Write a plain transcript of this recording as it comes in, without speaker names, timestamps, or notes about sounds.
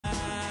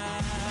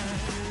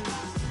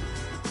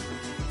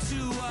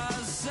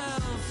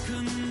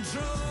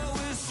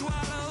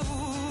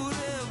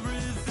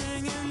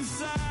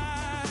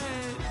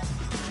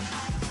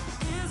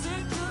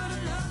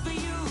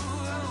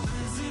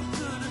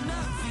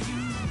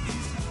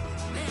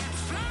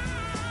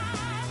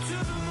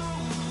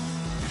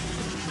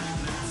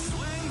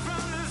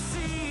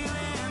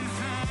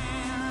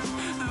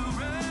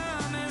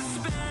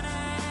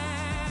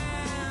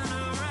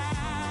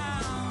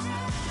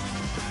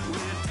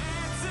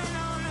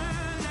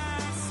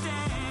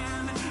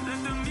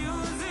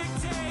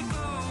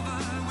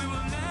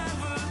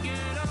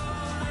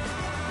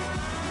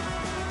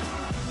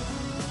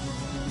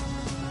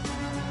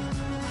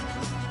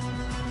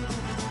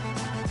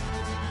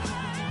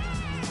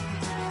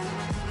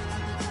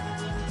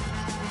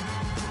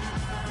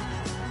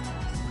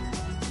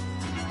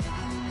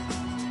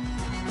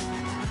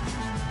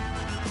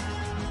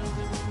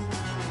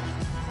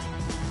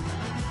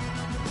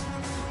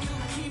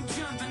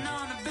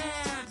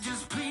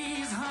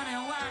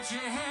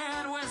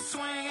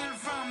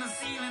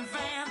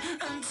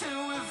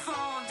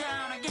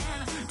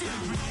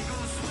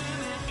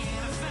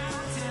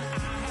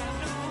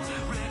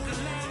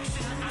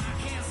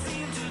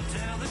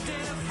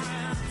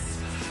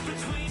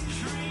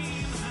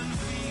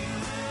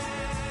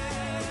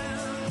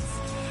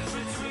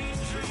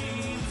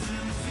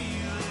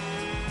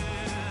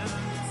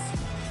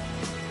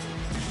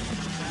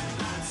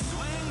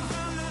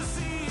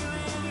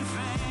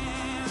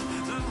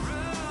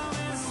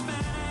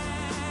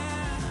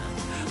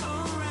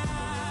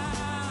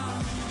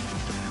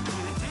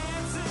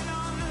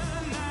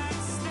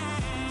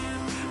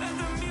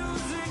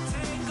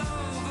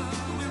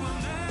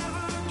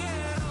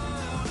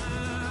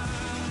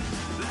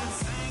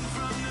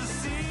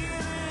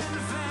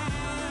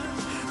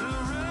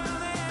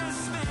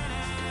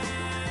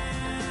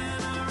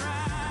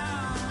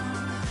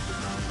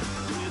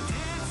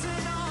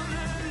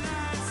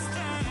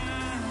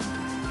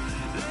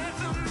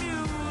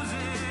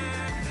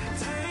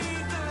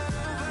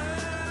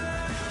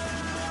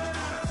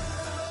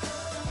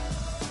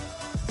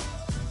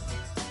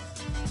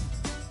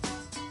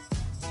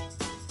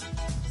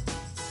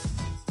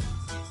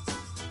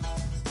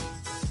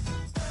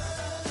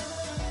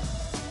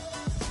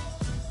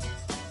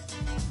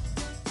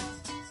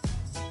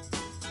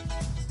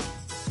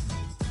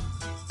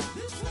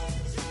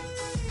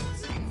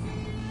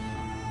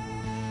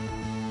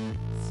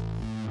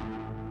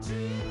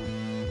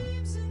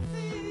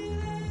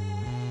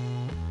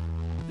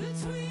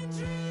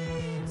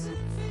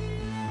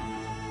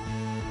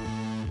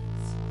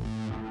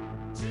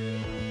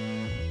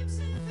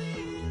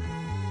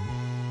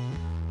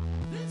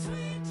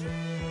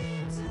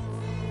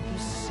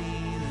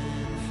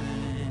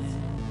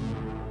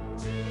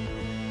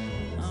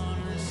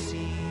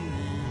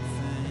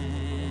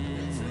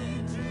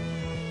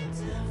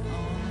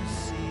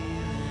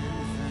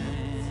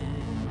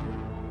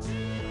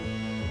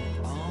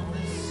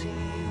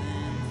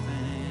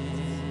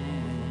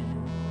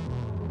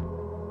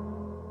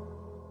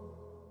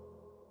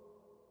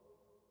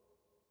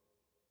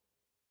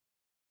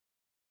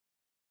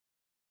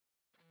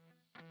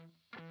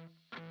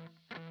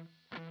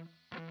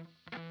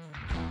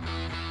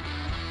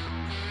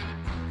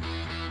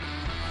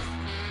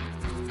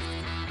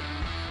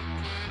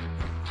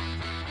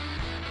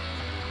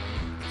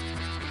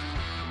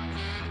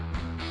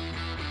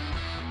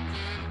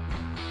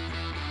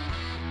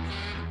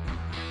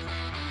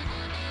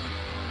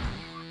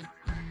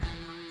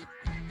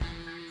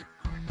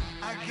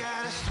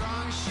got a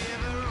strong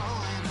shiver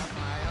rolling up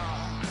my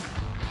arm.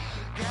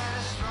 Got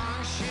a strong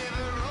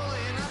shiver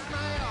rolling up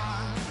my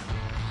arm.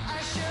 I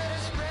should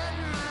have spread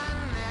my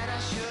net, I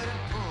should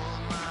have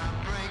pulled my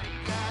brake.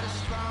 Got a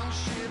strong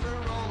shiver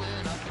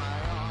rolling up my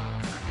arm.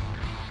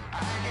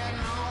 I got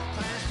no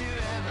plans to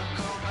ever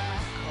go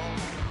back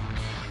home.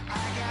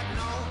 I got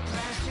no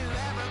plans to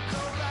ever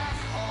go back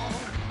home.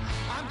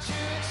 I'm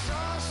too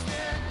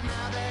exhausted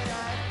now that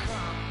I've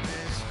come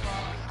this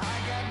far. I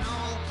got no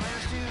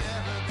plans to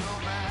ever go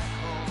back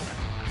home.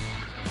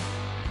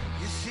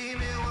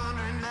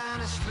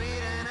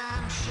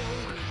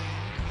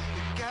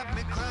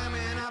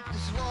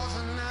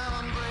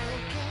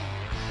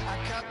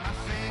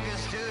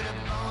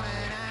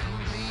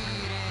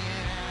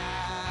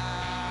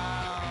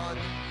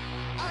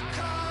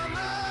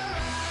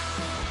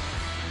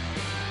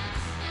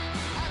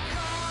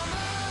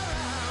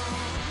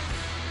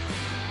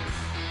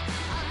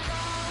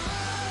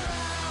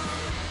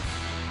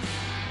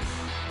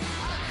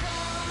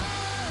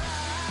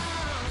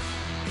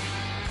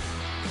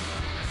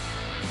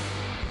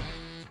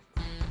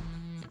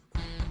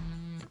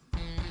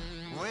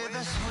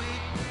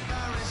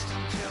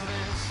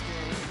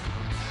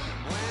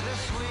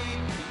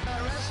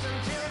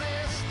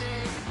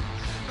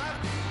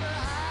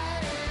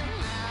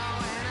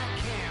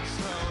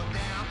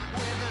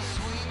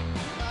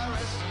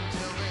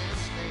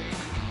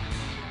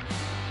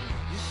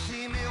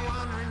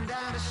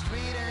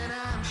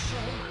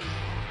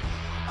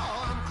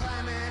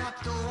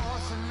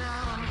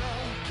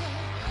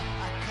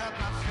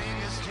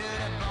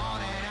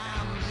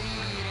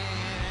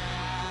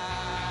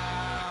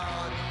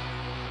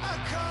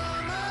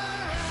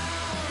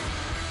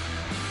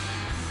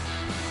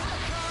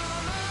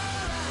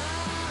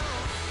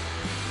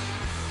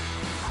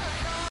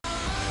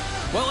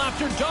 Well,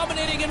 after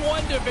dominating in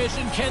one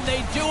division, can they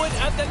do it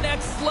at the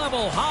next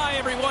level? Hi,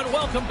 everyone.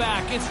 Welcome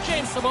back. It's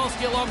James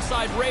Cebulski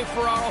alongside Ray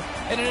Ferraro,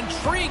 and an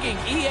intriguing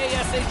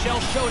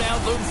EASHL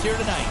showdown looms here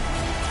tonight.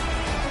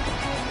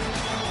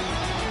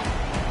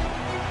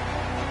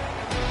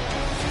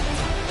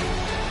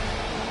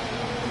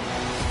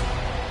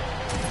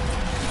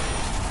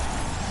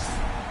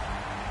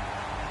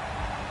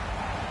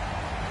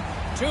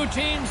 Two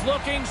teams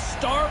looking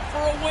starved for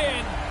a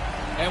win,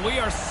 and we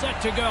are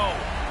set to go.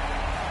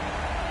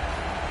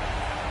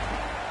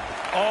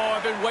 Oh,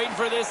 I've been waiting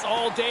for this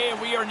all day,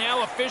 and we are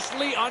now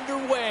officially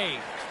underway.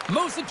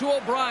 Moves it to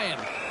O'Brien.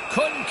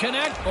 Couldn't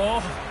connect.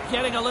 Oh,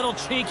 getting a little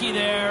cheeky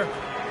there.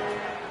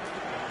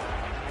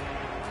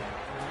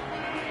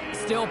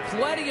 Still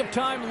plenty of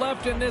time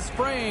left in this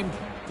frame.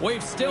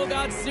 We've still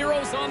got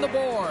zeros on the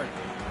board.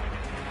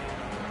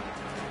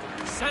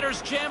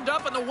 Center's jammed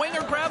up, and the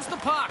winger grabs the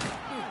puck.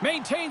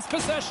 Maintains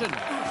possession.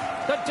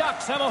 The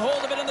Ducks have a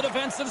hold of it in the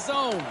defensive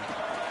zone.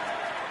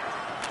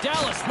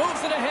 Dallas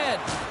moves it ahead.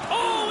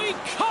 Oh, he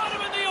caught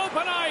him in the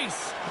open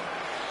ice.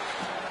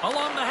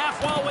 Along the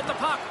half wall with the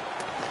puck.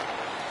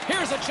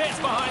 Here's a chance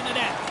behind the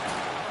net.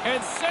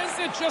 And sends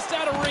it just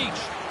out of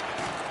reach.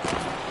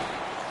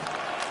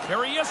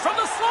 Here he is from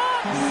the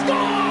slot.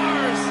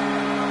 Scores!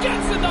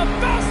 Gets in the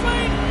fast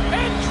lane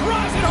and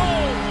drives it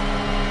home.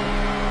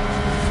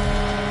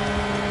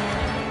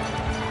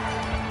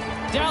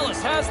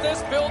 Dallas has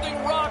this building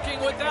rocking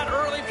with that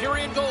early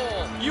period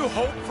goal. You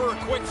hope for a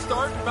quick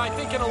start, and I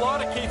think in a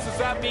lot of cases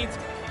that means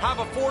have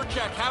a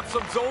forecheck, have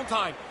some zone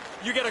time.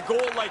 You get a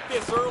goal like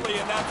this early,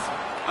 and that's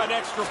an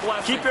extra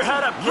blessing. Keep your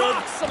head up, kid.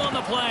 Rocks him on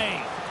the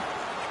play.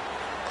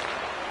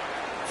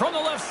 From the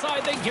left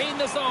side, they gain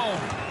the zone.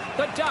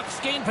 The Ducks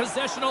gain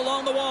possession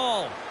along the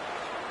wall.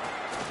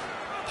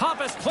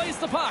 Pappas plays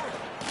the puck.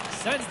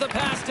 Sends the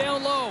pass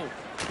down low.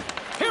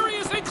 Here he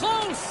is in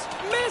close.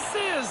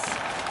 Misses.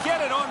 Get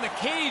it on the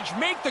cage.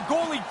 Make the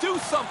goalie do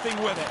something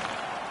with it.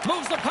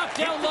 Moves the puck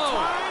down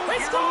low. He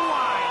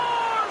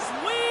scores!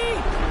 We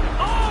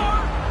are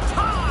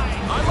tied!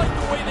 I like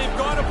the way they've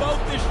gone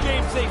about this,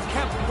 James. They've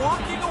kept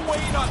working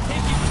away, not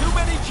taking too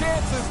many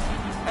chances,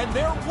 and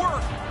their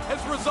work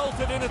has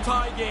resulted in a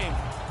tie game.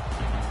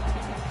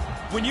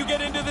 When you get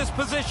into this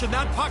position,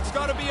 that puck's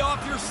got to be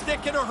off your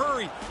stick in a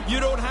hurry. You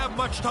don't have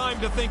much time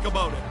to think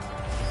about it.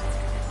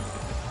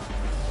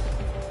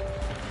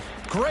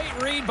 Great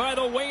read by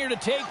the winger to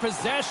take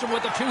possession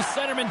with the two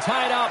centermen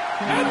tied up.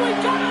 And we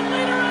got a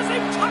leader as he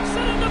tucks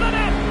it into the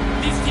net.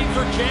 These teams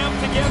are jammed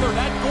together.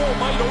 That goal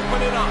might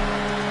open it up.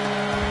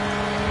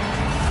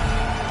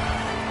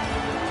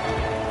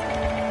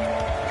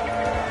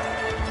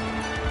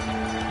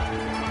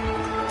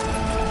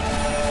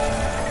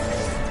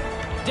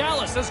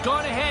 Dallas has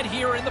gone ahead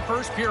here in the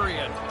first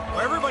period.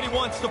 Everybody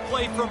wants to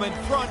play from in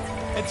front,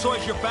 and so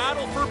as you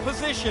battle for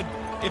position,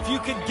 if you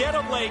can get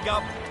a leg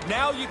up,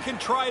 now you can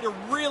try to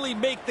really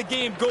make the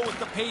game go at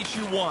the pace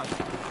you want.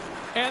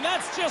 And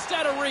that's just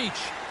out of reach.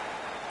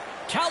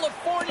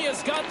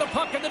 California's got the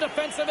puck in the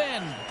defensive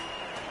end.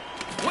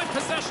 With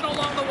possession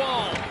along the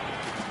wall.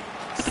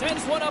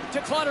 Sends one up to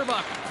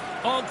Clutterbuck.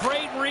 Oh,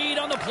 great read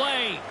on the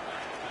play.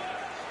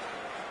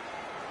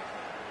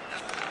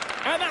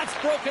 And that's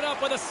broken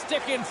up with a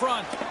stick in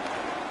front.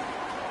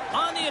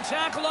 On the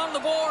attack along the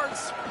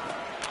boards.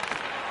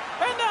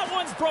 And that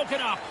one's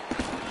broken up.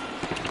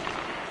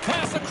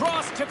 Pass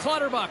across to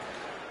Clutterbuck.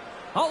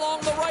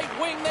 Along the right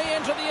wing, they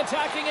enter the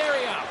attacking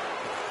area.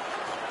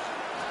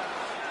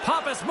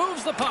 Pappas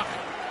moves the puck.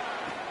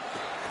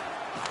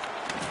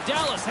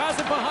 Dallas has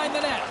it behind the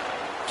net.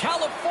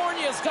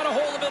 California's got a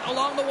hold of it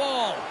along the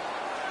wall.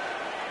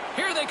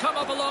 Here they come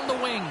up along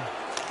the wing.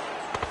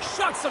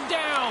 Shuts them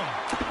down.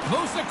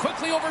 Moves it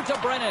quickly over to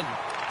Brennan.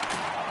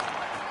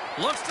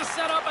 Looks to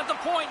set up at the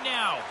point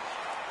now.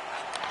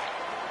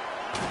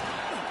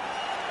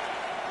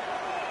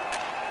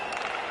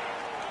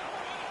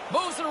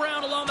 Moves it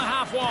around along the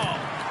half wall.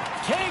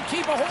 Can't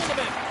keep a hold of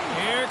it.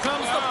 Here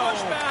comes the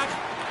pushback.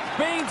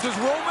 Baines is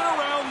roaming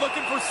around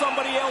looking for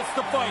somebody else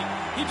to fight.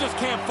 He just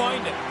can't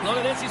find it. Look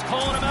at this. He's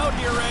calling him out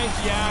here, Ray.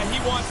 Yeah, he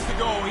wants to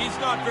go. He's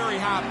not very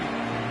happy.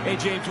 Hey,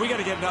 James, we got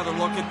to get another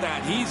look at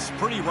that. He's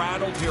pretty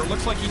rattled here.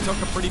 Looks like he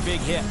took a pretty big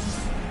hit.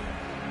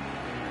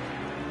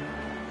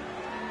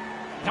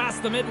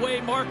 Past the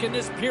midway mark in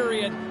this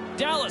period,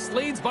 Dallas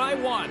leads by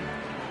 1.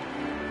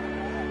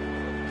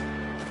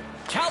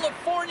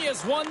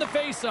 California's won the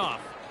faceoff.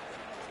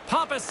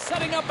 Pappas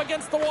setting up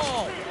against the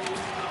wall.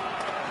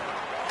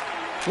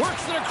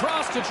 Works it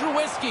across to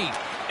Trubisky.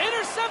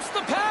 Intercepts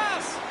the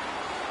pass.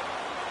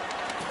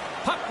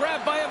 Puck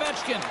grabbed by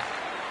Ovechkin.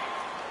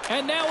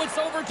 And now it's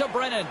over to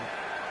Brennan.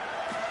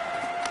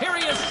 Here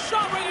he is,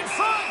 shot right in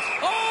front.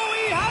 Oh,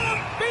 he had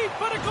him beat,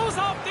 but it goes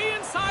off the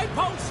inside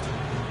post.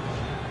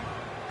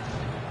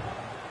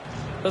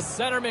 The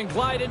centermen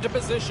glide into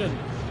position.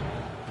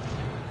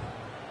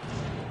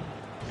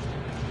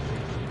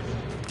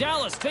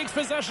 Dallas takes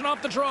possession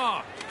off the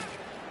draw.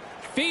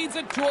 Feeds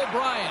it to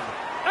O'Brien.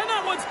 And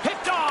that one's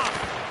picked off.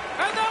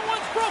 And that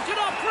one's broken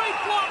up. Great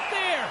block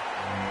there.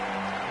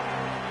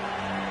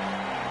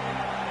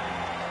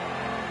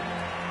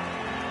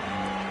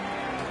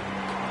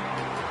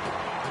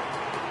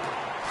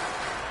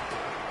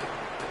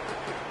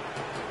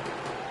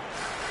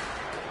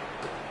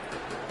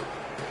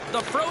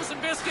 frozen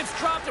biscuits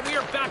dropped, and we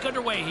are back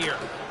underway here.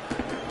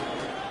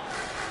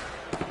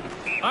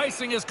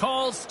 Icing is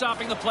called,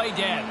 stopping the play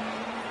dead.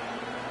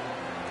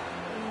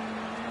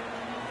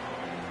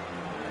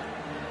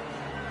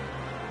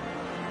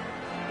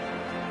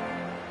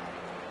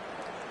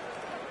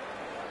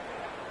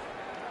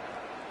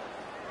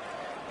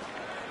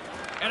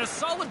 And a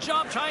solid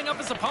job tying up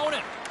his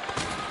opponent.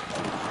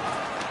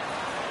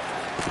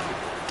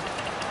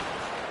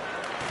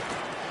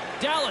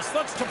 Dallas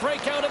looks to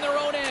break out in their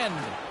own end.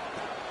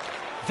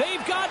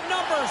 They've got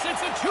numbers.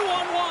 It's a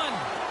 2-on-1.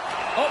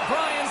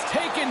 O'Brien's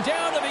taken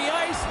down to the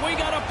ice. We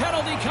got a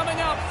penalty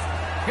coming up.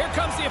 Here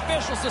comes the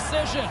official's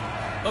decision.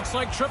 Looks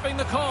like tripping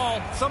the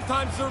call.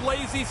 Sometimes they're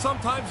lazy,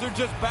 sometimes they're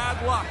just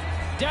bad luck.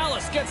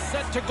 Dallas gets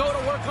set to go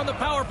to work on the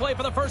power play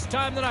for the first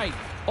time tonight.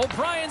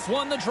 O'Brien's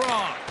won the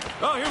draw.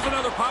 Oh, here's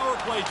another power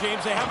play,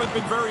 James. They haven't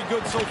been very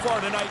good so far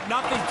tonight.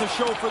 Nothing to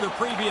show for their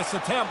previous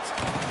attempts.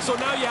 So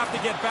now you have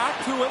to get back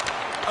to it,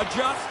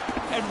 adjust,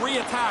 and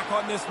re-attack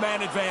on this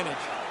man advantage.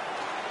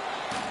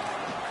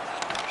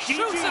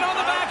 Shoots it on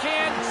the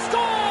backhand.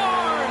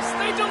 Scores!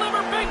 They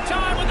deliver big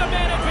time with the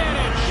man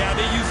advantage. Yeah,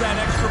 they use that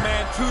extra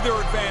man to their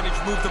advantage.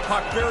 Move the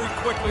puck very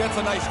quickly. That's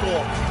a nice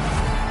goal.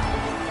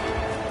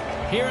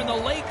 Here in the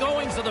late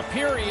goings of the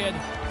period,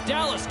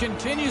 Dallas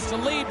continues to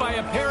lead by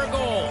a pair of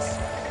goals.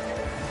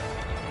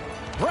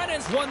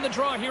 Brennan's won the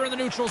draw here in the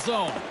neutral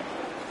zone.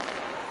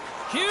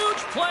 Huge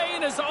play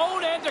in his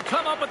own end to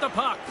come up with the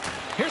puck.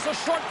 Here's a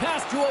short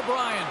pass to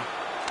O'Brien.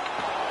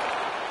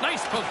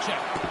 Nice poke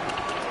check.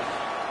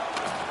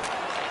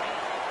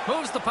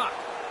 Moves the puck.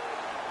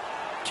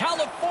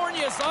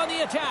 California's on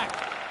the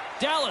attack.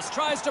 Dallas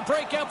tries to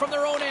break out from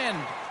their own end.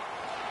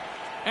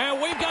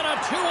 And we've got a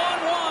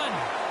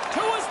 2-on-1. To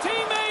his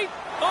teammate.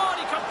 Oh,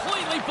 and he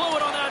completely blew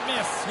it on that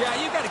miss. Yeah,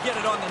 you got to get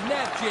it on the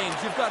net, James.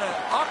 You've got an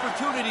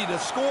opportunity to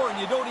score, and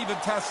you don't even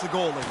test the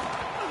goalie.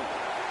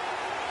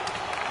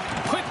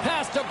 Quick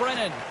pass to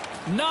Brennan.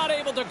 Not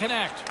able to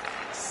connect.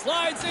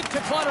 Slides it to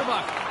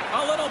Clutterbuck.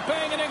 A little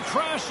banging and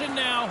crashing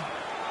now.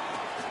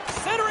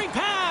 Centering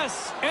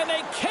pass, and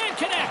they can't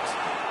connect.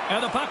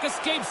 And the puck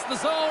escapes the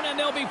zone, and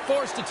they'll be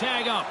forced to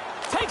tag up.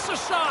 Takes a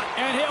shot,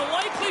 and he'll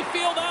likely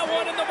feel that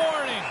one in the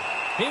morning.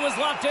 He was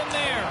locked in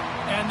there,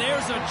 and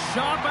there's a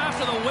chop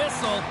after the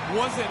whistle.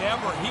 Was it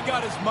ever? He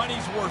got his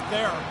money's worth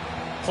there.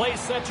 Play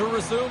set to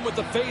resume with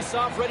the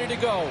face-off ready to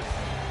go.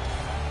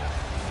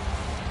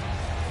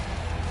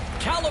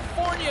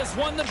 California's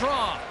won the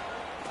draw.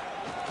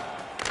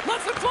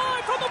 Lets it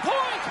fly from the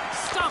point.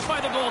 Stopped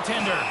by the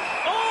goaltender.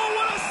 Oh,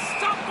 what a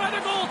stop by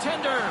the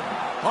goaltender.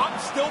 Puck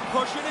still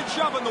pushing and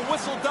shoving. The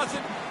whistle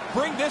doesn't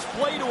bring this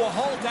play to a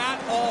halt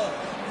at all.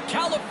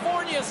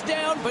 California's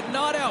down, but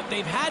not out.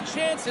 They've had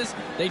chances.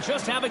 They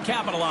just haven't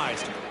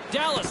capitalized.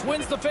 Dallas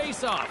wins the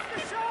faceoff.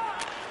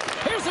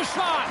 Here's a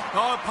shot.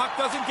 Oh, puck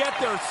doesn't get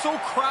there. It's so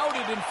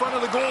crowded in front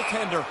of the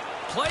goaltender.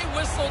 Play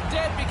whistle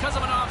dead because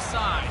of an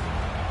offside.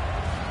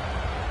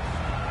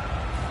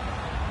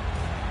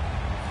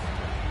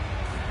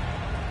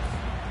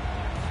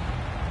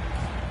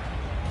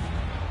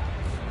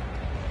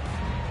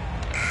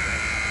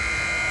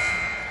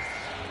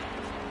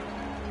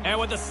 And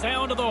with the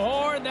sound of the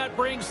horn, that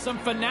brings some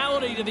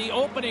finality to the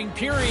opening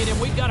period, and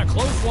we've got a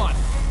close one.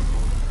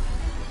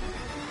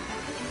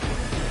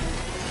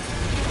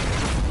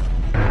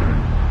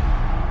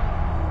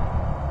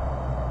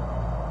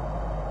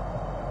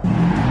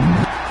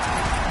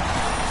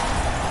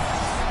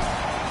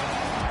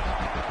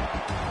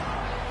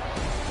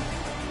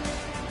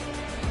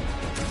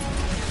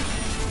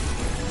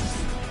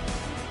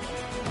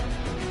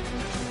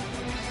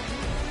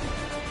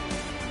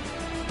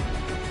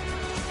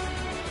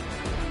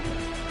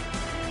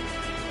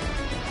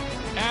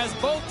 As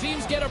both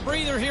teams get a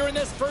breather here in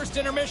this first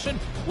intermission,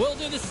 we'll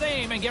do the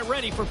same and get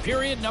ready for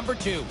period number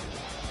 2.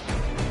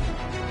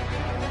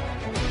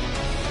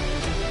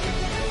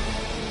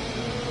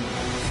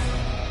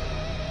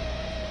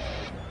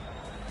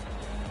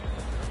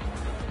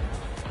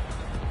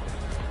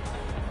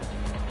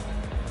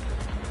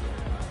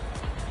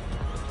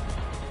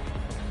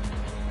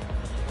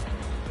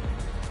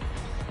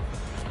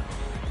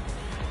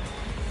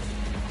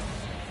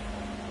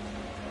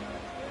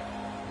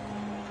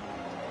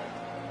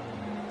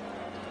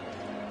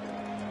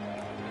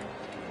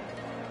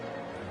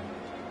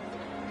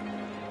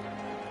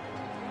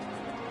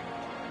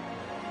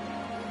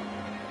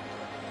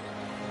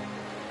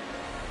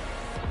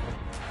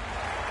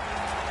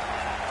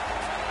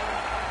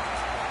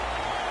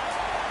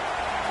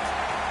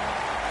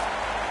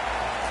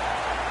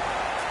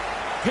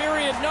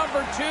 Period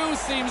number 2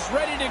 seems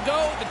ready to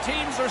go. The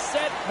teams are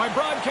set. My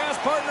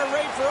broadcast partner,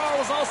 Ray Ferraro,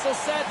 is also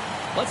set.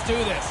 Let's do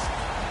this.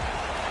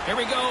 Here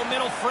we go.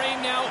 Middle frame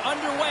now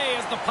underway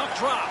as the puck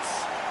drops.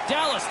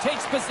 Dallas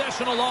takes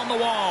possession along the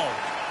wall.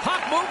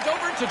 Puck moved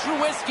over to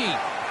Trubisky.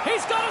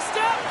 He's got a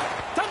step.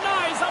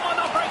 Denies him on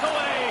the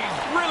breakaway.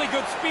 Really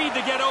good speed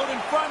to get out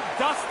in front.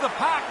 Dusts the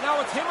puck.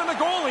 Now it's him and the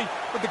goalie.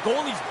 But the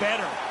goalie's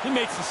better. He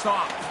makes the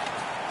stop.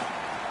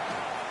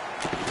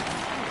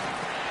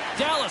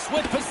 Dallas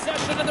with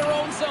possession in their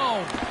own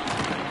zone.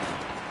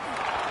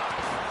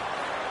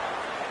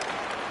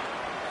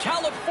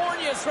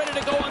 is ready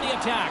to go on the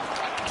attack.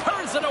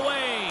 Turns it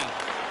away.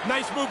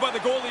 Nice move by the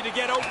goalie to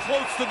get out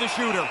close to the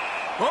shooter.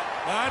 Oh,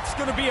 that's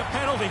going to be a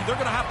penalty. They're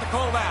going to have to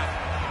call that.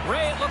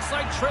 Ray, it looks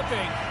like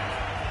tripping.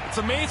 It's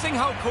amazing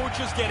how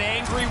coaches get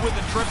angry with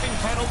a tripping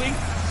penalty,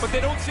 but they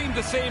don't seem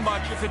to say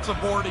much if it's a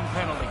boarding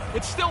penalty.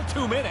 It's still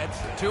 2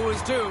 minutes. 2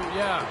 is 2,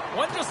 yeah.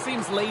 One just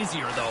seems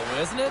lazier, though,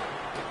 isn't it?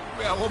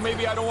 Yeah, well,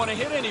 maybe I don't want to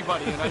hit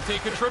anybody, and I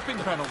take a tripping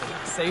penalty.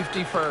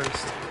 Safety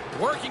first.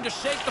 Working to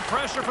shake the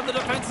pressure from the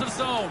defensive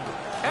zone.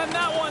 And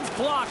that one's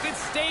blocked. It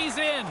stays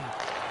in.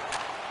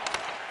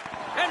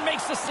 And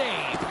makes the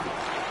save.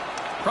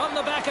 From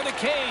the back of the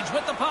cage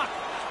with the puck.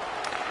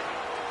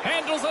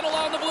 Handles it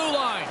along the blue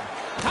line.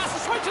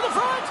 Passes right to the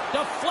front.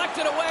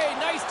 Deflected away.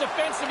 Nice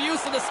defensive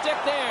use of the stick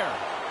there.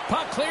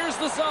 Puck clears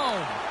the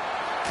zone.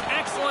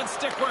 Excellent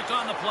stick work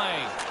on the play.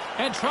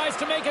 And tries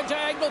to make a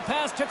diagonal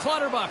pass to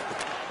Clutterbuck.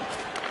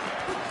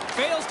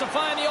 Fails to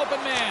find the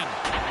open man.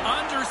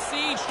 Under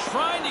siege,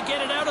 trying to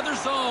get it out of their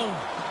zone.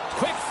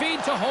 Quick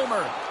feed to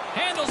Homer.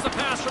 Handles the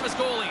pass from his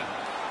goalie.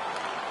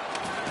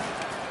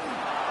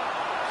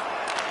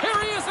 Here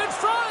he is in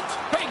front.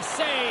 Big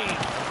save.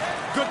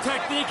 Good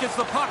technique as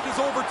the puck is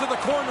over to the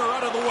corner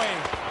out of the way.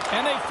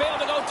 And they fail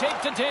to go tape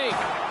to tape.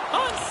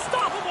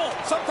 Unstoppable.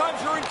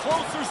 Sometimes you're in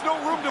close, there's no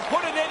room to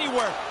put it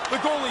anywhere. The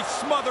goalie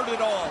smothered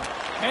it all.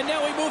 And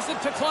now he moves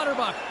it to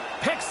Clutterbuck.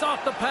 Picks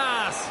off the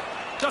pass.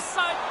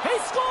 Decide. He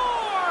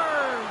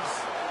scores!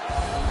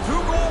 2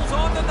 goals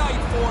on the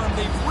night for him.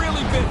 They've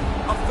really been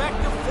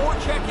effective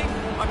forechecking,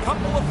 a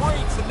couple of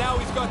breaks, and now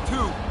he's got 2.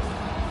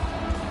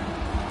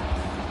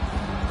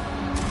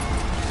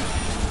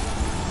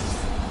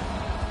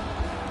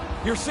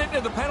 You're sitting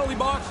in the penalty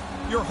box.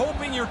 You're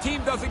hoping your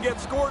team doesn't get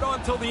scored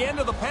on till the end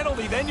of the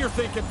penalty. Then you're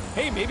thinking,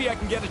 hey, maybe I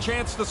can get a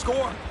chance to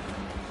score.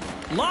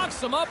 Locks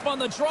them up on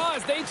the draw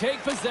as they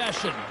take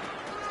possession.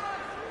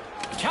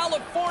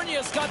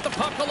 California's got the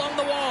puck along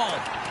the wall.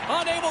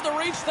 Unable to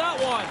reach that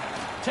one.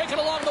 Taken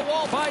along the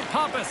wall by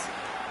Pappas.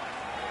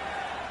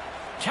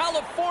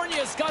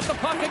 California's got the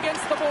puck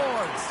against the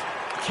boards.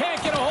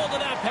 Can't get a hold of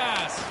that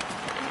pass.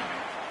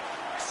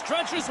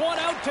 Stretches one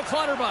out to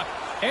Clutterbuck.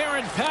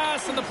 Aaron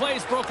pass and the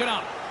play's broken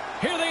up.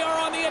 Here they are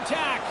on the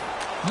attack.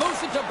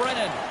 Moves it to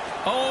Brennan.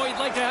 Oh, he'd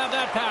like to have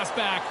that pass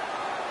back.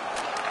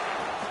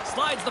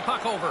 Slides the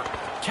puck over.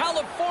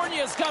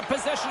 California's got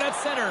possession at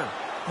center.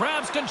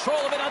 Grabs control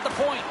of it at the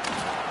point.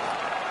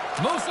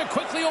 Moves it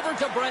quickly over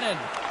to Brennan.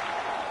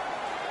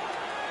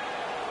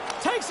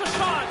 Takes a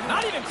shot.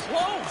 Not even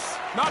close.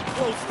 Not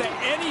close to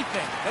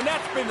anything. And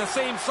that's been the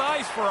same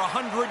size for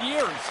 100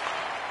 years.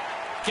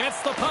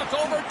 Gets the puck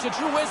over to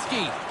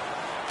Trubisky.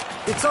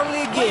 It's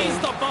only a game.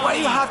 Why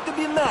you have to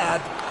be mad?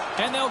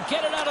 And they'll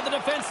get it out of the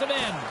defensive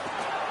end.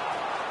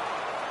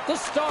 The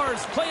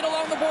Stars played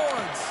along the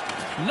boards.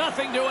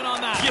 Nothing doing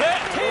on that.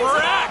 Get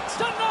wrecked!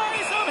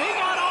 Denies him. He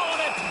got all of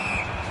it.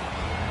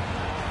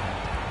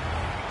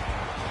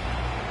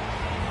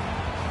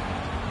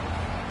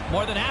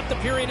 More than half the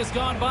period has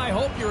gone by.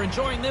 Hope you're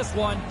enjoying this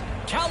one.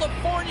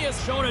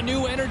 California's shown a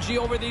new energy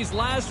over these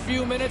last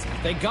few minutes.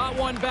 They got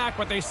one back,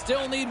 but they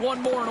still need one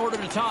more in order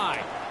to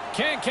tie.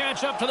 Can't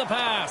catch up to the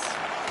pass.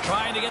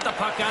 Trying to get the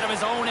puck out of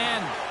his own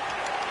end.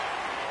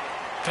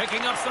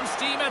 Picking up some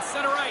steam at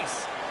center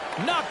ice.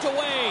 Knocked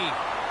away.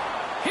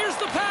 Here's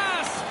the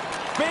pass.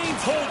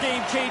 Bain's whole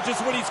game changes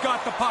when he's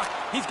got the puck.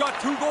 He's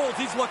got 2 goals.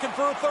 He's looking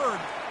for a third.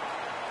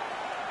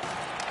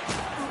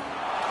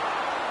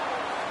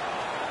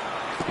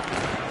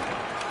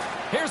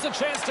 Here's a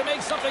chance to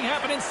make something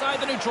happen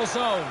inside the neutral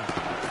zone.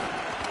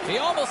 He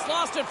almost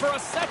lost it for a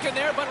second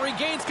there, but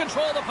regains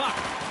control of the puck.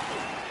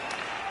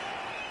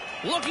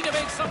 Looking to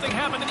make something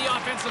happen in the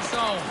offensive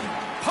zone.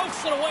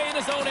 Pokes it away in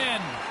his own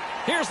end.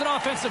 Here's an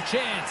offensive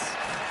chance.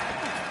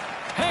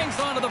 Hangs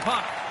onto the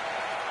puck.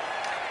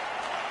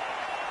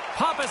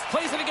 Pappas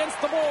plays it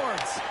against the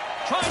boards.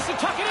 Tries to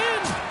tuck it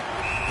in.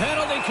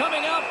 Penalty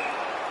coming up.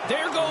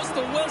 There goes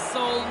the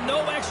whistle.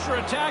 No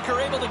extra attacker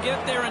able to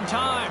get there in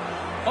time.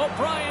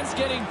 O'Brien's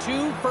getting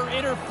 2 for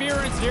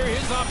interference here.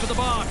 He's off to the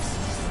box.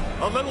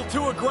 A little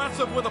too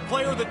aggressive with a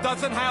player that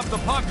doesn't have the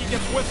puck. He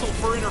gets whistled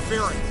for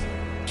interference.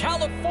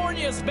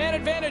 California's man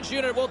advantage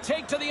unit will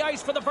take to the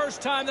ice for the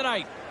first time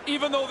tonight.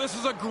 Even though this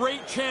is a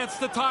great chance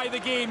to tie the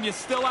game, you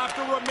still have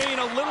to remain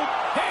a little...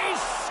 He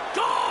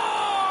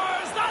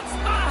scores! That's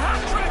the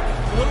hat trick!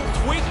 A little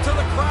tweak to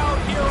the crowd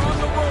here on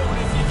the road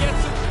as he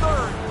gets his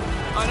 3rd.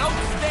 An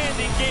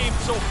outstanding game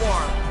so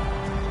far.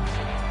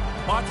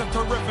 Lots of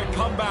terrific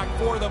comeback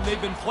for them.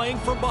 They've been playing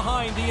from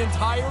behind the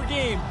entire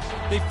game.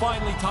 They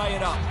finally tie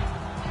it up.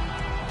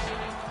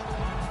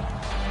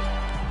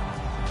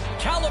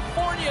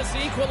 California's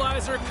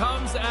equalizer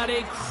comes at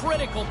a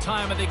critical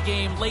time of the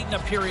game, late in the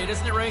period,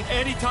 isn't it, Ray?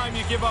 Anytime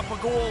you give up a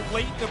goal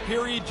late in the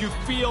period, you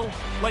feel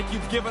like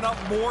you've given up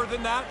more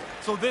than that.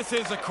 So this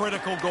is a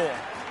critical goal.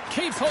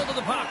 Keeps hold of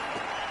the puck.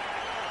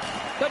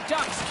 The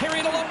Ducks carry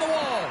it along the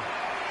wall.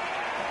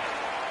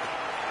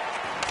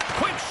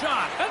 Quick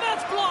shot, and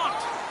that's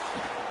blocked.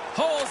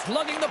 Hole's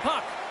lugging the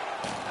puck.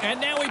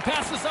 And now he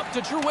passes up to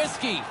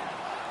Trubisky.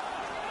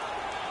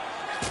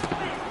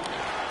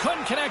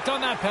 Couldn't connect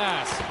on that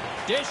pass.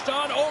 Dished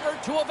on over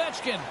to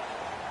Ovechkin.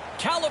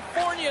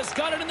 California's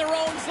got it in their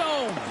own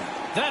zone.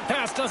 That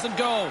pass doesn't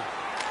go.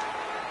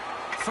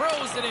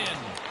 Throws it in.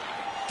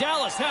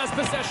 Dallas has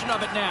possession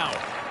of it now.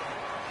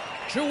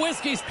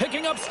 Trubisky's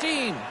picking up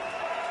steam.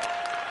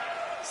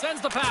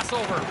 Sends the pass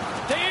over.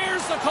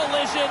 There's the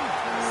collision.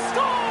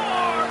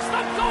 Scores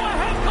the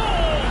go-ahead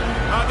goal.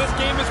 This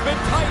game has been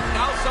tight.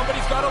 Now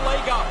somebody's got a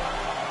leg up.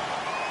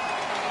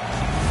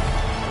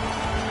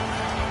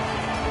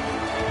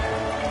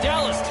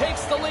 Dallas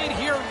takes the lead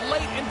here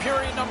late in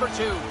period number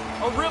 2.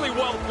 A really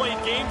well-played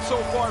game so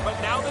far, but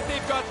now that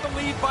they've got the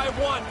lead by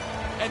 1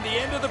 and the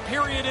end of the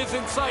period is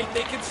in sight,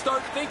 they can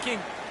start thinking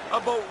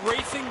about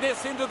racing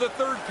this into the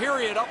third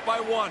period up by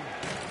 1.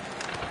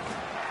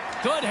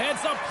 Good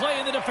heads-up play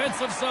in the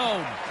defensive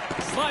zone.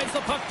 Slides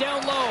the puck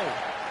down low.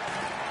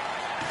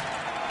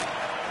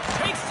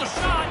 Takes the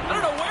shot. I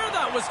don't know where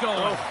that was going.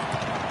 Oh,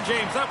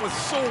 James, that was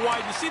so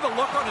wide. You see the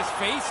look on his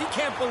face? He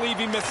can't believe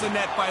he missed the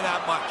net by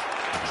that much.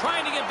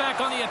 Trying to get back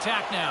on the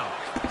attack now.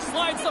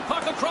 Slides the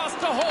puck across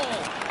the hole.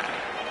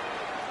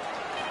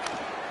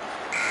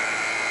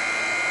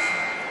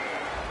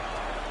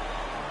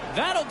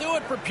 That'll do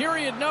it for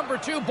period number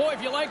 2. Boy,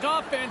 if you like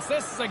offense,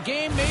 this is a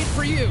game made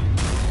for you.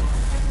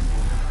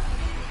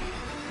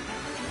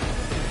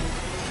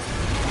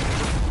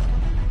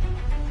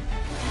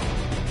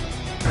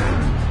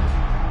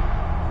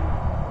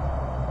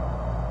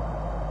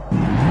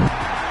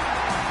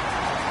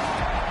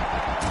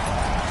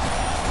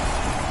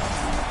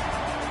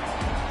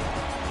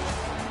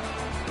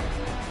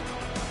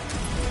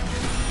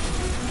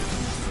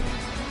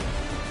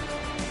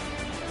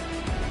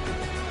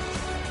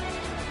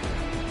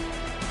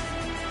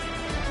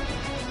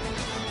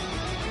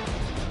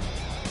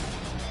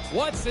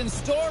 What's in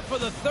store for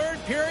the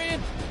third period?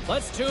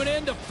 Let's tune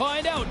in to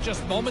find out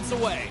just moments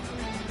away.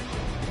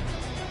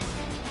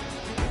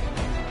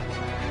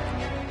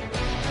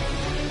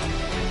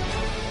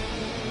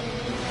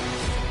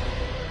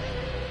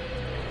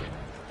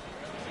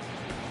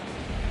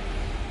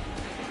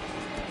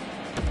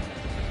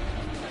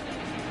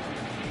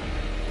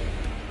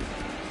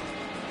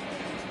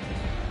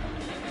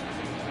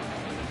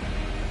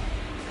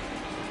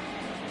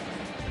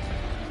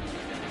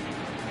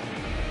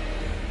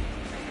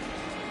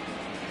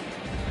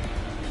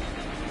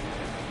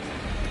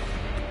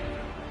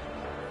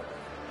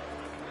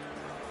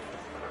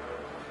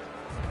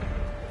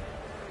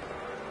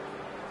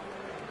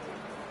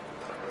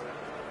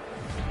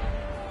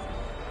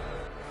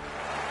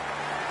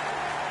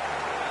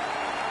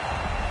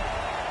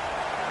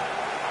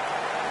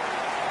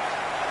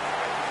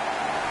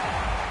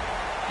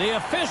 The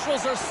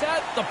officials are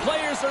set. The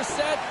players are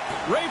set.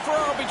 Ray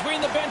Ferraro between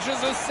the benches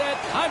is set.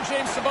 I'm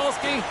James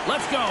Cebulski.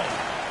 Let's go.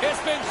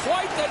 It's been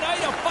quite the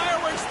night of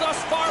fireworks thus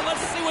far. Let's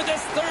see what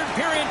this third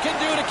period can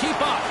do to keep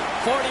up.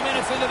 40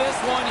 minutes into this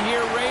one here,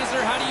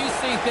 Razor. How do you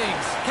see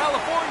things?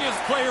 California's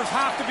players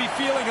have to be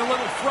feeling a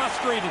little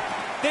frustrated.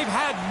 They've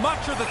had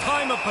much of the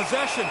time of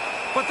possession,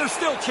 but they're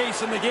still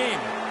chasing the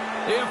game.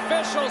 The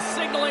officials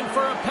signaling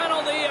for a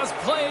penalty as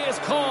play is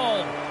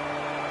called.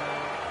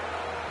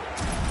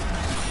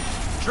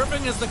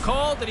 Tripping is the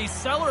call. Did he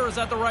sell, or is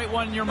that the right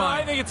one in your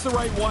mind? I think it's the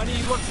right one.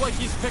 He looks like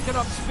he's picking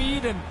up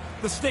speed, and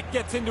the stick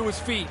gets into his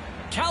feet.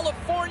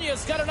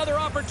 California's got another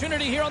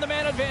opportunity here on the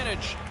man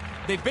advantage.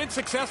 They've been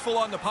successful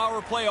on the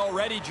power play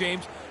already,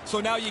 James, so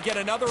now you get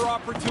another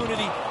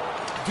opportunity.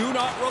 Do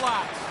not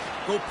relax.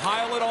 Go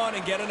pile it on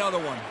and get another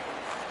one.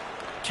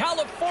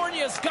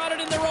 California's got it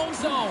in their own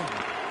zone.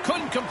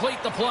 Couldn't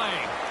complete the play.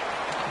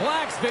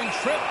 Black's been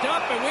tripped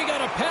up, and we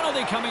got a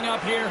penalty coming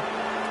up here.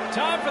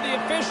 Time for the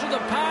official to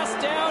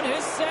pass down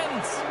his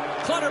sentence.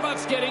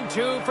 Clutterbuck's getting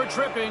 2 for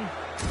tripping.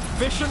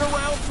 Fishing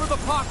around for the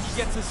puck.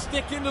 He gets his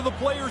stick into the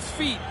player's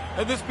feet,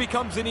 and this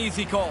becomes an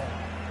easy call.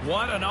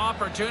 What an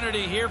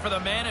opportunity here for the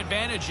man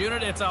advantage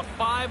unit. It's a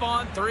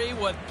 5-on-3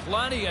 with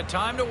plenty of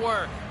time to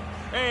work.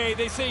 Hey,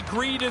 they say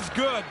greed is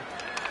good.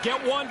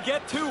 Get 1,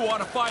 get 2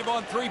 on a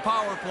 5-on-3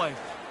 power play.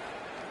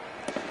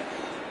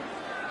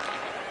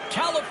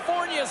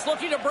 California's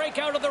looking to break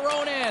out of their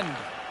own end.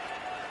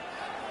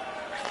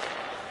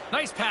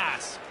 Nice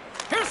pass.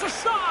 Here's a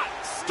shot.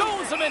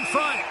 Stones him in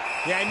front.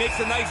 Yeah, he makes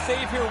a nice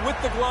save here with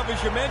the glove,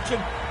 as you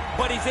mentioned,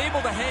 but he's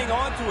able to hang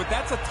on to it.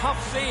 That's a tough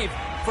save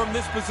from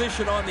this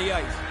position on the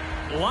ice.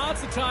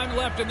 Lots of time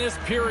left in this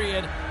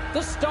period.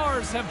 The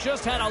Stars have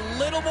just had a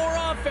little more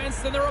offense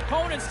than their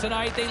opponents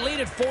tonight. They lead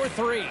at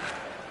 4-3.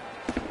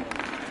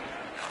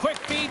 Quick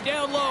feed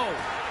down low.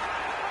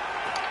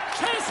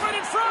 Chase right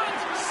in front.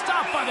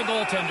 Stopped by the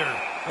goaltender.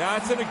 Yeah,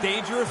 it's in a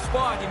dangerous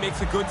spot. He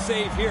makes a good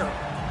save here.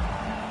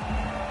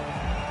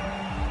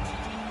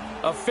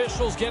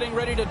 Officials getting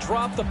ready to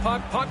drop the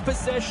puck. Puck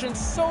possession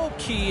so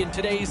key in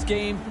today's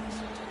game.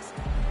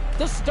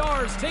 The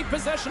Stars take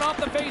possession off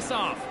the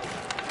faceoff.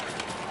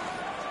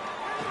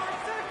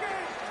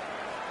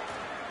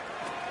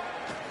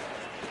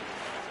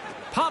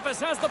 Pappas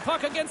has the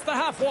puck against the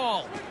half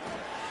wall.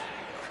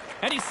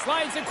 And he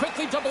slides it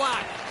quickly to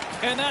Black.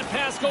 And that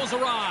pass goes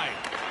awry.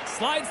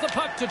 Slides the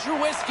puck to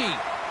Trubisky.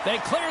 They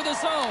clear the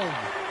zone.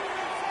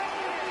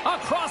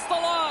 Across the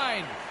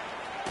line.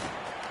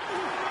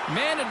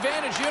 Man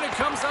advantage unit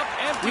comes up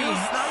empty.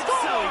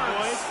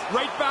 Scores!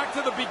 Right back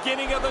to the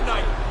beginning of the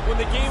night when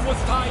the game was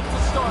tied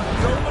to start.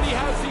 Nobody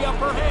has the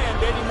upper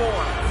hand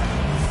anymore.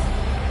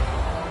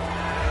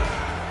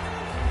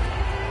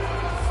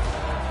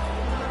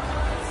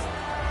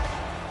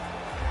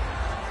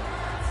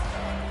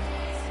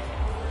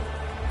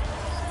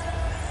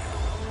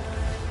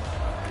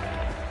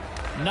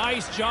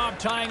 Nice job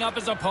tying up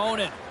his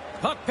opponent.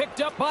 Puck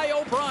picked up by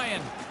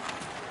O'Brien.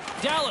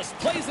 Dallas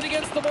plays it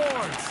against the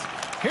boards.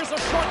 Here's a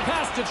short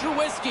pass to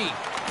Trubisky.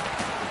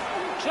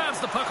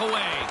 Jabs the puck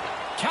away.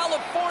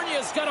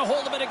 California's got a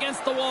hold of it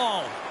against the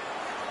wall.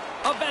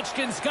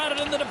 Ovechkin's got it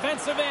in the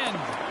defensive end.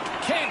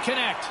 Can't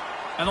connect.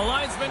 And the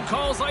linesman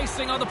calls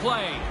icing on the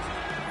play.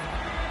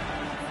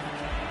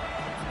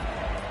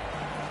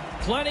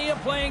 Plenty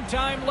of playing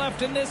time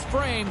left in this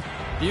frame.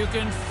 You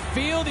can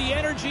feel the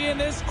energy in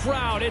this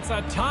crowd. It's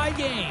a tie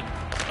game.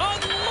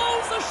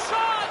 Unloads the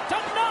shot.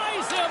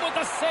 Denies him with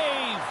the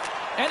save.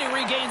 And he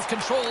regains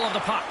control of the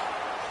puck.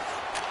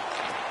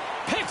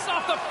 Picks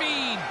off the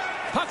feed.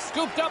 Puck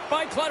scooped up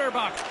by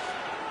Clutterbuck.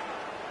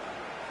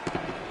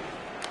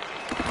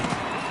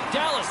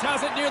 Dallas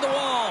has it near the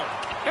wall.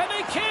 And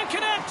they can't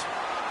connect.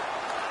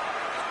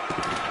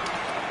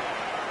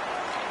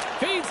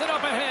 Feeds it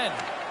up ahead.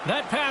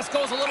 That pass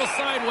goes a little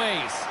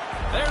sideways.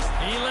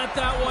 He let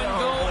that one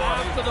go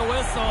after the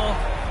whistle.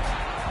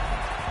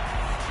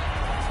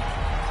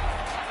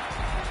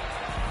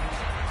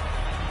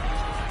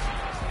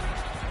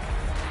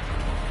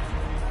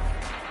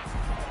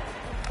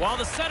 While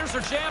the centers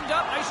are jammed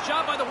up, nice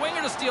job by the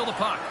winger to steal the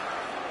puck.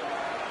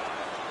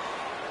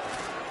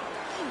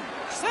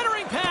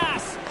 Centering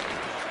pass.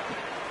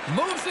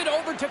 Moves it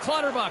over to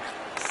Clutterbuck.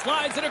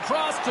 Slides it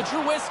across to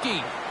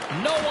Trubisky.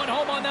 No one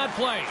home on that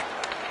play.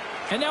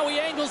 And now he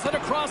angles it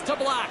across to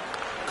Black.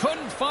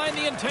 Couldn't find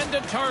the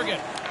intended target.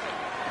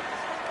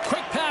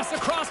 Quick pass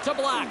across to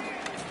Black.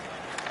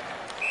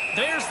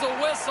 There's the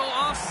whistle.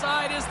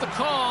 Offside is the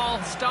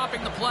call,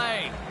 stopping the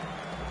play.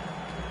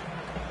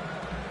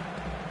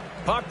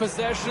 Puck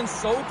possession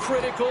so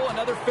critical.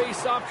 Another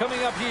face-off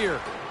coming up here.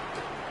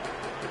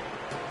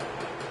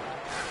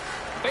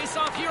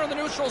 Face-off here in the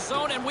neutral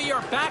zone, and we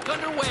are back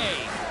underway.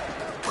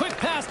 Quick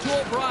pass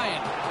to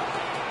O'Brien.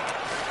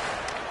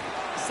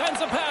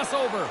 Sends a pass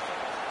over.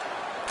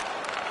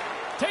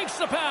 Takes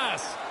the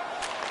pass.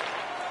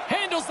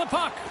 Handles the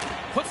puck.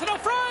 Puts it up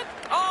front.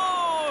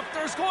 Oh, if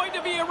there's going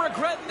to be a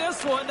regret in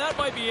this one, that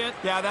might be it.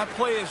 Yeah, that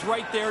play is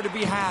right there to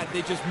be had.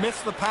 They just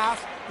missed the pass.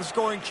 The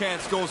scoring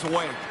chance goes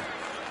away.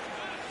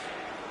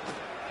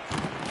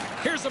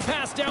 Here's a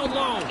pass down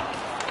low.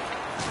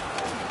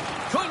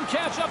 Couldn't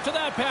catch up to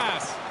that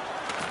pass.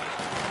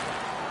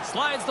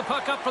 Slides the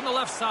puck up from the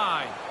left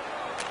side.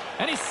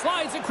 And he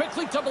slides it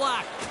quickly to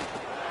Black.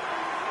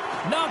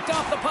 Knocked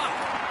off the puck.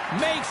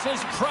 Makes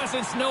his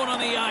presence known on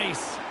the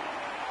ice.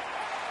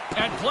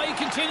 And play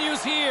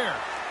continues here.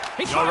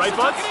 He tries to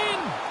tuck it in.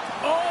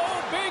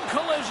 Oh, big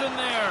collision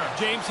there.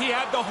 James, he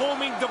had the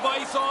homing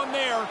device on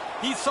there.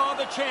 He saw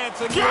the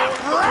chance and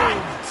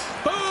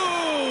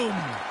boom!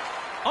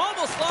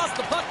 Almost lost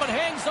the puck, but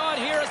hangs on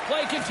here as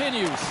play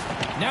continues.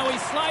 Now he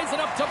slides it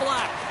up to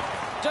Black.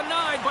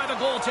 Denied by the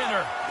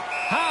goaltender.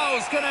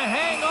 Howe's going to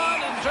hang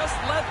on and just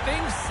let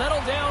things settle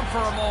down for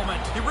a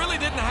moment. He really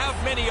didn't have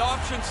many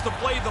options to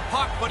play the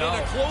puck, but in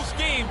a close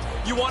game,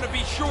 you want to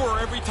be sure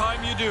every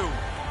time you do.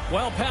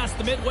 Well past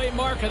the midway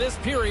mark of this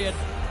period,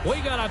 we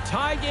got a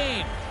tie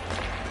game.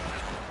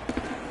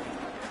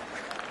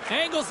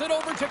 Angles it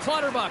over to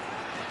Clutterbuck.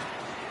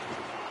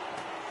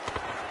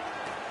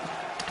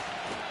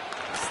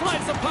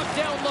 Slides the puck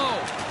down low.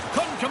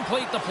 Couldn't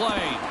complete the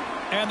play.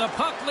 And the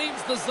puck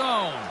leaves the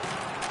zone.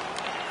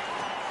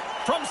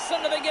 From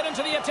center, they get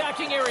into the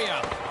attacking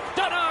area.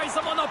 Denies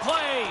him on the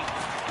play.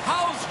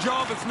 Howe's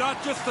job is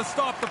not just to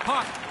stop the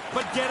puck,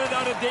 but get it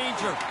out of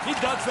danger. He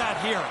does that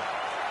here.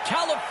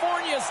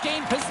 California's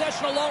gained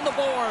possession along the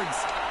boards.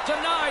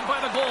 Denied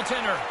by the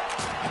goaltender.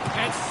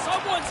 And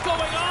someone's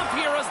going off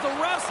here as the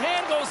ref's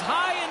hand goes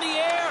high in the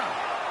air.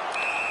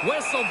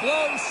 Whistle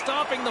blows,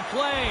 stopping the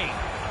play.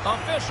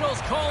 Officials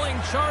calling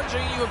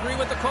charging. You agree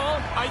with the call?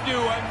 I do.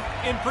 And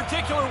in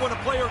particular, when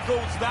a player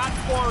goes that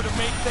far to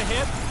make the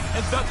hit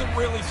and doesn't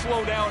really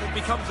slow down, it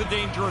becomes a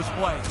dangerous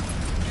play.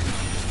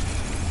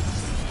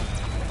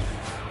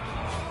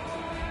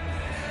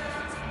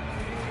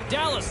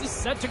 Dallas is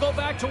set to go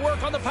back to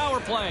work on the power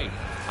play.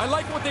 I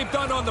like what they've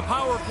done on the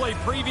power play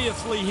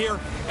previously here,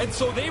 and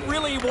so they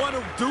really want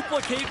to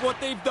duplicate what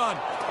they've done.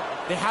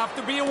 They have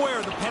to be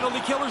aware the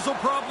penalty killers will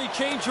probably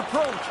change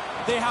approach.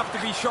 They have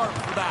to be sharp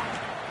for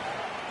that.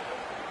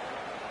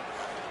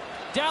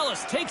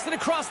 Dallas takes it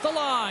across the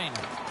line.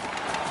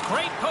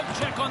 Great poke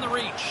check on the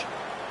reach.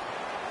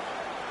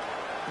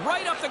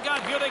 Right up the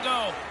gut, here they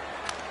go.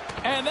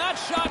 And that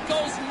shot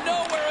goes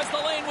nowhere as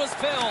the lane was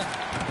filled.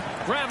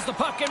 Grabs the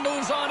puck and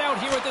moves on out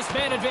here with this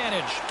man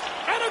advantage.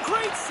 And a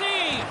great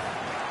save.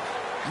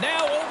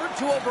 Now over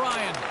to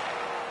O'Brien.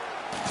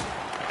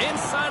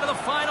 Inside of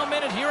the final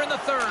minute here in the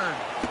third.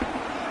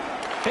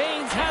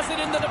 Baines has it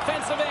in the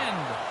defensive end.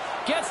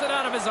 Gets it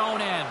out of his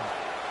own end.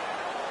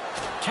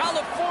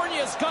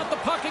 California's got the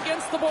puck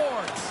against the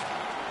boards.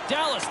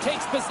 Dallas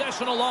takes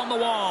possession along the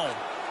wall.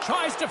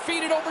 Tries to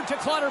feed it over to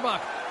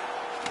Clutterbuck.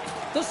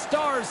 The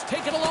Stars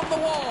take it along the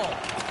wall.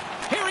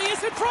 Here he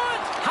is in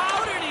front.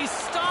 How did he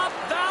stop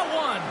that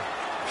one?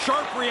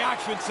 Sharp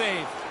reaction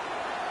save.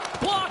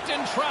 Blocked in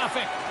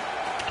traffic.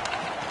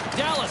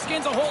 Dallas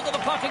gains a hold of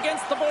the puck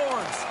against the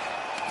boards.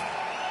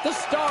 The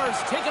Stars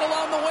take it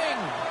along the wing.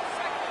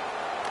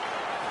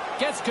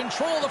 Gets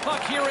control of the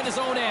puck here in his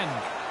own end.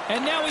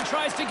 And now he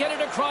tries to get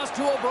it across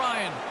to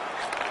O'Brien.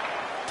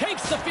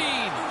 Takes the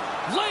feed.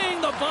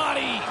 Laying the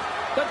body.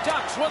 The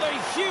Ducks with a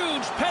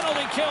huge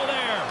penalty kill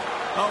there.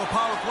 Oh, the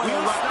power play.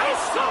 Stay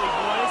silly,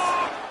 boys.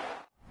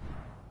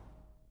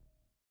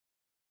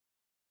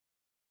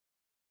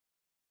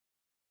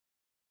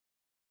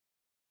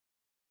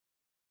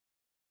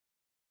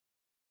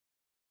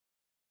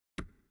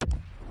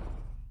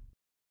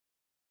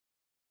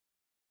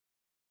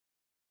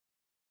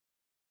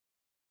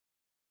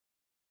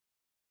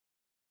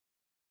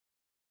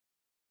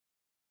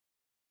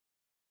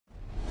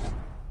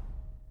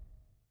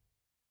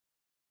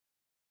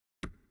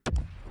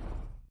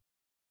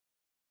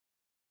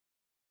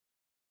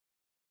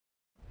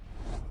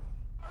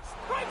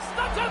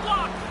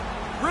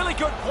 Really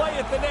good play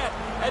at the net,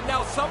 and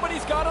now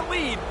somebody's got a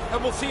lead,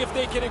 and we'll see if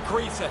they can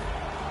increase it.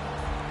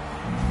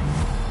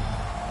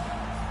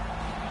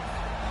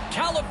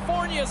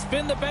 California's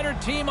been the better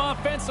team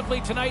offensively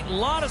tonight. A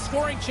lot of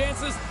scoring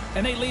chances,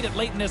 and they lead it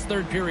late in this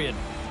third period.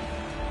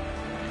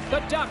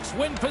 The Ducks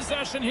win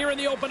possession here in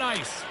the open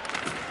ice.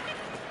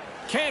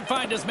 Can't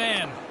find his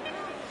man.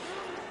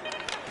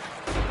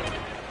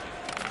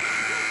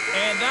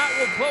 And that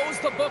will close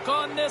the book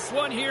on this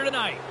one here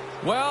tonight.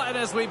 Well, and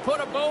as we put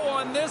a bow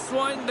on this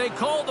one, they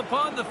called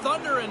upon the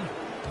Thunder, and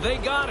they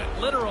got it,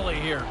 literally,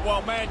 here.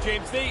 Well, man,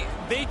 James, they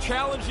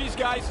challenged these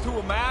guys to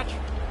a match.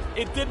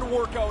 It didn't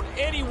work out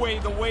anyway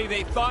the way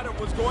they thought it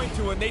was going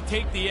to, and they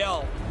take the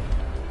L.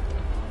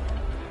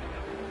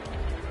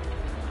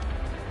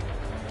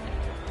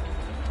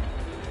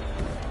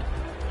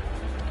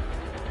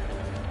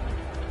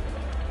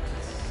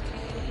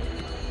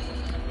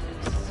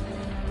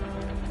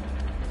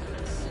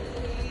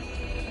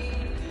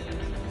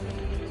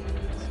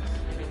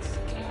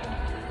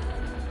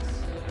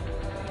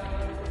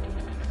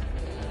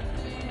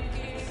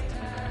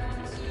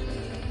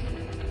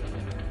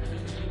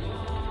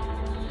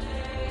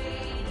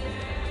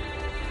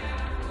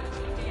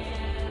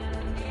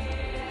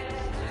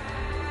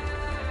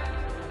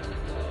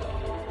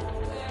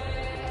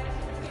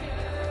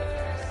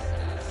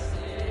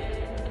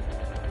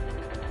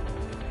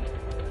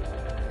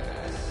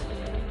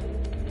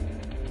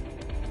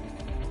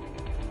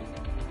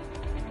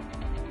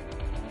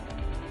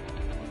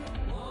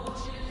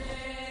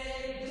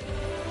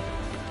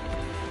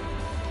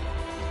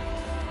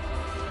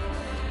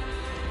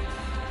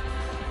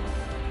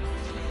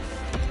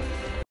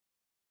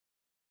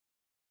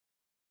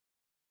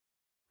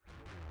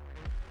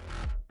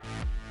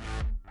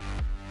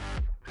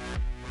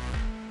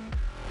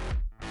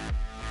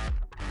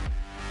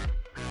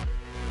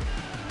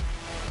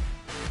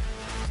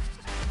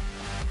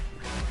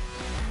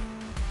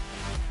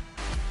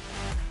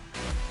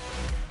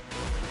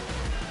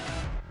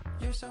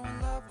 You're so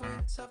in love with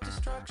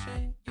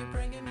self-destruction, you're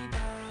bringing me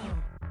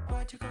down.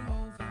 Why'd you come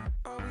over?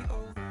 Are we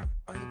over?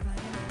 Are you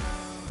playing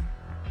around?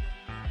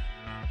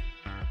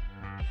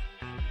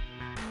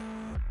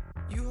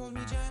 You hold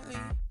me gently,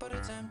 but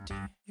it's empty.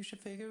 You should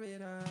figure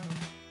it out.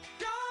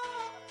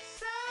 Don't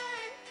say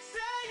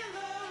you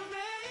love me,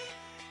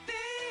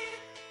 need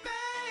me,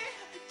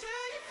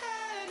 until you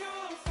had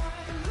your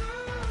fight.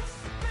 Lose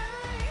me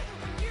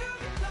when you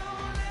get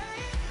lonely.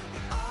 We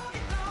all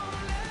get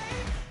lonely.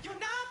 You're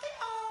not the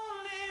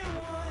only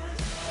one.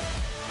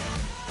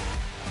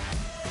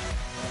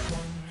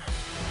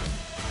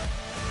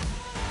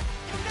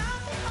 You're not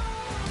the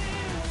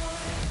only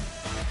one.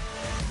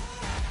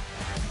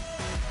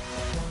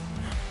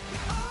 We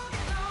all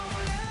get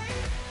lonely.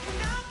 You're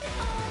not the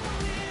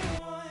only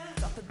one.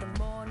 Top of the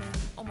morning,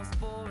 almost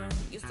boring,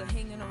 used to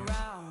hanging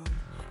around.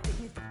 Take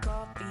me for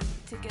coffee,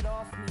 take it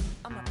off me,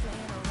 I'm not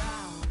playing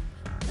around.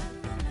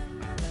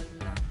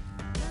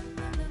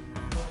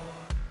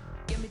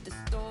 Get me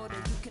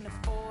distorted, you can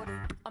afford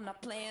it, I'm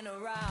not playing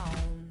around.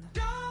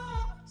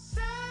 Don't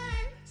say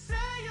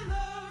you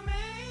love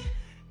me,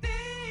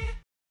 need.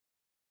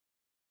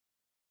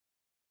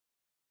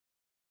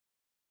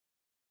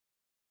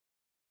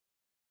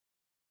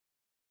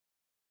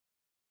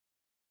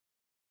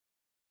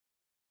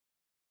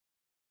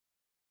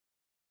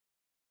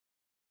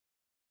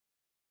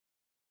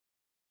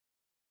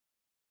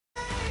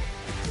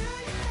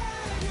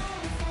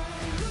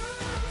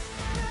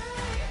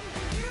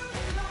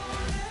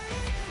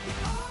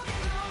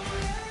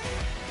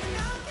 You're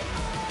not the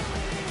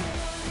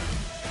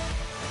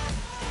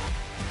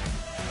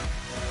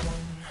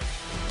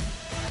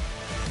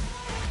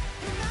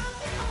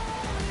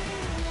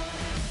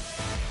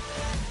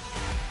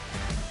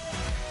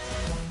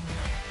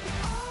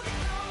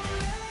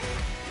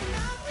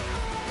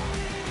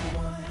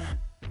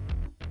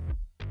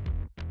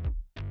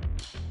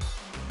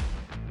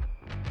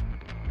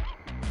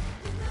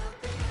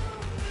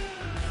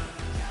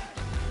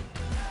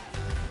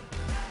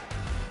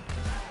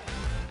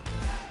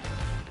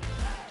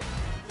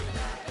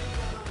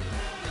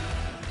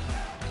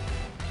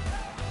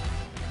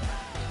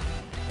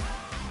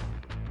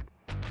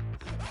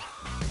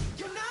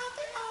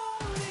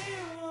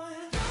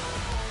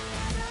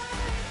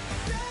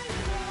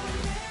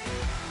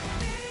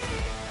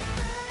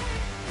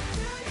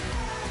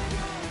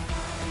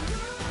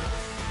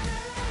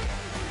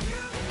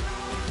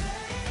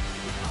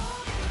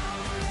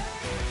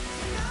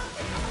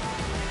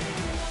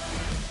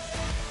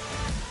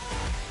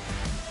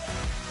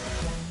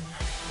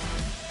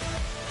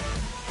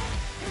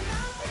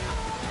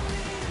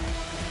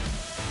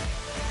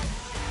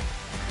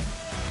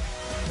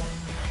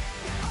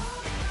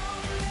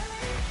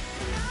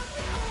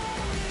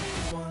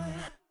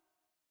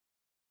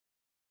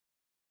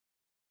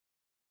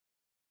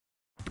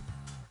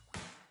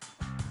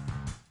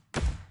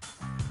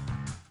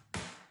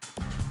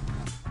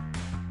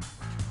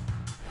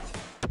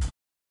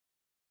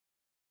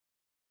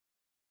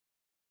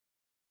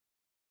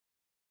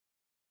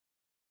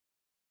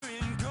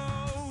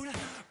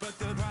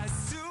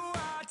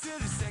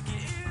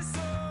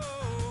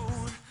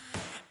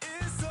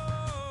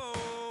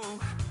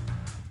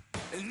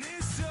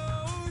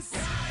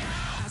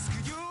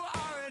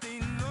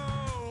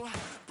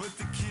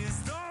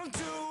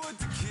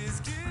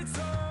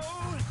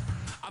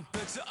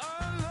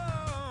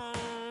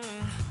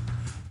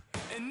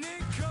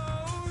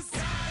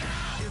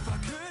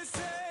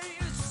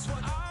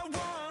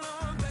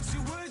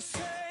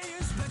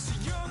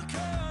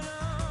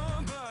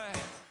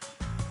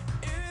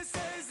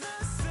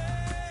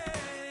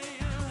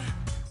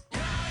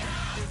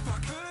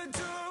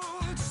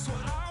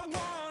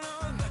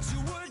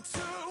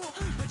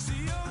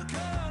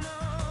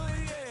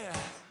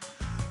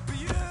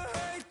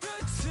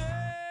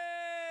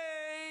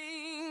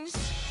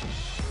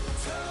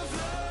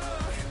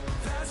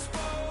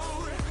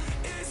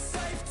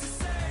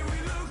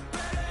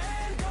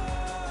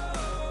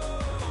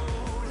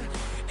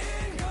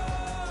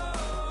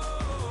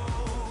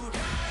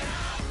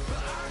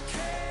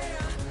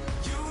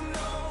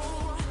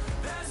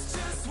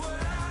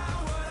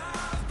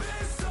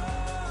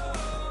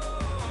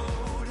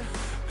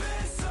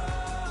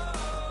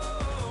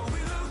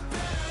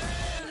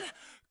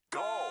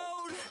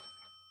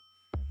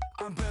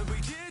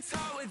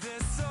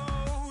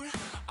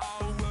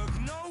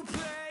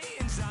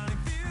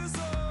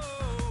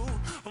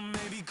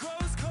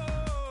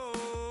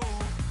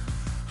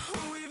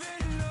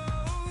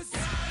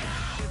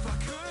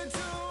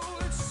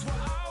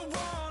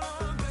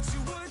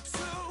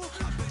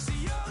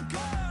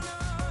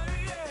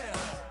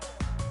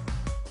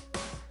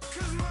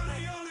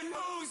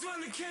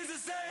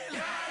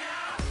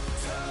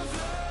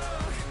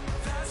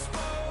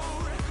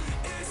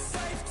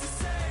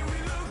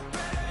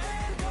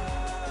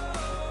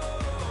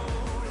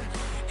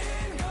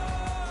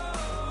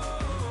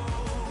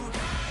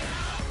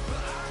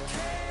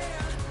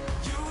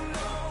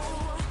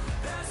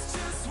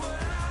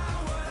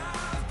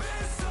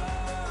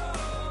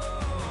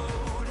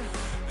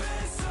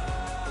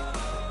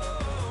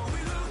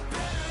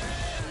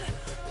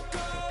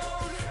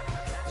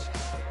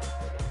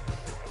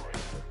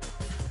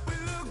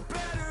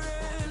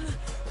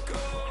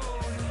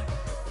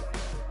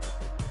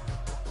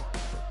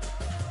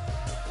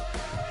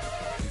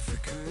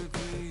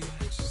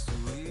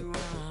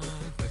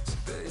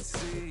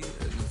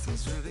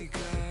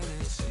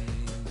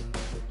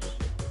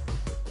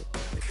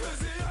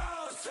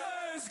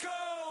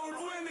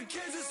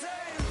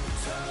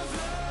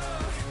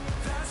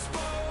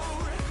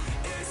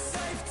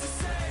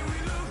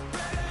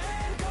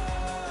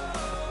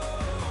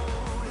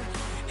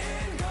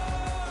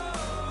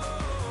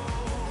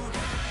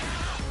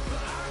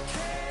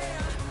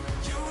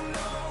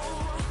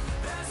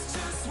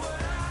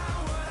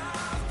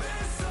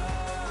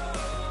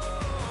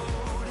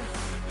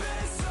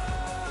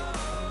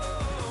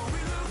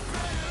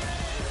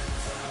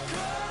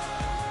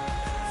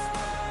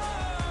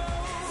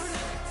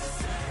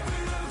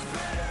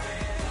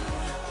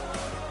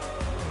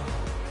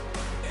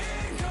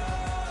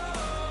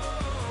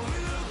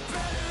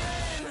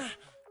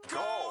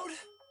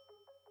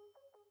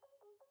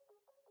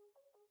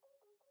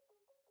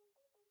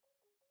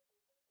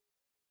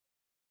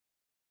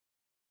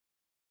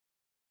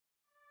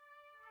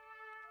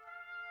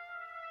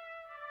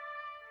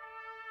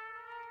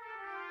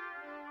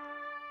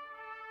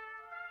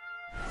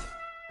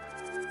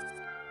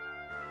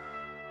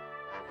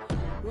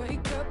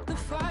Wake up, the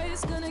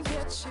fire's gonna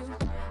get you.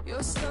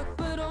 You're stuck,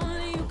 but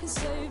only you can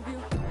save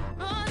you.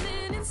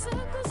 Running in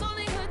circles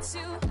only hurts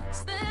you.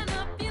 Stand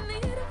up, you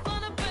need to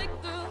find a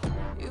breakthrough.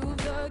 You've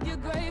dug your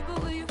grave,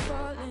 but will you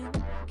fall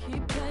in?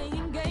 Keep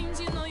playing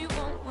games, you know you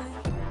won't win.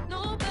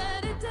 No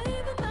better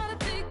day than not a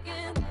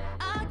begin.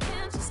 I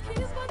can't just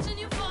keep watching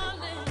you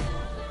falling.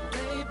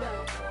 Lay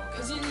back,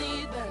 cause you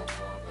need that.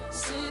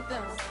 Sit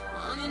down,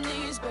 on your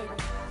knees, baby.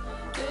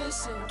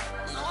 Listen,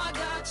 no, I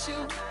got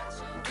you.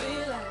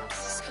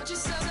 Relax, cut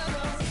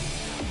yourself up.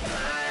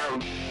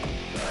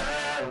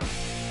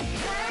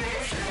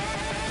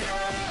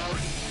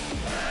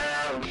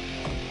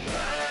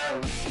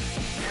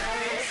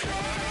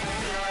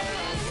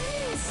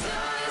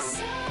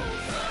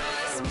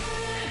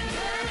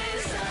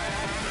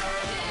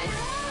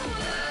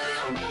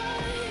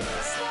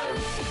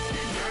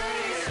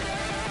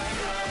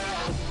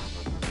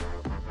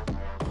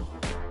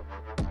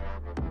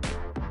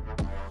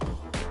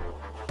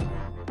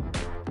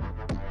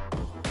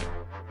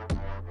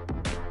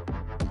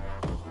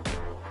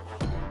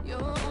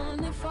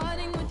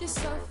 Fighting with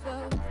yourself,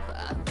 love. But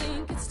I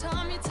think it's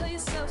time you tell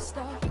yourself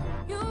stop.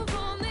 You've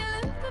only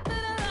lived a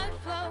bit of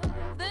life, love.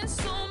 There's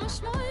so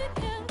much more you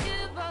can't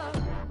give up.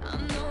 I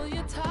know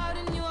you're tired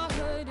and you are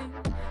hurting.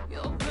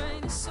 Your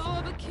brain is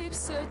sore but keep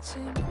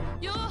searching.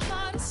 Your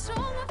heart is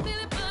strong, I feel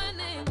it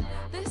burning.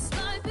 This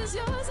life is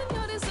yours and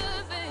you're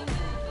deserving.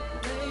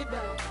 Lay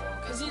back,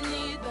 cause you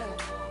need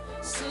that.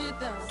 Sit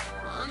down,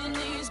 on your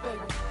knees, baby.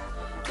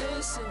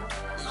 Listen,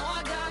 no,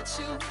 I got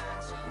you.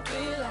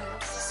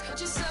 Relax, cut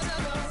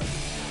yourself up.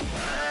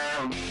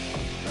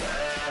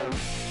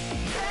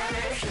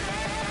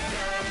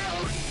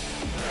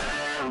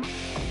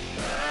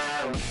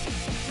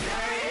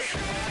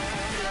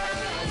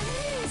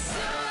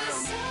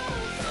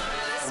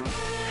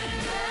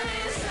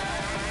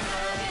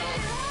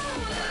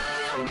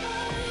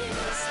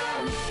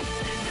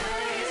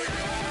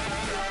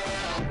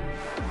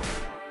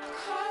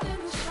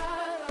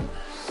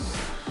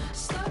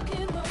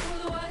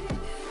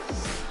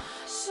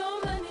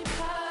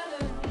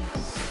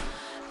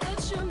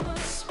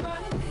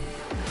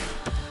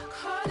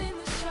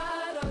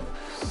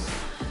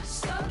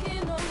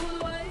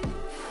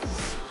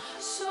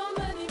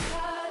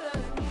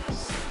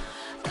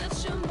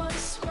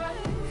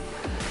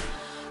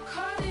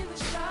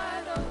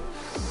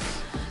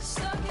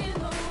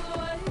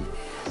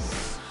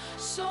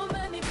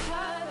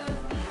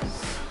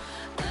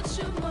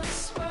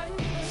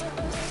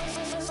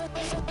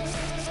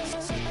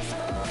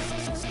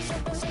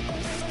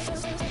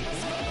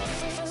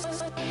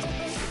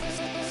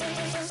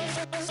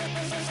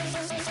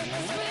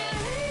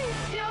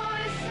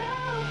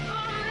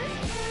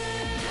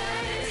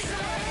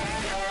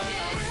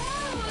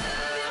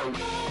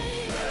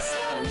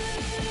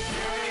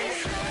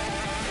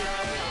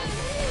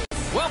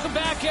 Welcome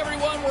back,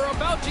 everyone. We're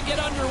about to get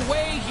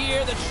underway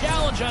here. The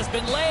challenge has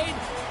been laid.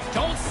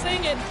 Don't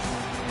sing it.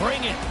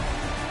 Bring it.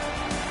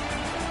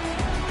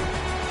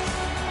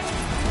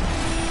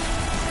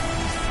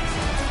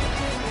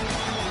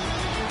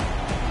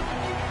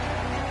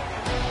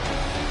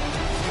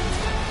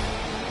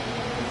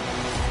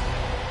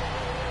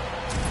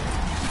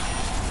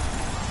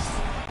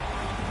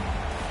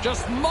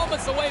 Just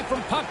moments away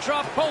from puck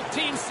drop. Both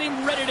teams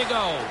seem ready to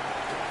go.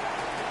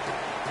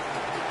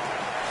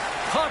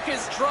 Puck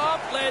is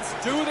dropped. Let's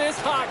do this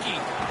hockey.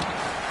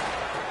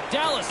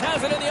 Dallas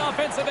has it in the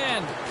offensive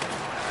end.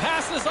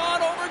 Passes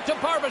on over to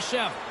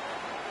Barbashev.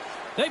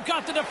 They've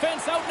got the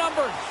defense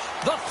outnumbered.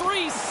 The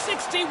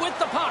 360 with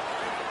the puck.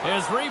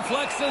 His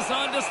reflexes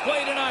on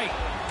display tonight.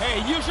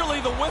 Hey,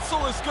 usually the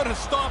whistle is going to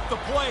stop the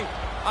play.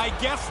 I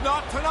guess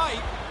not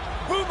tonight.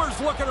 Boomer's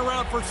looking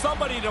around for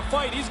somebody to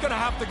fight. He's going to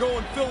have to go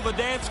and fill the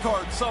dance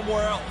card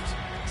somewhere else.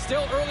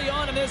 Still early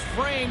on in this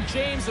frame.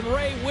 James and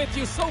Ray with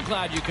you. So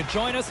glad you could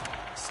join us.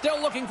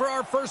 Still looking for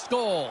our first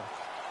goal.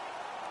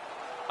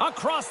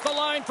 Across the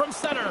line from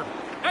center.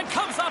 And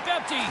comes up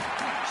empty.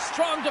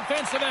 Strong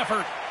defensive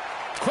effort.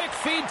 Quick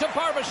feed to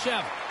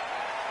Barbashev.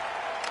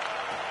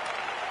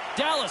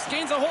 Dallas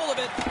gains a hold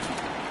of it.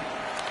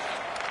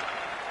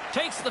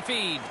 Takes the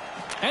feed.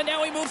 And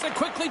now he moves it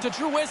quickly to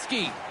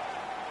Trubisky.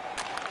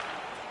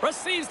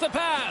 Receives the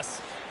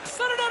pass.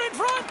 Set it out in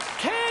front.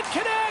 Can't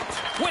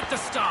connect. With the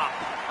stop.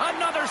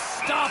 Another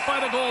stop by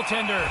the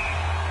goaltender.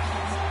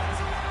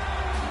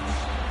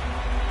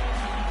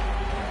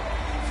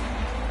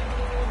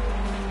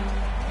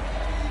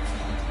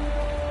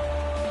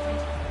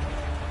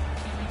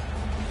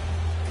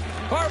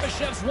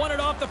 Barbashev's won it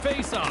off the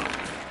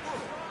faceoff.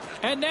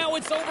 And now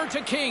it's over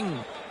to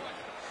King.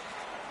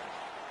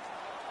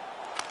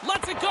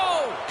 Lets it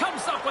go.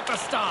 Comes up with the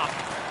stop.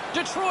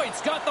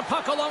 Detroit's got the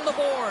puck along the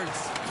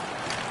boards.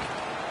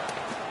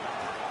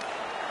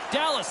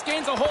 Dallas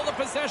gains a hold of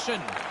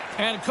possession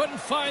and couldn't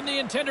find the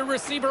intended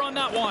receiver on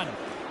that one.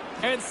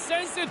 And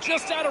sends it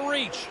just out of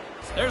reach.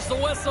 There's the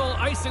whistle,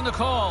 icing the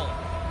call.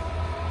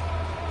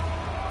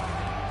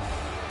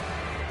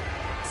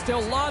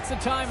 Still lots of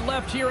time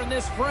left here in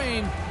this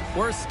frame.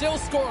 We're still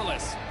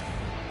scoreless.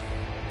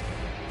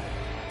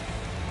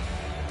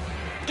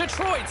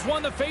 Detroit's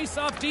won the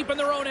face-off deep in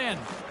their own end.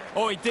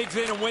 Oh, he digs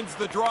in and wins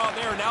the draw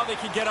there. Now they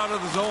can get out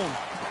of the zone.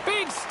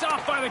 Big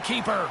stop by the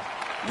keeper.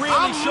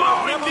 Really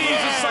sharp. Never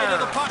loses sight of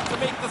the puck to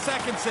make the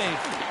second save.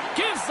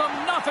 Gives them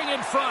nothing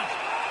in front.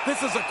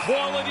 This is a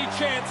quality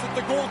chance that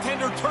the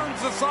goaltender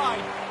turns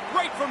aside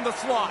right from the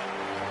slot.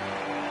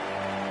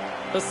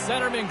 The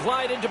centermen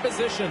glide into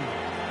position.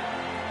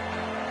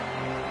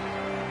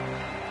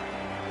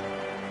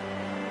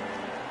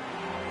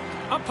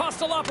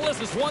 Apostolopoulos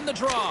has won the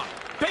draw.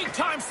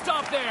 Big-time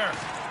stop there.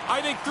 I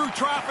think through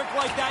traffic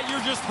like that,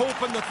 you're just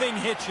hoping the thing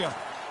hits you.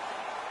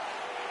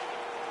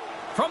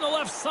 From the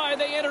left side,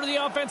 they enter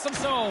the offensive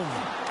zone.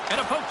 And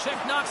a poke check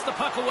knocks the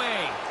puck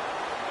away.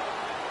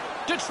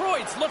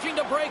 Detroit's looking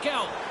to break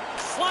out.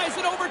 Slides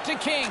it over to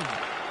King.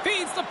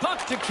 Feeds the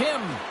puck to Kim.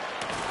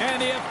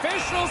 And the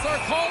officials are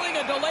calling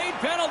a delayed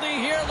penalty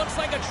here. Looks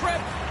like a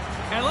trip.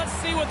 And let's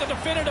see what the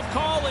definitive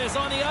call is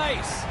on the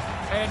ice.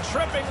 And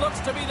tripping looks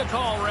to be the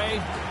call, Ray.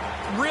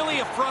 Really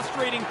a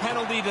frustrating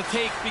penalty to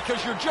take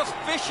because you're just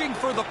fishing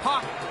for the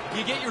puck.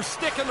 You get your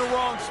stick in the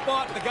wrong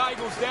spot, the guy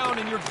goes down,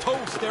 and you're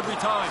toast every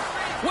time.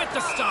 With the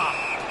stop.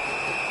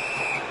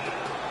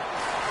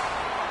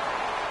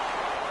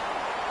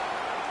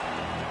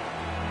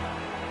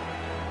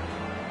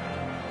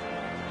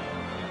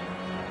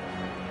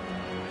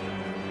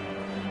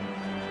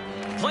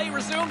 Play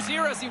resumes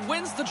here as he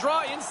wins the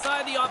draw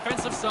inside the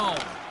offensive zone.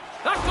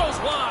 That goes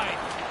wide.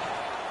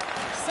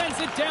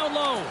 Sends it down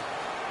low.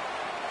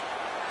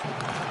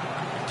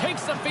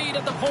 Takes the feed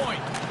at the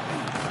point.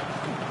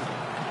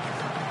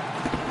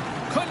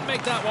 Couldn't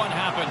make that one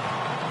happen.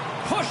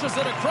 Pushes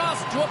it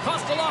across to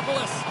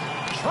Apostolopoulos.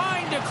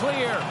 Trying to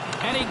clear.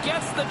 And he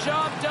gets the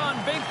job done.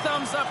 Big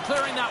thumbs up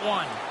clearing that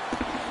one.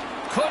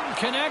 Couldn't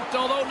connect,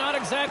 although not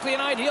exactly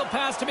an ideal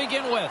pass to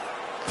begin with.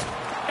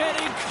 And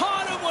he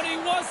caught him when he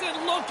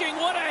wasn't looking.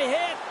 What a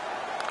hit.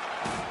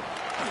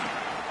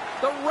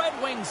 The Red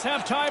Wings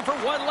have time for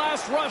one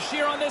last rush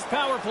here on this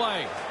power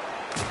play.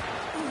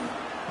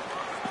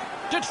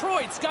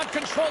 Detroit's got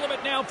control of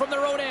it now from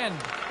their own end.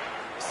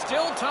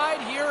 Still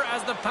tied here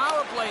as the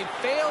power play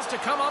fails to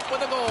come up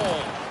with a goal.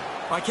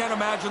 I can't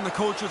imagine the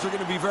coaches are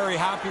going to be very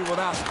happy with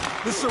that.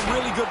 This is a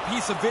really good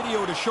piece of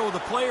video to show the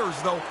players,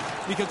 though,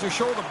 because to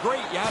show them,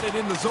 great, you had it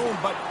in the zone,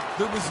 but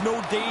there was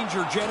no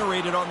danger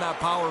generated on that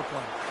power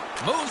play.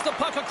 Moves the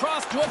puck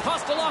across to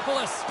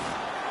Apostolopoulos.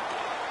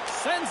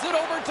 Sends it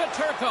over to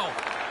Turco.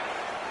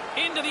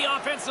 Into the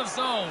offensive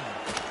zone.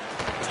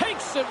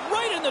 Takes it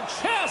right in the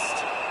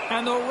chest.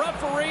 And the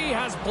referee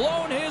has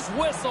blown his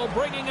whistle,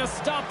 bringing a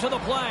stop to the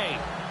play.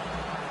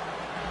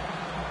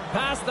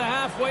 Past the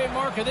halfway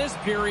mark of this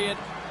period.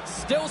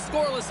 Still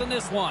scoreless in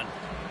this one.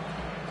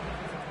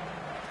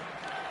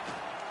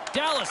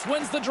 Dallas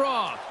wins the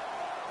draw.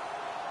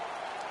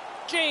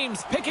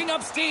 James picking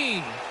up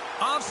steam.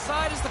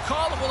 Offside is the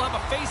call, and we'll have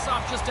a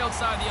face-off just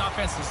outside the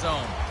offensive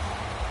zone.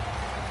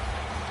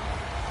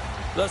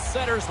 The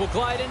setters will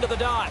glide into the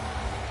dot.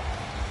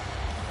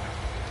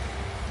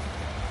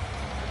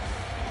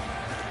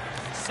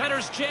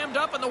 Center's jammed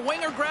up, and the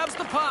winger grabs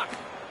the puck.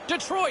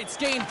 Detroit's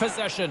gained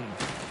possession.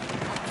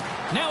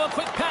 Now a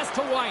quick pass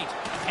to White.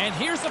 And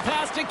here's a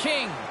pass to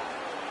King.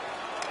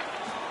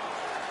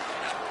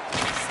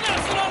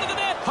 Snaps it onto the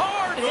net.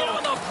 Hard hit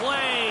on the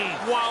play.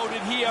 Wow,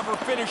 did he ever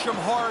finish him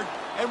hard.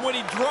 And when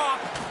he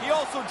dropped, he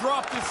also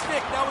dropped his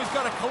stick. Now he's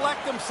got to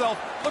collect himself.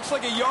 Looks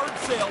like a yard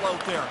sale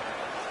out there.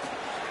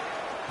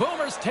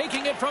 Boomer's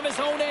taking it from his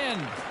own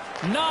end.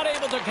 Not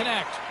able to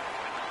connect.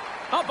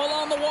 Up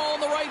along the wall on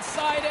the right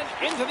side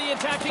and into the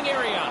attacking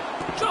area.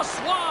 Just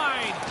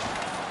wide.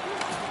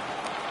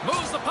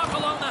 Moves the puck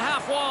along the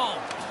half wall.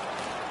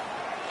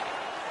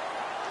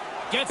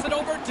 Gets it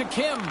over to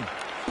Kim.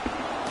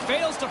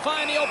 Fails to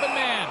find the open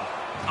man.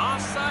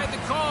 Offside the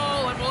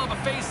call, and we'll have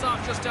a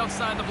face-off just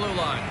outside the blue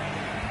line.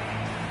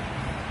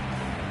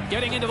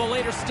 Getting into the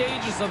later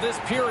stages of this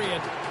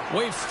period,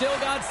 we've still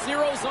got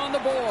zeros on the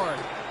board.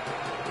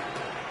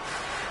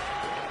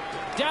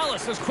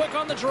 Dallas is quick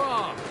on the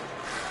draw.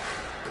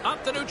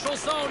 Up the neutral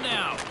zone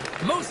now.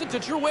 Moves it to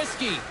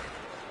Trubisky.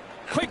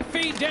 Quick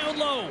feed down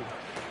low.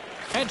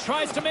 And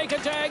tries to make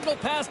a diagonal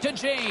pass to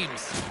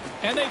James.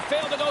 And they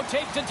fail to go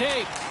tape to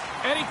tape.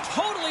 And he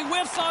totally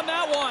whiffs on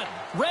that one.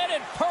 Read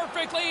it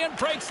perfectly and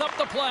breaks up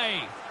the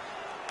play.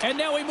 And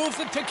now he moves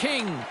it to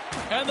King.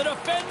 And the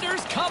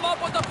defenders come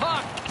up with the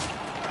puck.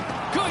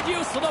 Good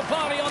use of the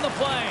body on the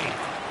play.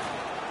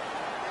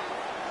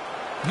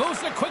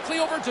 Moves it quickly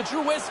over to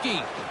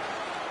Trubisky.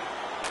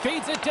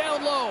 Feeds it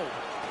down low.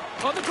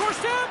 On the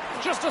doorstep,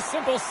 just a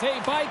simple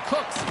save by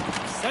Cooks.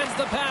 Sends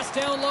the pass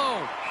down low.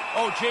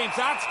 Oh, James,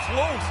 that's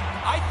close.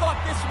 I thought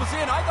this was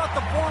in. I thought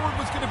the forward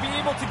was going to be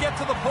able to get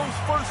to the post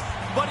first,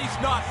 but he's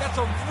not. That's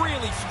a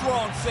really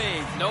strong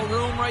save. No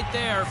room right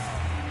there.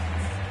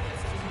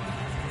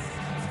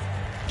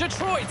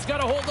 Detroit's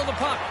got a hold of the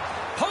puck.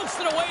 Pokes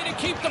it away to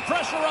keep the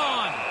pressure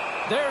on.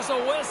 There's a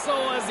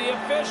whistle as the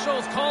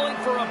official's calling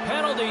for a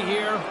penalty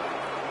here.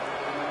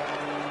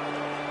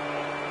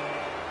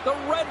 The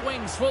Red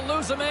Wings will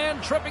lose a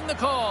man, tripping the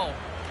call.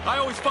 I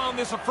always found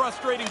this a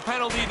frustrating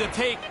penalty to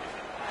take.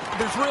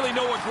 There's really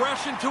no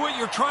aggression to it.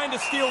 You're trying to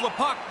steal the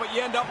puck, but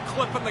you end up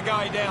clipping the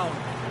guy down.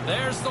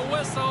 There's the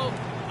whistle.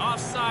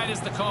 Offside is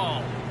the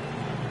call.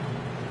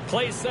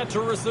 Play set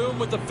to resume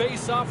with the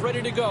face-off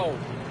ready to go.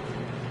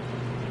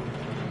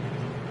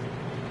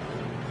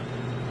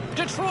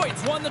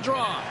 Detroit's won the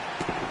draw.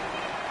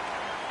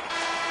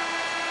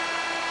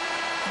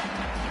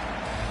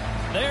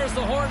 There's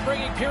the horn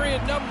bringing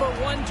period number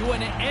 1 to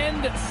an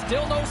end.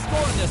 Still no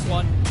score in this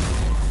one.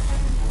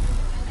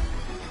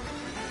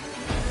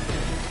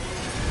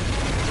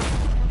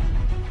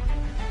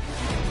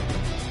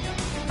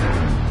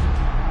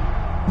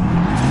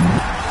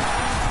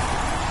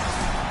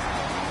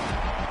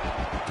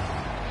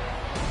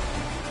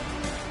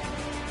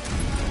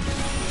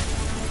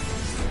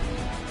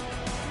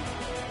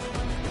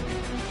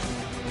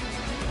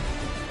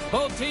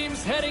 Both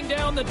teams heading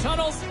down the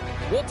tunnels.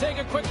 We'll take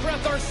a quick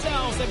breath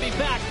ourselves and be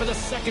back for the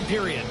second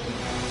period.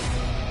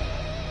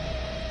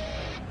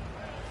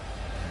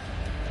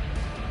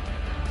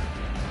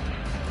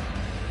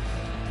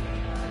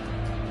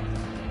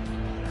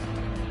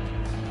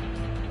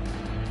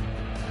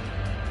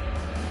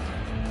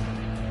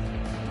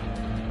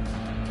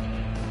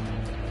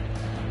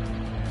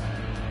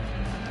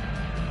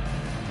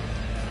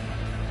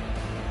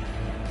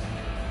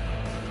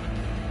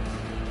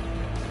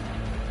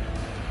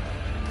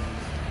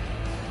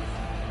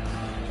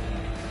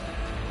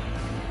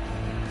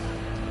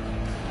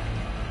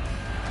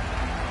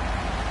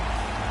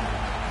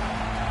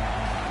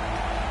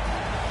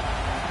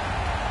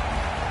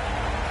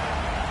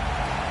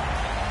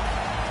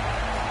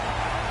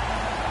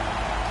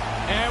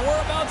 And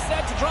we're about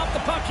set to drop the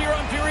puck here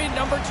on period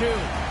number 2.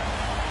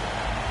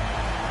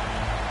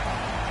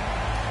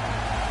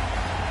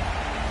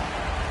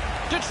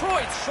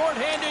 Detroit's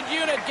shorthanded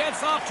unit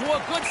gets off to a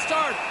good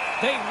start.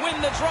 They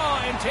win the draw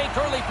and take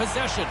early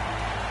possession.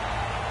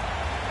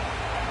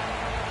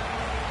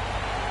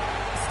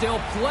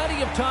 Still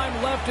plenty of time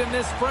left in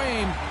this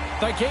frame.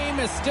 The game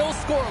is still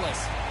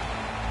scoreless.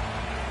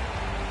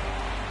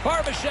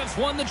 Barbashev's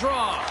won the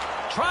draw.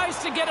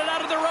 Tries to get it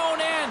out of their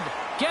own end.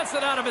 Gets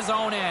it out of his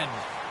own end.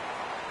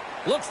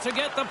 Looks to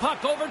get the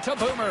puck over to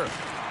Boomer.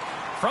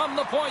 From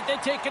the point, they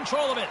take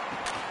control of it.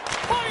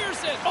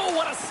 Fires it. Oh,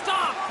 what a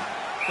stop.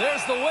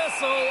 There's the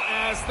whistle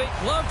as they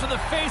glove to the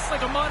face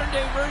like a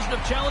modern-day version of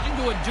challenging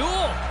to a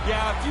duel.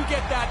 Yeah, if you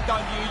get that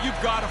done to you,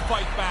 you've got to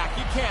fight back.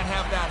 You can't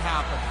have that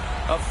happen.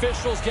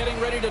 Officials getting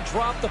ready to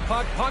drop the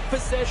puck. Puck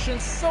possession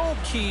so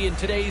key in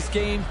today's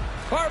game.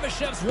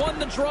 Barbashev's won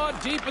the draw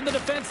deep in the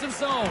defensive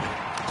zone.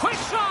 Quick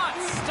shot!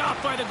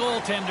 Stopped by the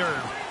goaltender.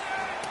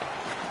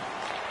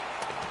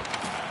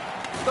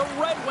 The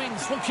Red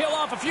Wings will kill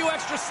off a few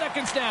extra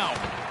seconds now.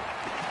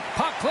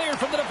 Puck cleared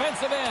from the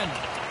defensive end.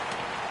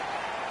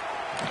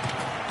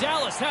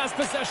 Dallas has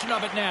possession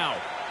of it now.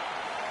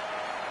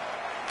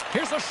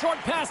 Here's a short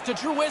pass to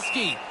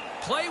Trubisky.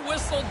 Play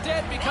whistle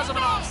dead because of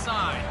an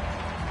offside.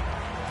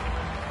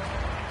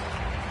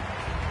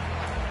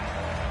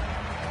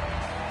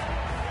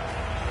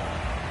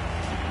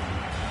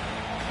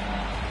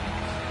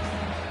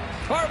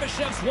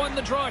 Barbashev's won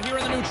the draw here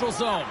in the neutral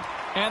zone.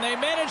 And they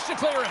managed to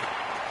clear it.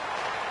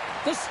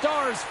 The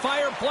Stars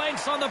fire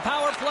blanks on the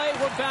power play.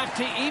 We're back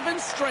to even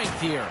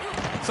strength here.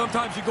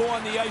 Sometimes you go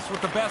on the ice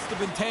with the best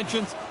of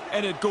intentions,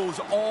 and it goes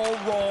all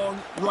wrong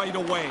right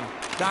away.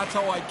 That's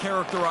how I'd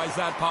characterize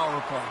that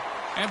power play.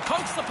 And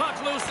pokes the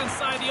puck loose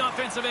inside the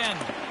offensive end.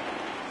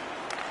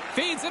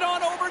 Feeds it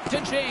on over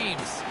to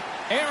James.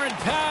 Aaron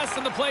pass,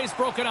 and the play's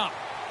broken up.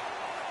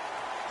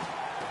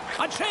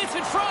 A chance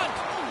in front.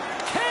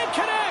 Can't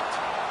connect.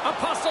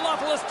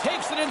 Apostolopoulos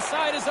takes it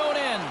inside his own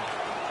end.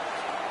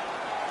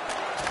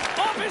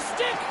 Off his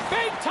stick.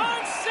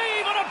 Big-time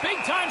save on a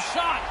big-time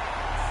shot.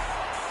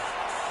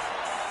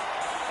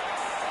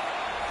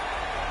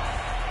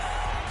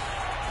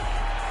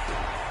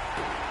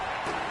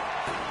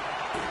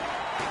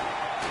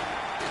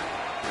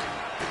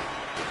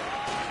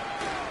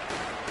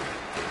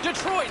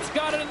 Detroit's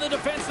got it in the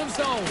defensive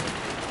zone.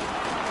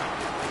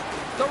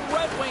 The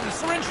Red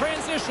Wings are in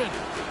transition.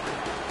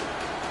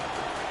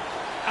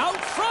 Out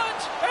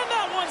front, and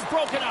that one's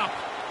broken up.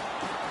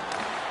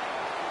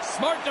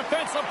 Smart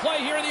defensive play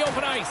here in the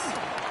open ice.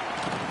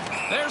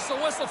 There's the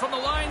whistle from the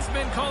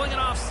linesman calling it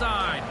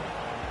offside.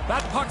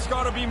 That puck's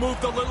got to be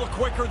moved a little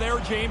quicker there,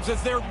 James,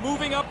 as they're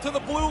moving up to the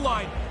blue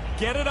line.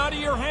 Get it out of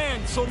your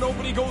hands so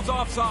nobody goes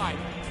offside.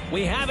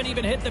 We haven't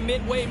even hit the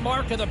midway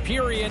mark of the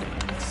period.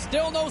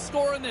 Still no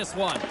score in this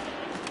one.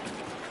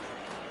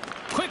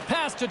 Quick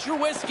pass to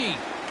Trubisky.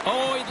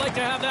 Oh, he'd like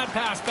to have that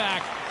pass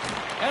back.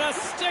 And a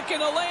stick in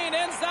the lane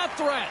ends that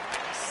threat.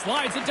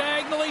 Slides it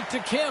diagonally to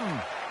Kim.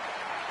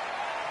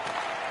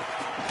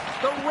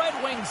 The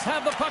Red Wings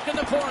have the puck in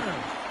the corner.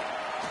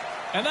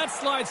 And that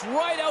slides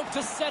right out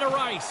to center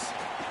ice.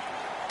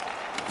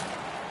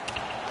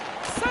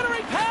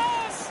 Centering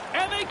pass!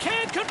 And they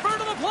can't convert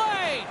on the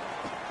play!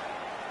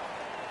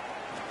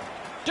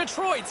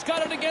 Detroit's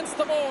got it against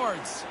the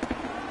boards.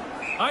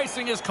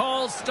 Icing is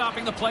called,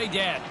 stopping the play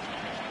dead.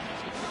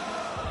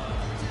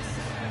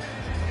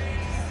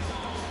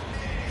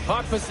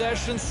 Puck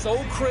possession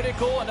so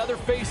critical. Another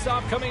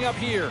face-off coming up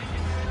here.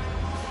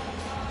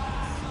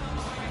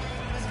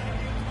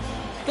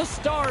 The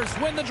Stars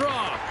win the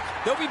draw.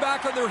 They'll be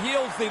back on their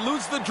heels. They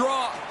lose the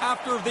draw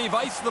after they've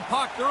iced the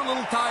puck. They're a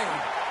little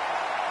tired.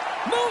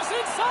 Moves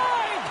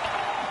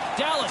inside.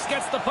 Dallas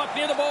gets the puck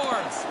near the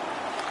boards.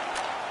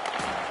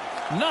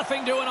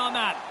 Nothing doing on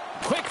that.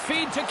 Quick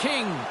feed to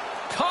King.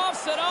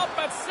 Coughs it up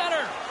at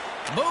center.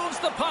 Moves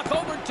the puck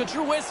over to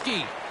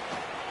Trubisky.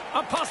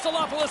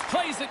 Apostolopoulos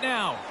plays it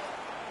now.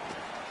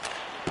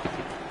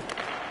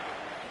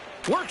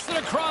 Works it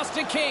across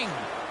to King.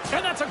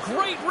 And that's a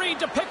great read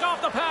to pick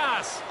off the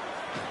pass.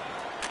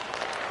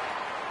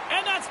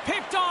 And that's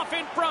picked off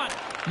in front.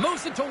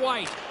 Moves it to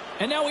White.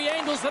 And now he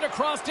angles it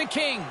across to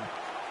King.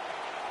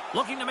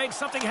 Looking to make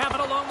something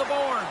happen along the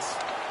boards.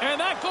 And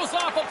that goes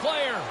off a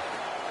player.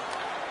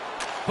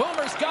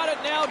 Boomer's got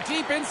it now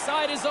deep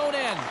inside his own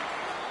end.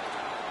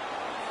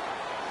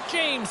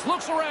 James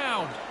looks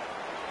around.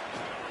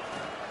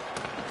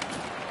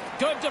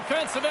 Good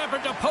defensive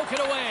effort to poke it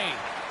away.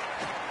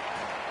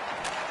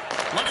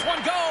 Lets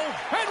one go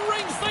and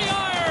rings the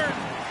iron.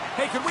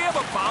 Hey, could we have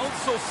a bounce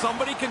so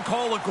somebody can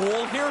call a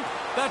goal here?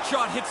 That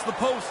shot hits the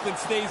post and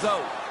stays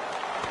out.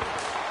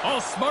 Oh,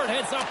 smart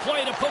heads-up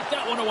play to poke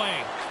that one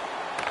away.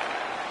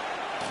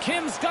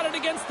 Kim's got it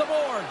against the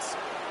boards.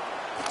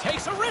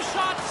 Takes a wrist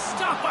shot,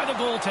 stopped by the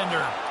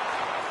goaltender.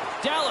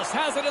 Dallas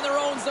has it in their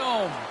own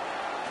zone.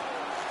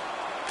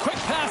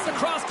 Quick pass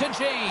across to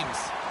James.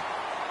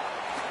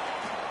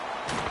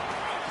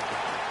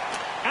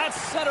 At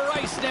center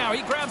ice now,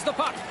 he grabs the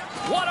puck.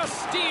 What a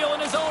steal in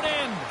his own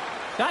end.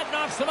 That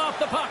knocks him off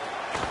the puck.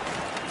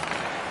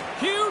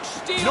 Huge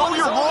steal. Know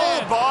your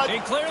role, bud. He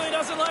clearly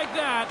doesn't like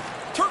that.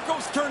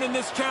 Turco's turning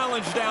this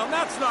challenge down.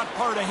 That's not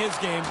part of his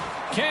game.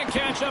 Can't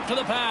catch up to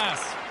the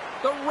pass.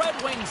 The Red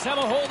Wings have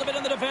a hold of it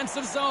in the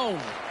defensive zone.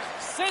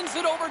 Sends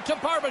it over to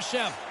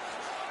Barbashev.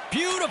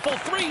 Beautiful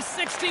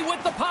 360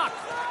 with the puck.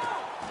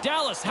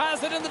 Dallas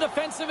has it in the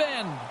defensive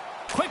end.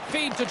 Quick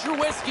feed to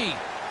Trubisky.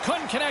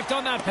 Couldn't connect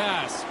on that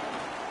pass.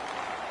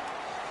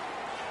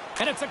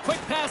 And it's a quick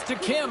pass to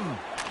Kim.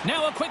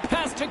 Now a quick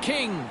pass to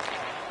King.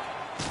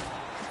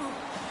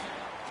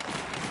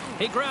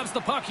 He grabs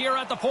the puck here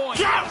at the point.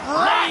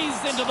 Lays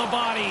into the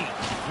body.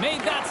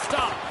 Made that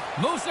stop.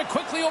 Moves it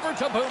quickly over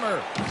to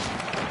Boomer.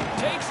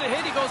 Takes a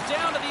hit. He goes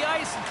down to the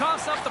ice and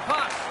coughs up the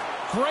puck.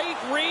 Great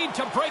read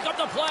to break up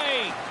the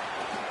play.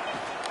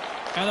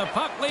 And the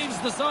puck leaves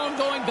the zone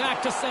going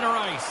back to center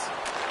ice.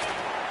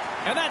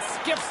 And that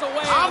skips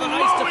away on a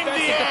nice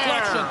defensive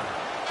deflection.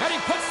 And he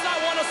puts that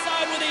one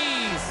aside with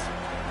ease.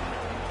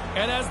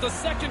 And as the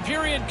second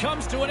period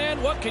comes to an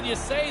end, what can you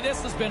say?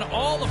 This has been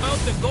all about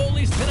the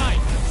goalies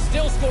tonight.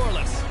 Still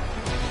scoreless.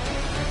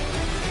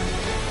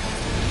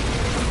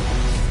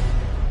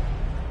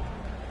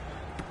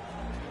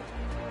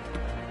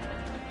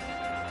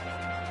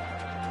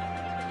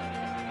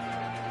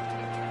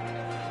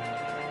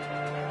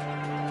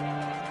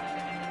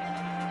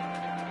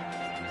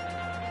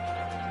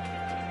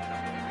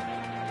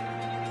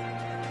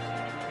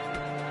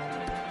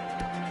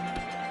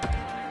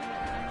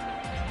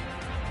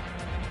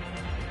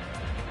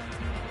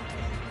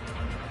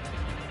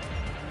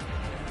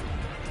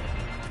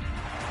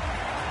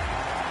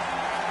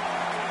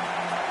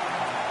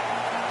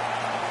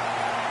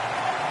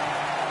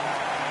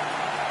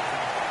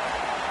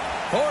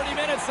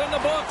 In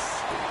the books.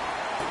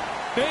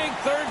 Big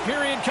third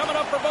period coming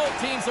up for both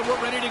teams, and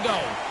we're ready to go.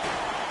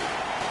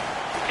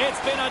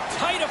 It's been a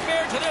tight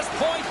affair to this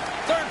point.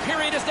 Third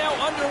period is now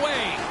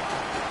underway.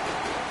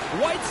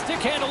 White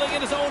stick handling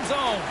in his own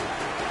zone.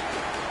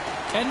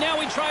 And now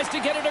he tries to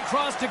get it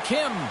across to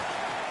Kim.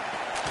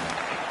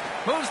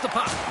 Moves the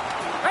puck.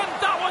 And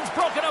that one's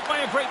broken up by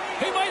a great...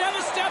 He might have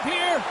a step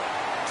here.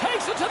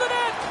 Takes it to the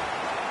net.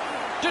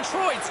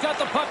 Detroit's got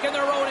the puck in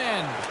their own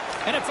end.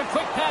 And it's a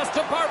quick pass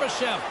to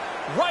Barbashev.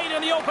 Right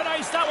in the open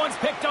ice, that one's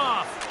picked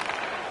off.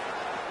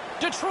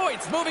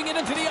 Detroit's moving it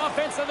into the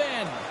offensive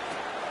end.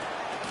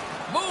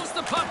 Moves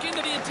the puck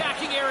into the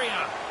attacking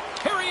area.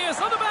 Here he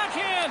is on the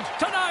backhand.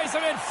 Denies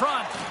him in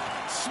front.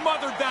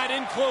 Smothered that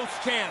in-close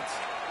chance.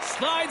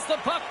 Slides the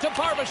puck to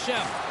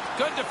Barbashev.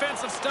 Good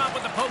defensive stop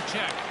with the poke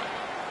check.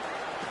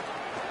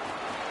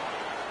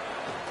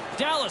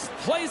 Dallas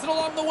plays it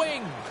along the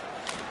wing.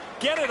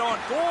 Get it on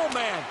goal,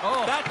 man.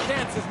 Oh. That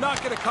chance is not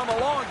going to come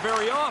along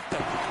very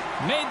often.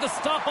 Made the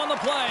stop on the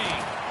play.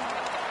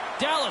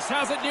 Dallas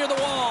has it near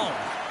the wall.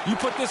 You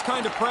put this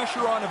kind of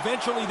pressure on,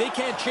 eventually they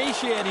can't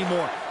chase you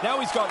anymore. Now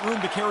he's got room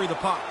to carry the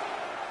puck.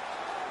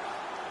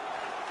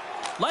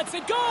 Lets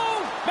it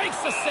go. Makes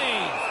the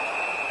save.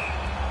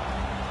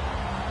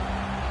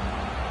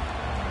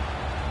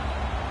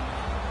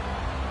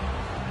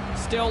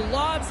 Still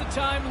lots of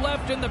time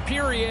left in the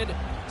period.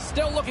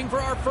 Still looking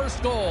for our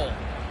first goal.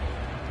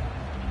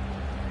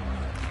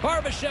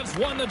 Barbashev's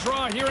won the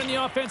draw here in the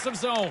offensive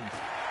zone.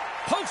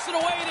 Pokes it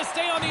away to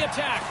stay on the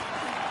attack.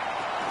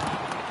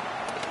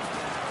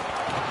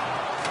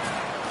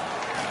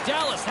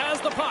 Dallas has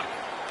the puck.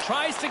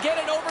 Tries to get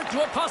it over to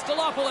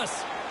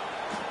Apostolopoulos.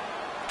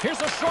 Here's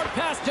a short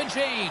pass to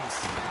James.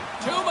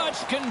 Too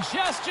much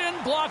congestion,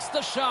 blocks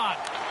the shot.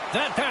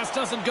 That pass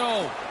doesn't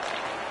go.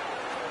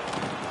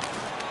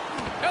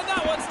 And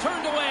that one's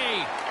turned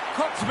away.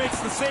 Cooks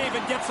makes the save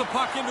and gets the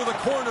puck into the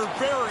corner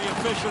very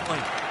efficiently.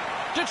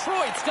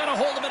 Detroit's got a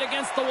hold of it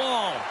against the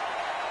wall.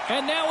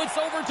 And now it's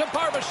over to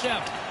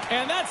Barbashev.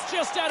 And that's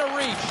just out of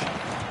reach.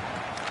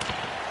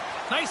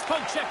 Nice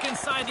poke check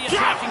inside the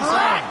attacking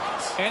zone.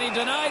 And he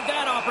denied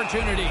that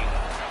opportunity.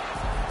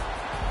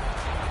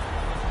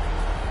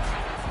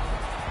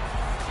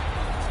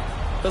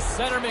 The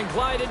centermen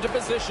glide into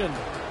position.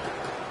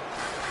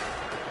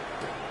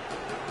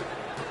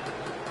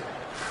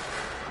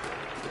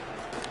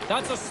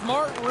 That's a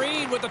smart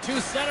read with the two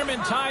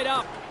centermen tied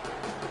up.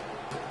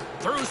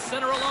 Through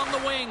center along the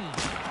wing.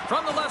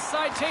 From the left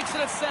side, takes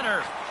it at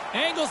center.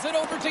 Angles it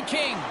over to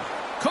King.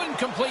 Couldn't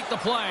complete the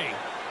play.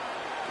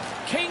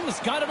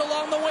 King's got it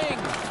along the wing.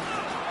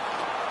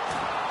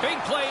 Big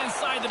play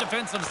inside the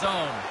defensive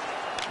zone.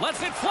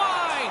 Lets it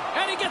fly,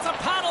 and he gets a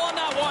paddle on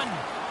that one.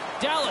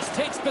 Dallas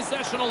takes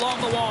possession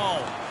along the wall.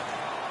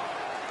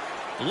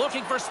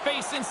 Looking for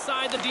space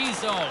inside the D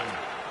zone.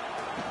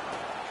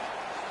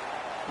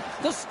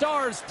 The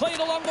Stars play it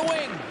along the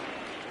wing.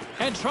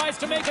 And tries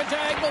to make a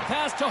diagonal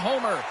pass to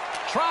Homer.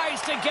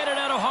 Tries to get it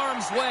out of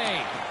harm's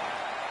way.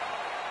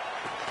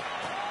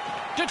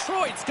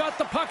 Detroit's got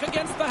the puck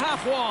against the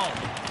half wall.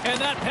 And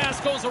that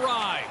pass goes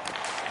awry.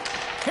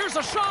 Here's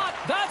a shot.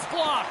 That's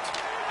blocked.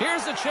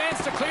 Here's a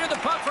chance to clear the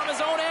puck from his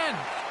own end.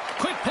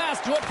 Quick pass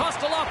to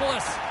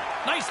Apostolopoulos.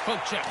 Nice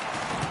poke check.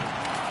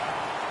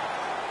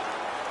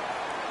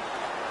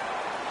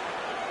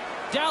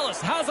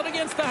 Dallas has it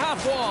against the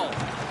half wall.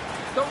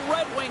 The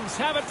Red Wings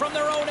have it from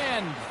their own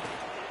end.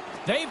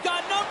 They've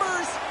got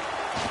numbers.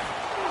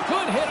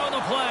 Good hit on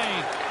the play.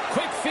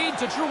 Quick feed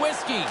to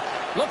Trubisky.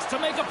 Looks to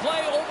make a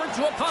play over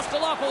to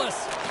Apostolopoulos.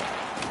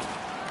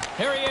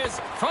 Here he is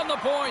from the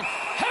point.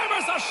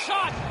 Hammers a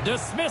shot.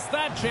 Dismiss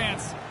that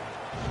chance.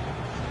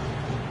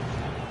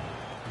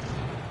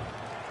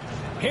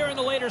 Here in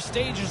the later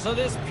stages of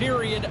this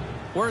period,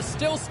 we're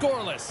still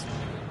scoreless.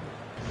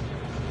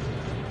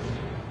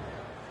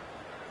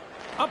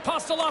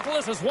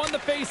 Apostolopoulos has won the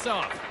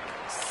faceoff.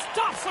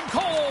 Stops him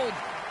cold.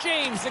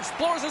 James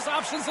explores his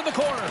options in the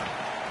corner.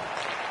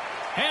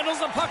 Handles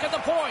the puck at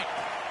the point.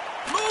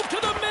 Move to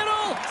the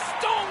middle.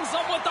 Stones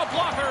him with the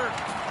blocker.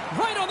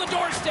 Right on the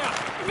doorstep.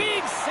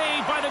 Big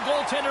save by the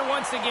goaltender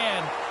once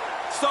again.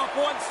 Stop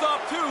one, stop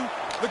two.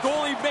 The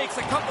goalie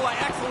makes a couple of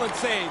excellent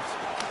saves.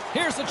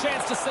 Here's a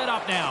chance to set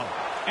up now.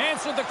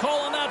 Answered the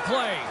call on that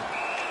play.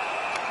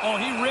 Oh,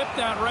 he ripped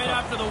that right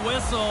after the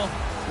whistle.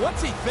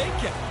 What's he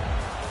thinking?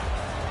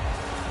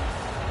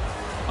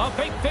 A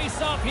big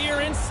face-off here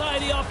inside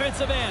the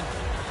offensive end.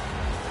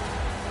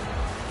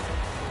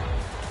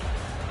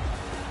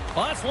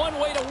 Well, that's one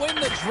way to win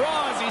the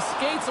draw as he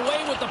skates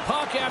away with the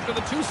puck after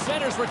the two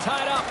centers were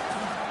tied up.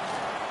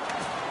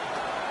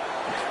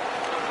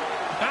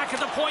 Back at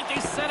the point, they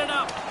set it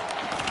up.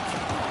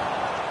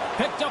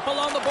 Picked up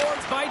along the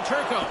boards by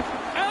Turco.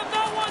 And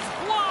that one's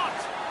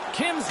blocked.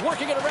 Kim's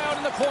working it around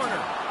in the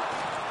corner.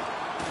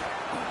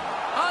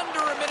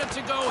 Under a minute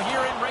to go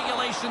here in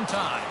regulation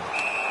time.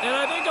 And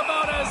I think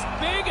about as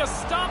big a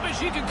stop as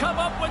you can come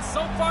up with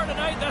so far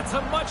tonight. That's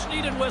a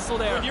much-needed whistle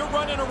there. When you're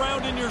running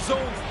around in your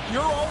zone,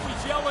 you're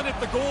always yelling at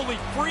the goalie,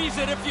 freeze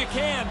it if you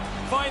can.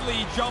 Finally,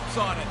 he jumps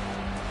on it.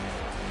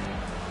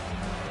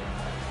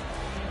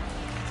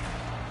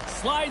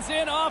 Slides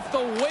in off the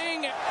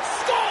wing.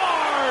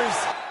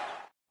 Scores!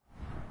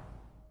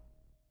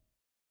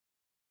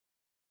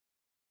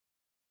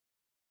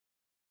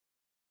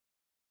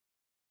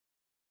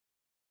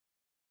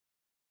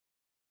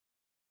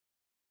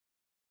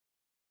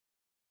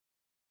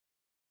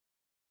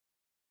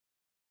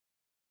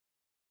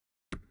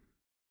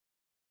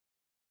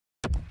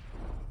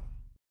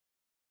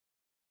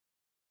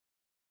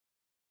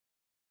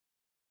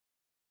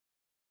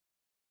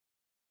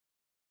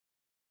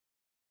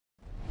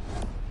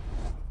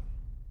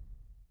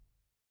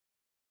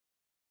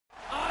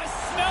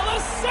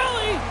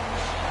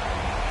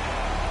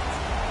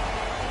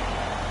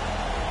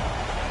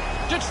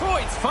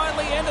 Detroit's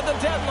finally ended the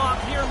deadlock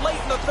here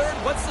late in the third.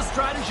 What's the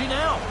strategy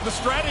now? The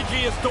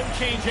strategy is don't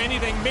change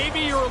anything. Maybe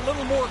you're a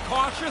little more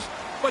cautious,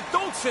 but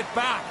don't sit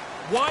back.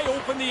 Why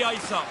open the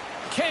ice up?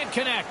 Can't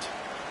connect.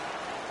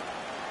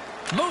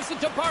 Moves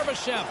it to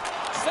Barbashev.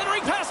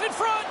 Centering pass in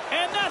front,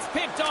 and that's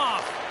picked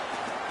off.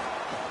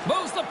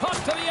 Moves the puck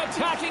to the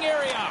attacking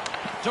area.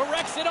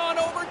 Directs it on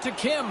over to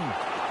Kim.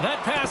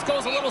 That pass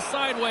goes a little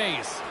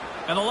sideways.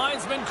 And the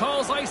linesman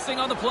calls icing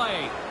on the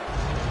play.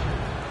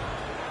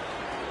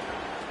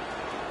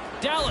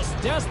 Dallas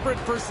desperate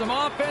for some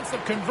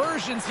offensive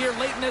conversions here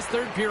late in this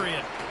third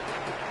period.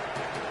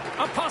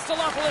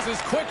 Apostolopoulos is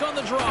quick on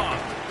the draw.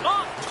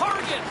 Off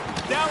target.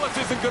 Dallas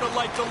isn't going to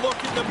like to look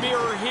in the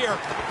mirror here.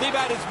 They've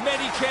had as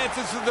many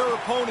chances as their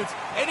opponents.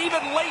 And even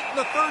late in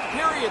the third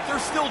period,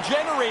 they're still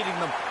generating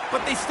them.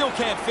 But they still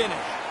can't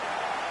finish.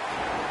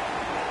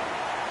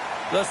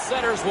 The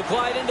centers will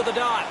glide into the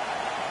dot.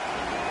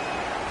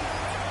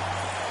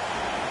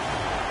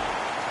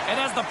 And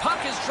as the puck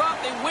is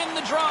dropped, they win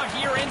the draw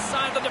here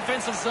inside the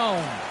defensive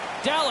zone.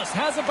 Dallas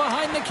has it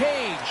behind the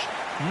cage.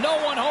 No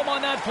one home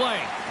on that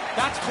play.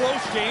 That's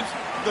close, James.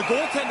 The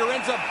goaltender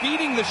ends up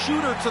beating the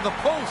shooter to the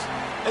post.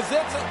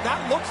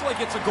 That looks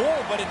like it's a goal,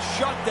 but it's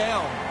shut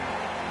down.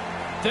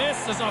 This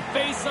is a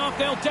face-off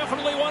they'll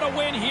definitely want to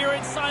win here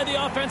inside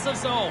the offensive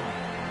zone.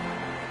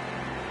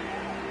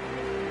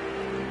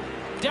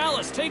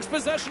 Dallas takes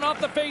possession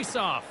off the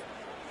face-off.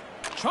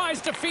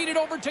 Tries to feed it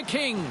over to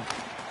King.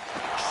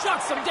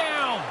 Shuts him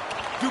down.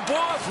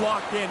 Dubois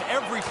locked in.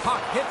 Every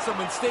puck hits him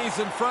and stays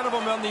in front of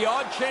him. On the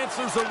odd chance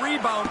there's a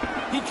rebound,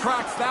 he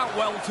tracks that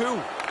well, too.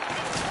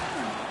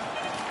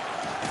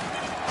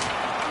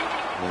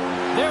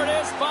 There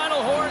it is.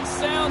 Final horn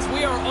sounds.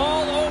 We are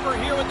all over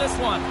here with this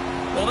one.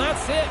 Well,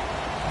 that's it.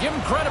 Give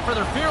them credit for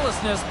their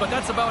fearlessness, but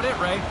that's about it,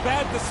 Ray.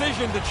 Bad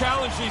decision to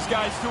challenge these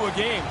guys to a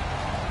game.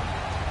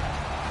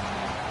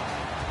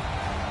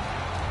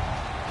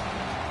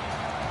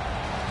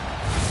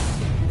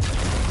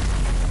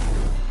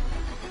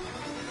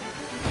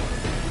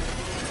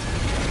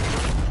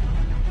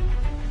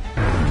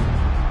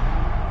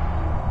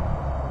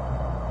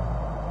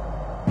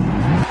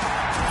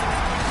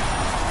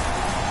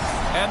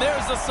 And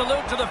there's a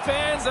salute to the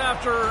fans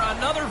after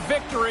another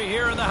victory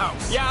here in the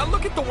house. Yeah,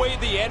 look at the way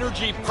the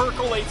energy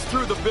percolates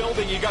through the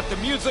building. You got the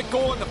music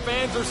going, the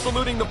fans are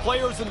saluting the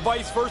players and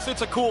vice versa.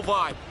 It's a cool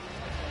vibe.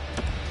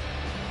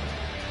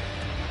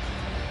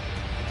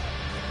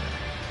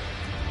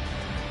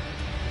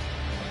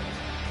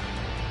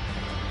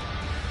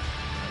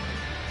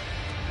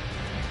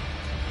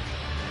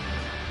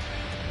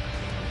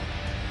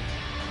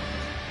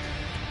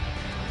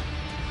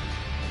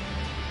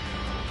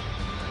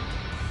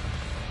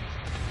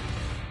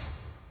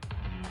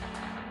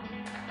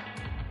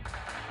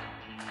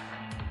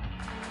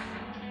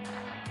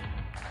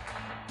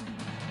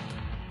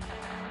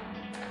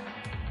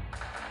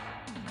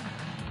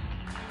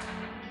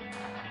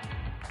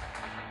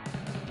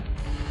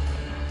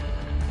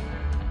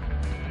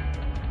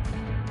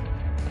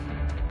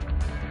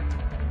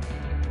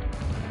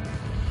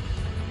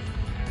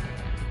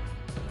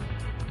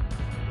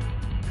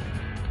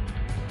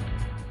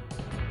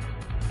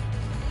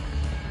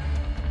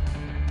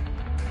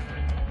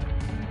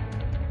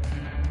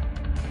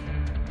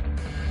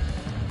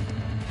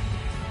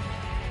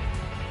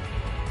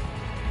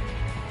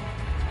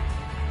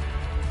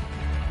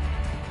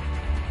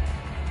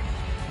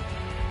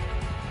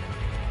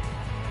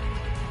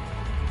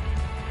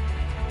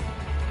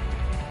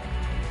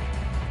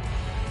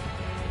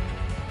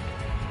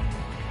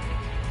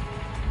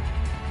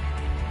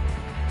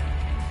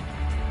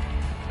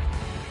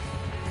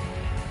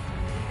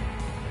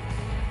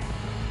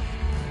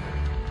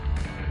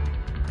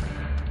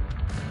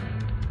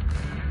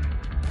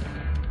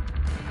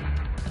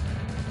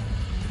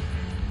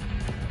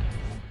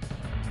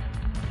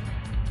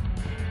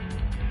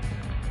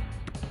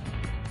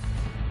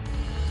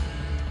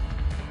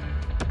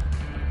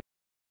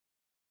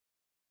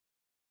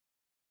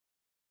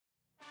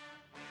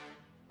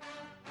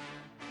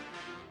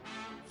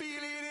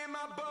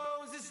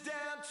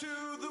 To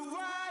the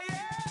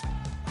wire.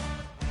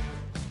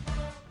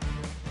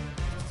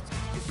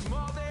 It's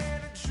more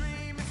than a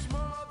dream, it's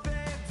more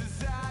than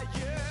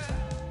desire.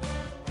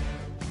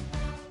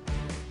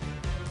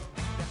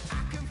 Now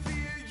I can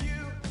feel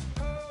you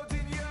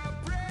holding your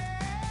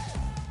breath,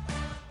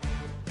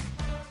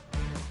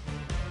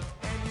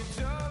 and you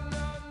don't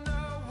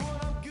know what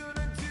I'm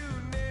gonna do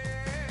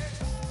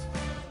next.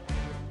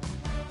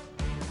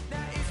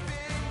 Now it's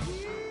been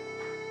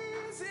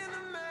years in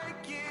the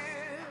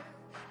making,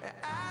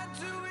 I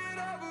do it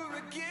over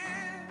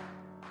again.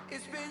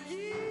 It's been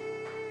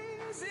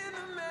years in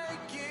the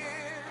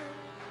making.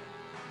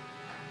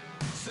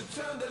 So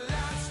turn the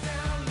lights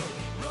down low,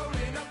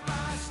 rolling up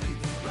my sleeve.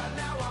 Right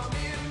now I'm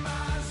in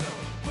my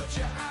zone. Put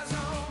your eyes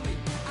on me.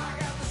 I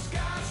got the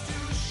scars to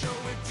show.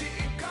 It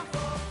didn't come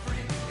for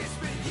free. It's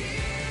been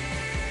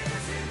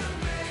years in the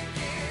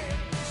making.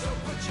 So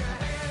put your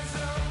hands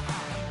up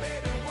high,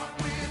 baby, walk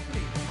with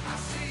me. I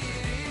see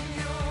it in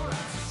your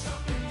eyes. It's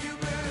something you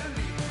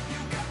believe. You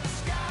got the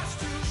scars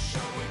to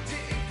show. It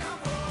didn't come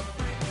for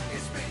free.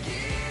 It's been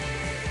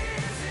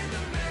years in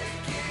the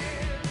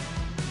making.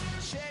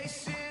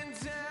 Chasing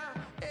down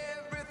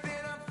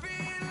everything I'm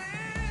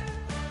feeling.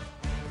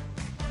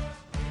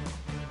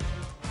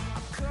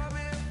 I'm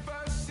coming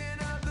first and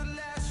I'm the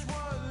last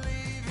one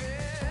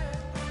leaving.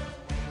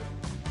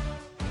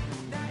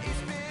 Now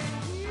it's been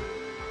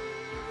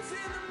years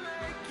in the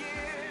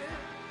making,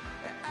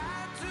 and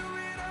I do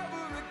it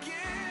over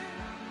again.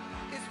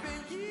 It's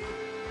been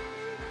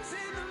years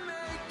in the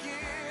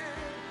making.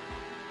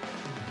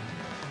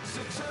 So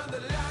turn the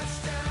lights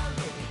down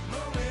low,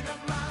 rolling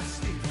up my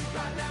sleeve.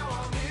 Right now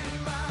I'm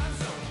in my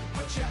zone.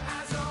 Put your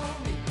eyes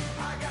on me.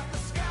 I got the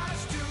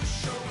scars to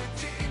show. It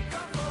didn't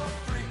come for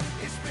free.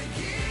 It's been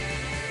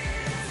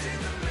years in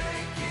the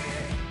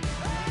making.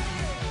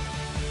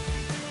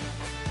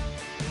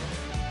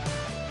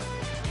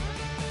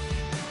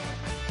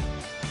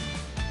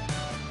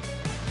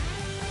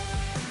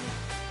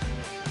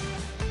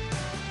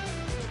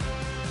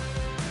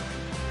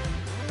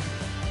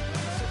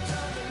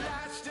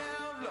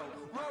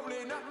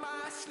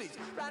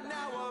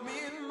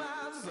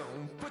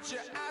 put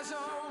your eyes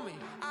on me.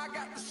 I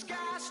got the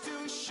skies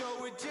to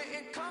show it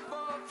didn't come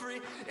for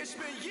free. It's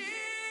been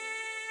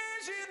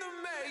years in the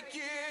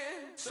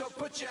making. So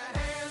put your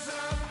hands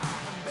up,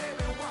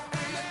 baby, what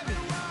ain't me?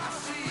 I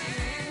see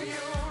it in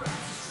your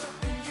eyes,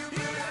 something you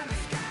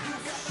believe. You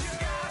got the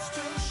skies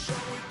to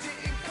show it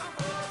didn't come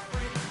for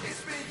free.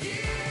 It's been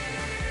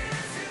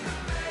years in the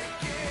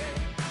making.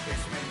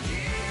 It's been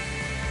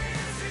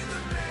years in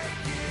the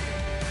making.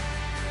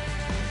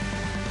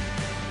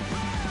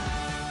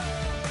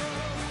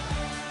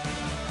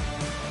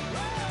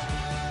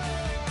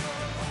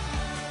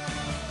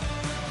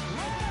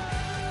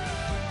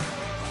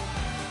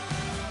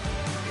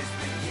 It's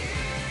been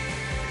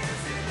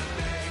years in the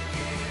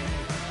making.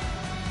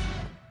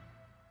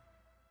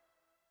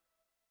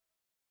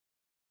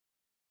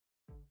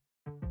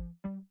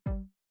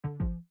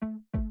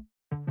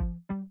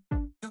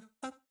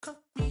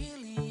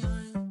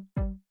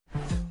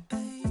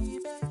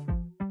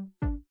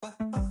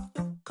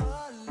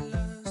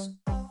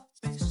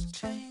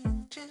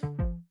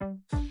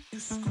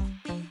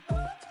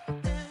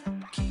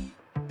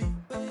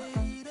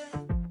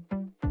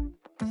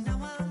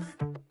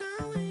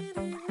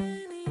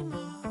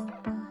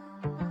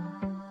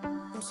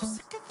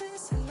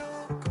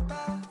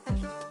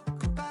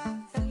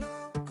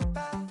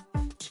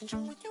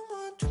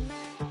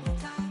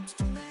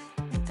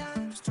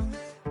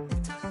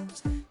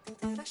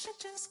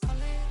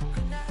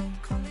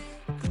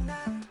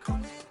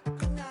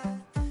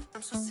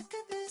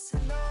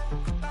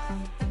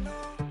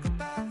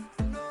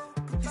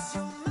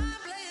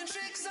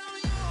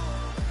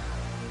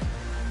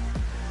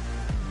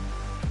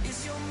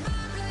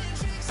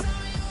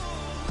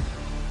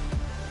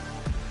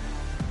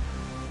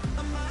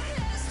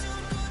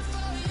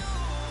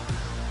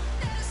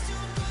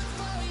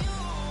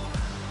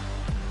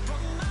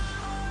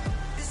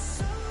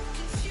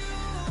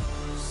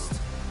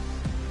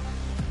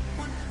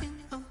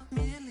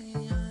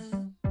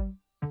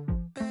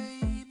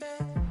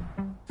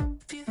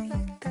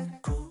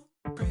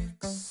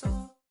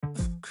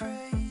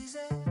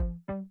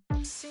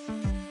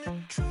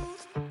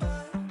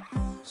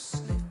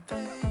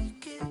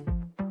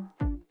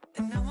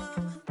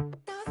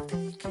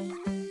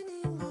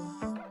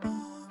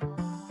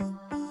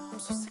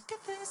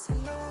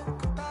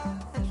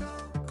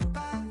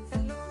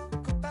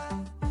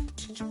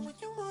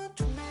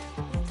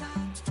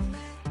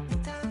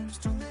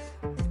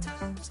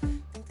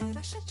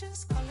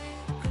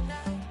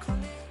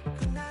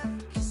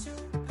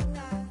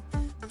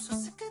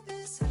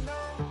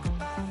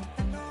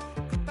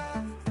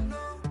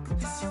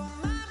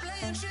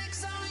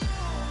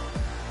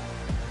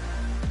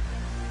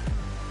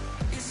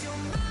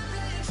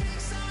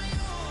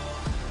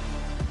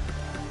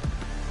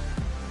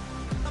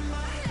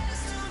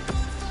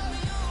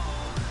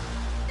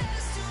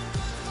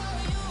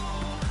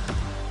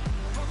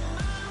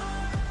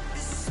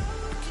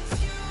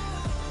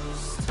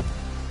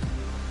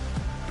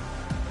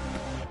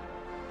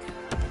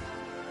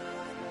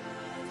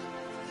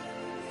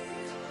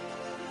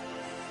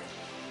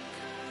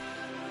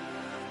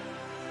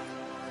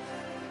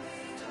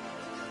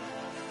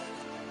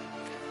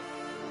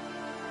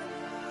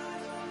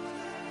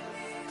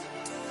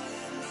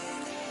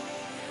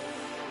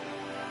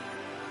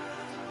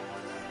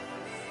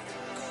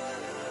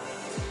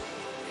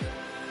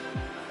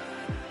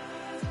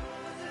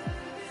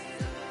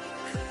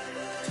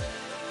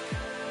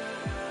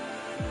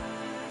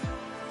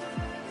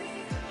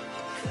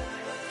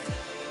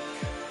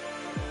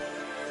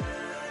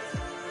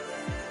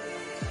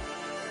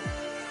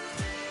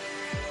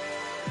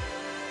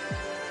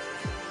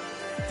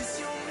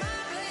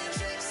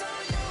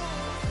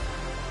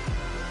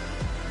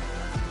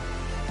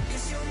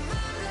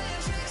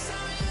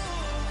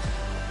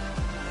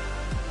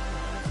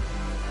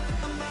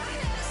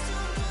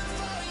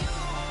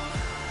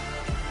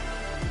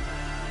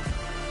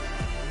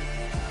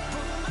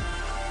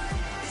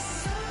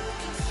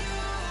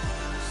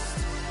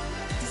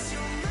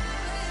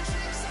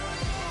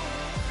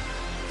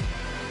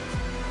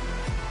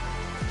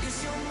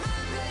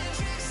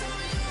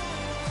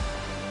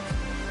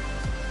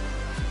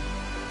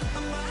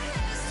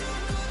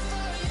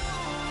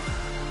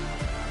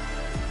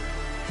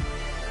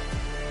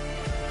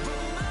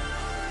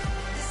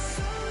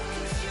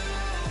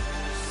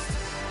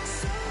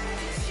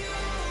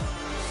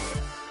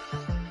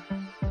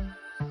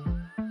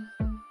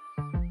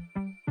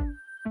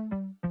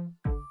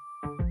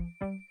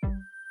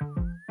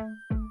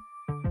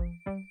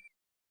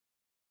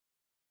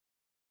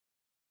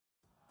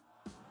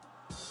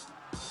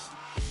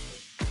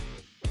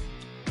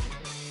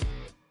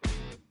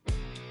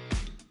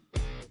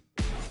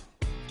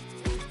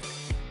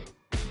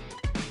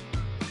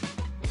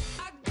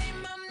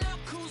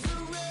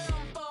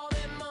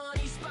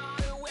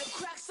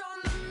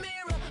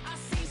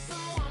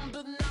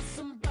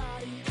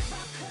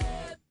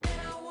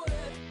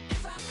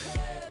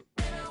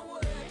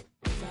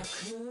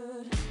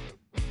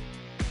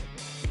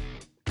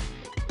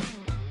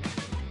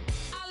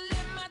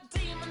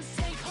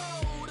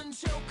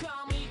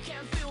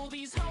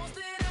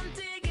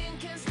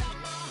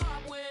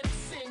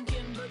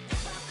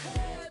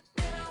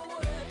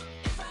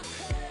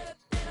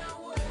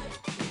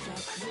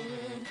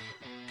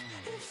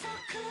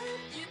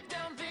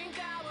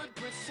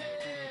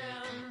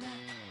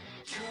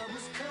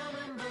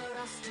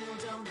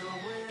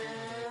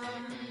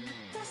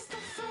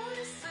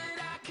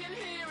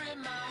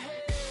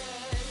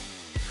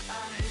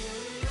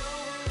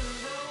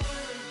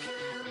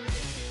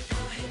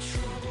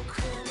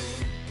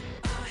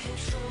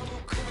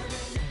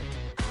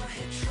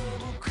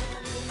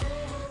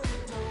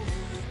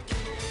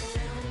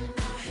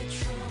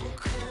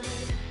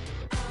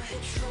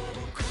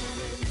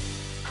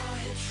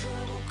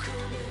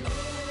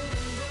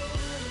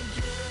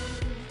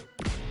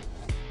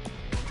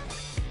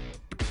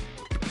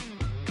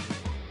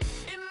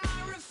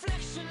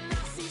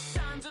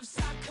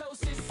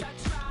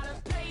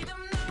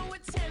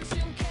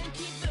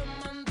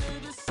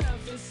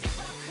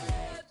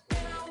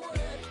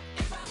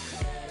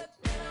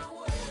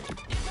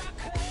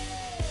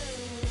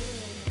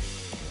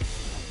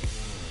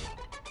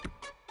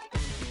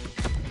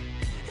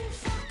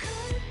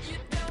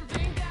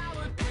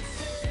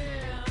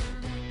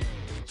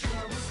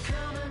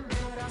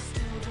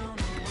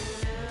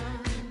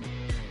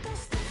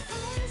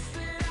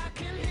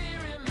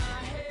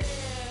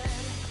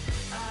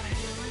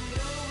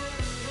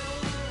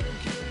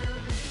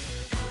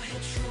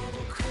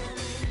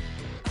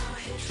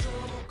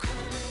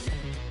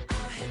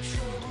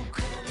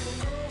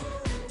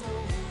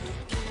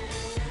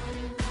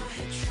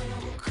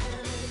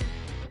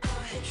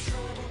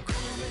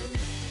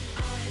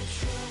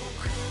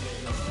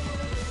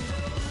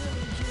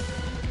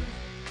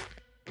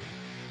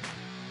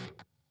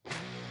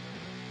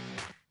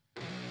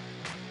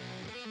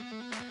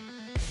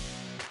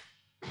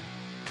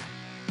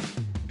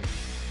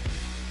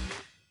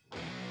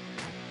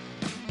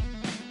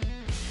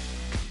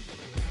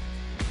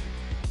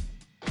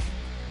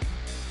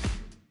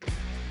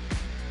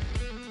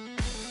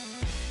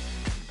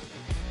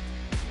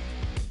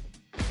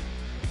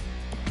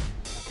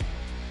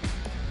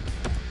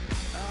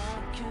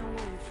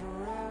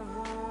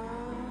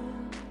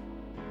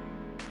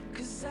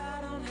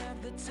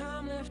 the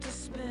time left to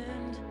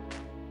spend,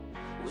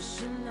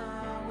 wishing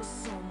I was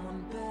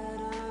someone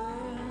better,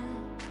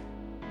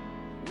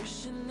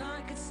 wishing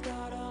I could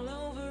start all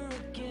over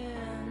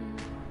again.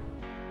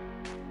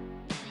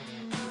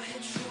 I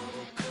had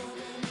trouble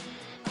coming,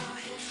 I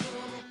had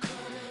trouble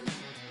coming,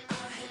 I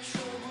had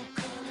trouble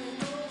coming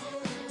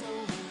over and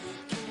over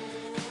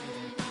again.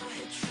 I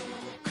had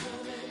trouble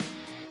coming,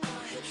 I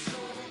had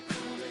trouble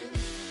coming,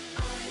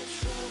 I had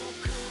trouble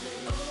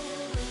coming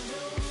over and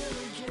over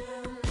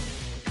again.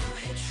 I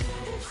had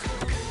trouble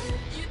coming,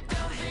 you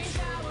don't think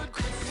I would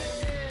quit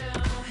it.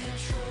 I had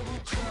trouble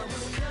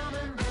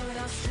coming, but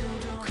I still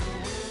don't know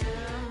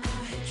where.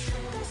 I had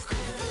trouble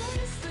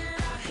coming, that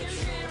I can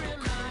hear in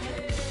my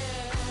head.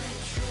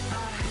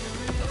 I hear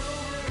it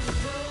over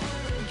and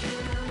over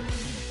again.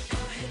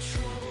 I had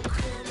trouble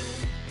coming,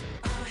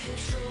 I had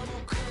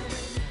trouble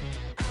coming,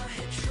 I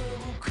had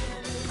trouble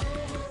coming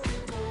over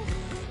and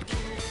over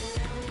again.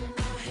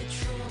 I had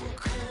trouble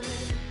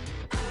coming,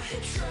 I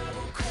had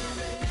trouble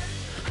coming,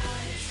 I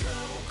had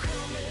trouble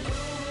coming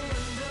over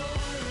and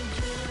over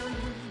again.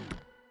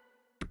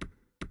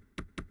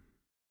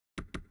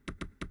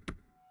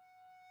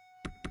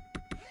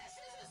 This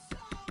is a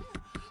song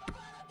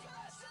about a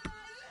person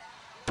I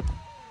love.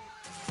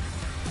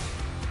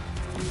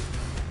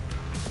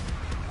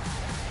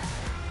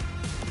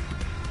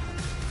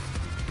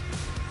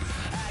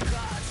 I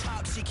got a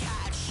toxic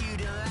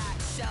attitude and lack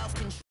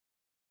self-control.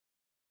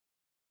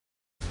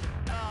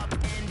 Up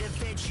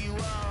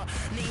individual,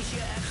 need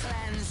you to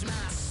cleanse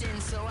my sin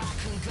so I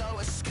can go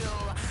to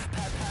school.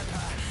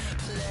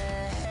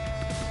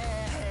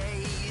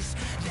 Please,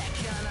 they're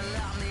gonna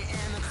lock me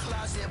in the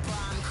closet, but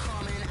I'm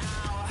coming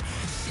out.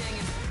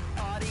 Singing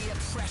all the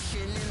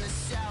oppression and the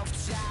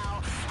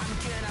self-doubt. I'm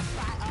gonna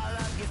bite all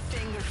of your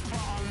fingers,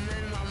 put 'em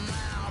in my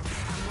mouth.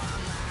 I'm on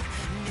my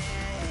knees.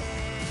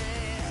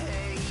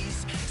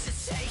 So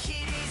take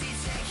it easy,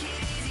 take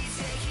it easy,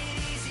 take it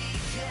easy,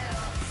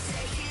 girl.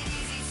 Take it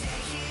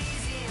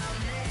easy on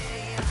me.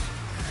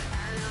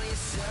 I know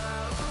you're so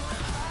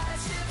hard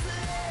to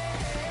please.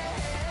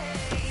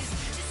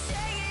 Just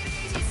take it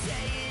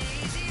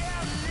easy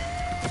on me.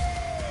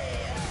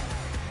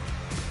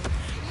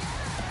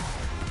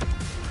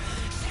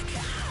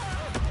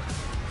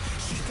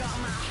 She got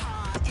my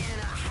heart in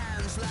her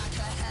hands like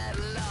a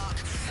headlock.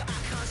 I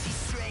can't see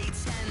straight,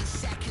 10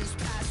 seconds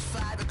past 5.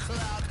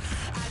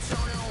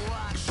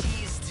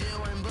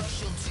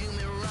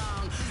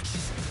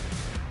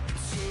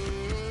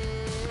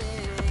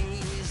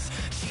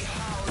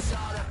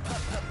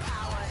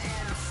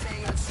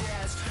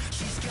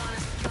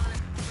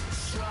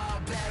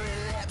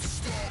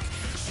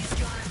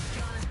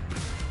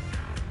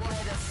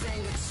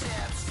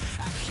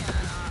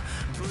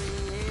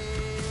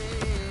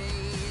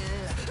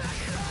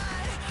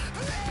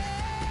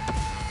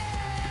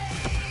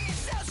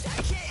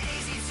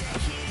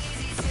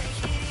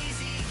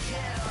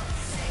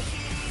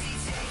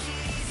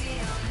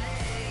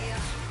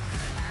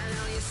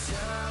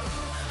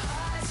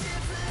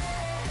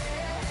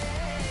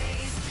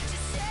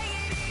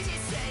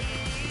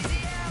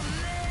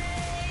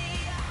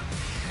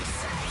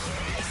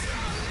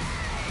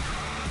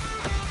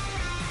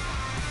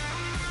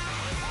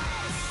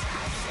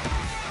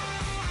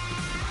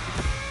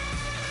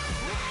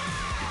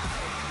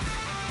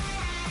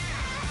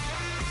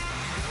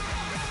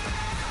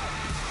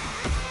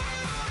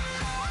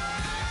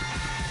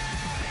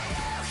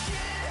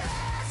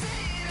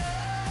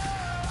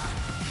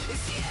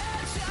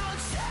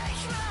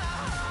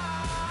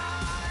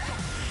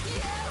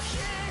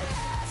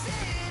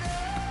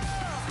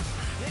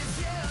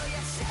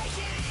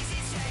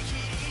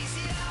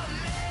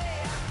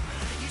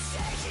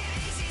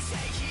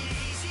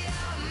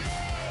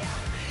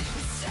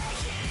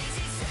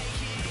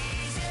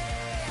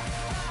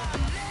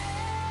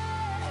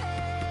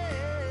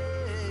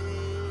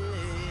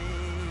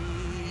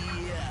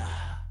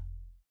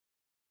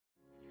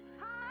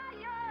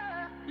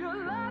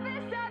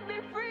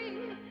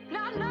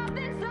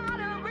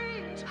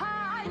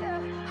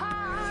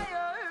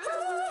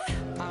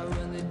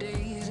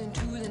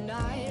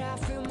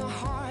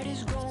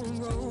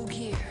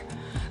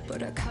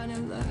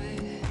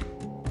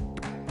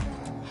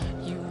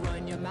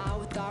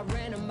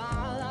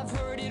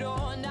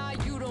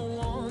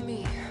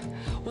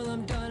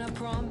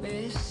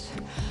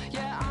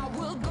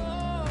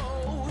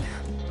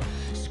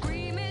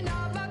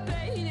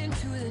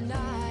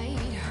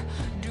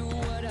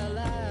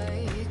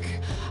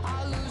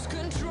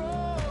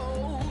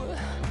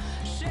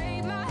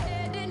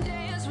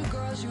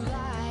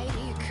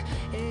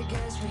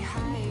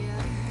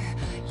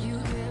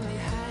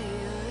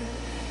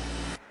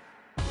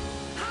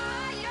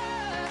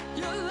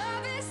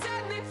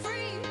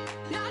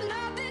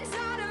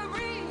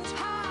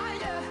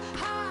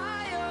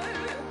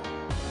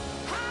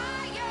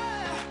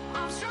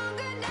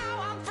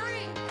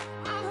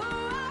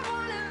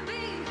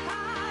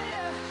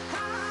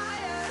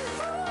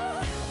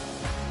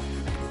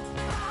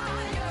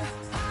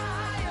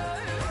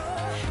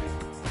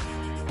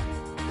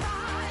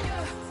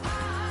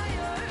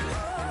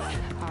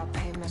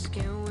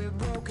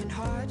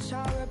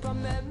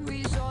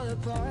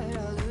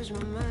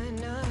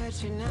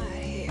 guess you're not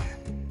here.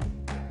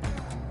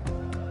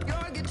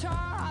 Your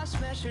guitar, I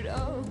smash it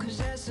up, cause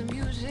that's the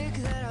music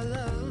that I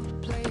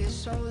love. Play it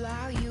so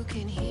loud you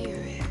can hear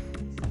it.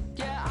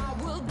 Yeah, I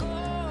will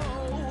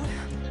go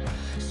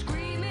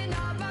screaming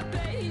out my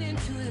pain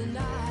into the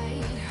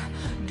night.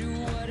 Do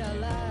what I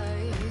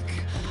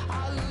like,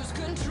 I lose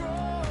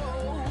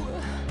control.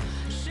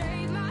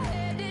 Shave my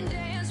head and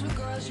dance with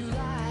girls you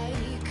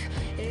like.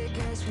 It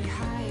gets me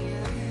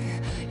higher,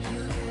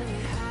 you get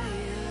me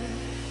higher.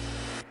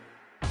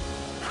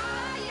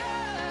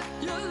 Higher,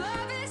 your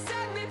love has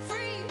set me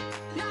free.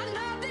 Now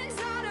nothing's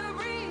out of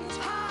reach.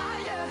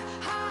 Higher,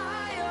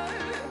 higher,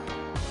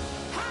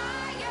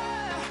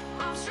 higher.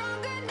 I'm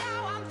stronger now,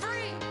 I'm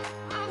free.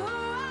 I'm who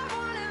I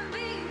wanna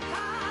be.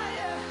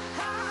 Higher,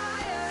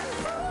 higher,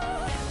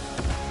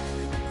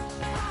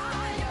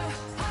 higher,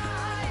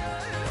 higher,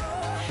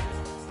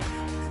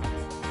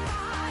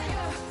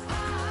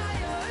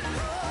 higher.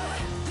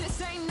 This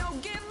ain't no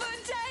give or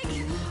take.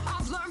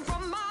 I've learned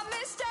from my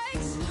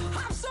mistakes.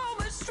 I'm so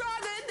much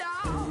stronger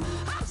now.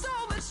 I'm so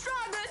much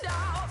stronger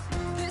now.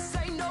 This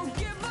ain't no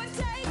give or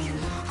take.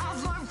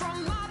 I've learned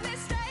from my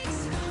mistakes.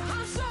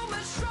 I'm so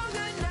much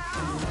stronger now.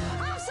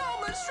 I'm so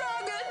much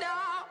stronger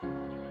now.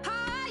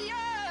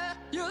 Higher,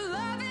 your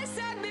love has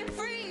set me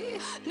free.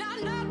 Now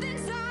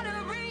nothing's out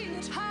of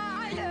reach.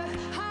 Higher,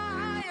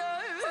 higher,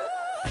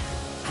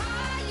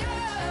 higher.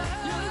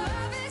 Your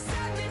love has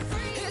set me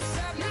free. It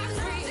set me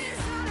free.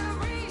 Nothing's out of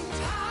reach.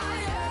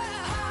 Higher,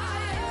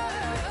 higher,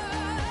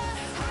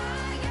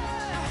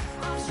 higher.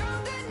 I'm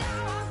stronger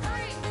now. I'm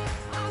free.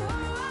 I'm who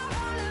I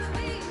wanna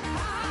be.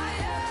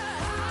 Higher,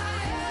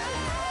 higher.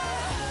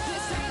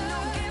 This ain't no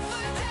give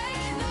or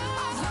take.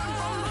 I've learned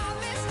from my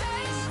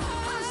mistakes.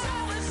 I'm so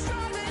much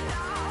stronger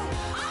now.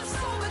 I'm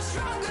so much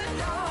stronger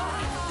now.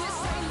 This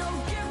ain't no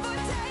give or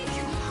take.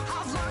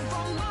 I've learned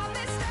from my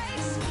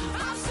mistakes.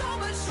 I'm so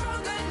much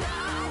stronger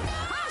now.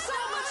 I'm so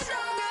much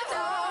stronger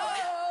now.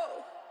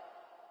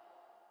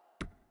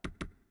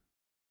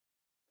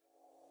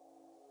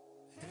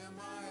 Am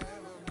I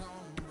ever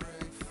gonna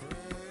break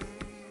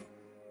free?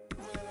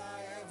 Will I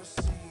ever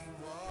see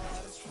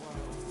what it's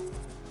worth?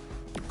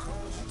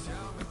 Could you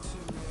tell me to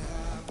be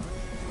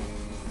happy?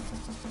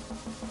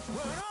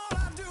 When all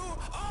I do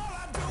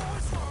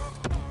is work.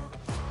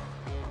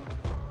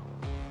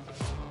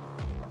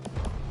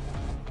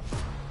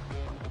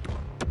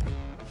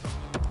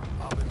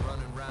 I've been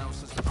running round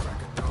since the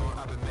crack of dawn.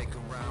 I've been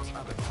making rounds,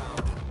 I've been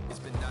pounding. It's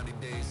been 90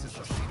 days since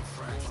I've seen a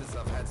friend, since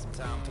I've had some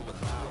time to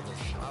allow this.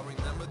 I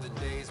remember the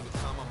days would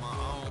come on my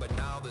own, but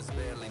now there's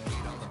barely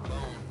meat on the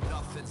bone.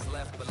 Nothing's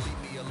left but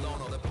leave me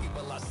alone. All the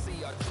people I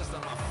see are just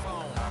on my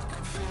phone. I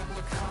can feel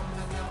it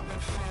coming, I've been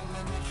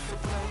feeling it for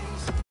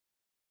days.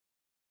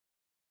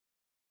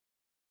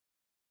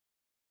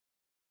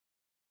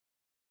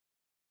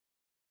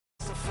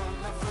 So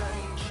full of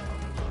rage.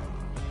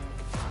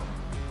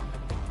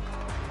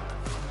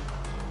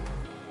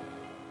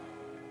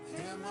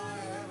 Am I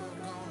ever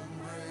gonna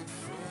break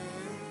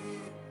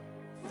free?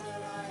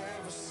 Will I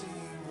ever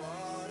see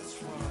what it's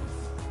worth?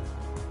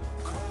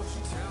 Could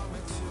you tell me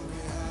to be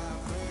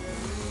happy?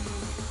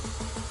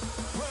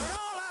 When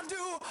all I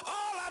do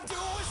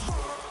is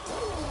work.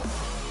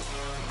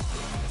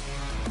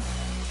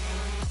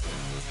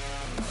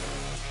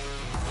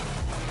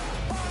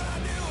 All I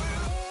do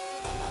is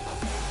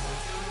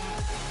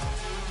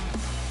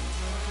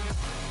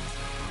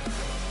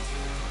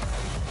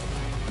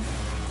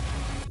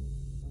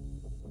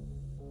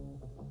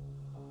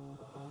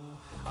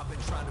I've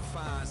been trying to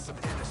find some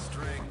inner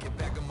strength. Get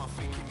back on my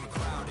feet, keep me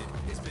grounded.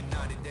 It's been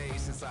 90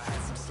 days since I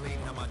had some sleep.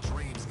 Now my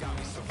dreams got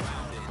me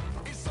surrounded.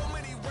 In so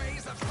many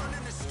ways I've turned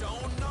into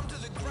stone. Numb to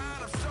the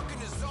ground, I'm stuck in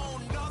the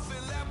zone.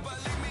 Nothing left but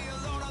leave me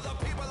alone. All the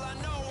people I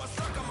know are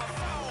stuck on my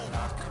phone.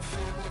 I can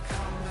feel it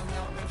coming,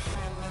 I've been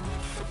feeling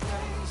it for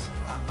days.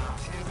 I'm out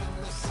here in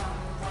the sun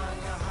while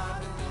you're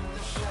hiding in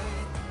the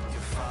shade.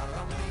 You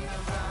follow me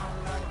around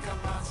like a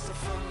monster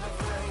full of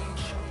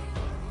rage.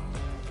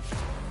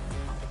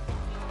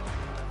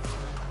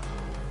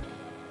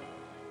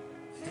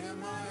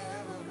 Am I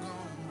ever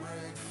gonna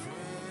break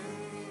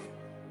free?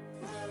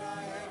 Will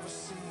I ever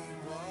see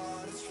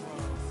what it's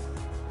worth?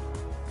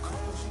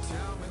 Could you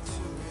tell me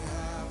to be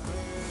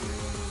happy?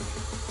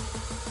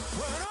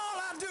 When all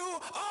I do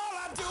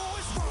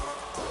is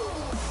work.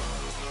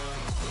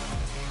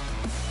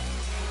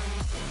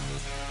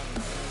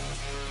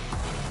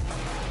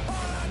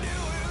 All I do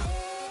is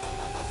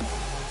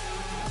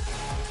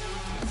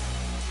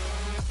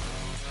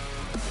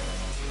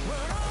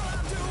when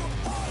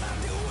all I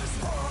do is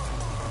work.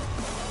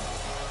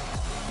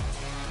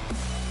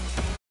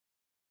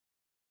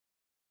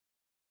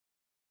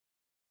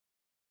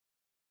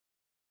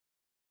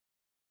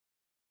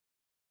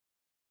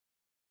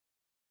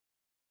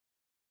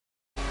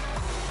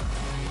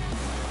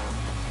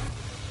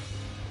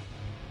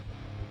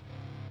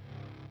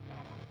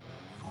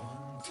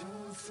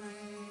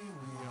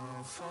 We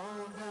all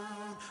fall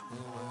down, we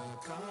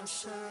work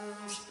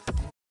ourselves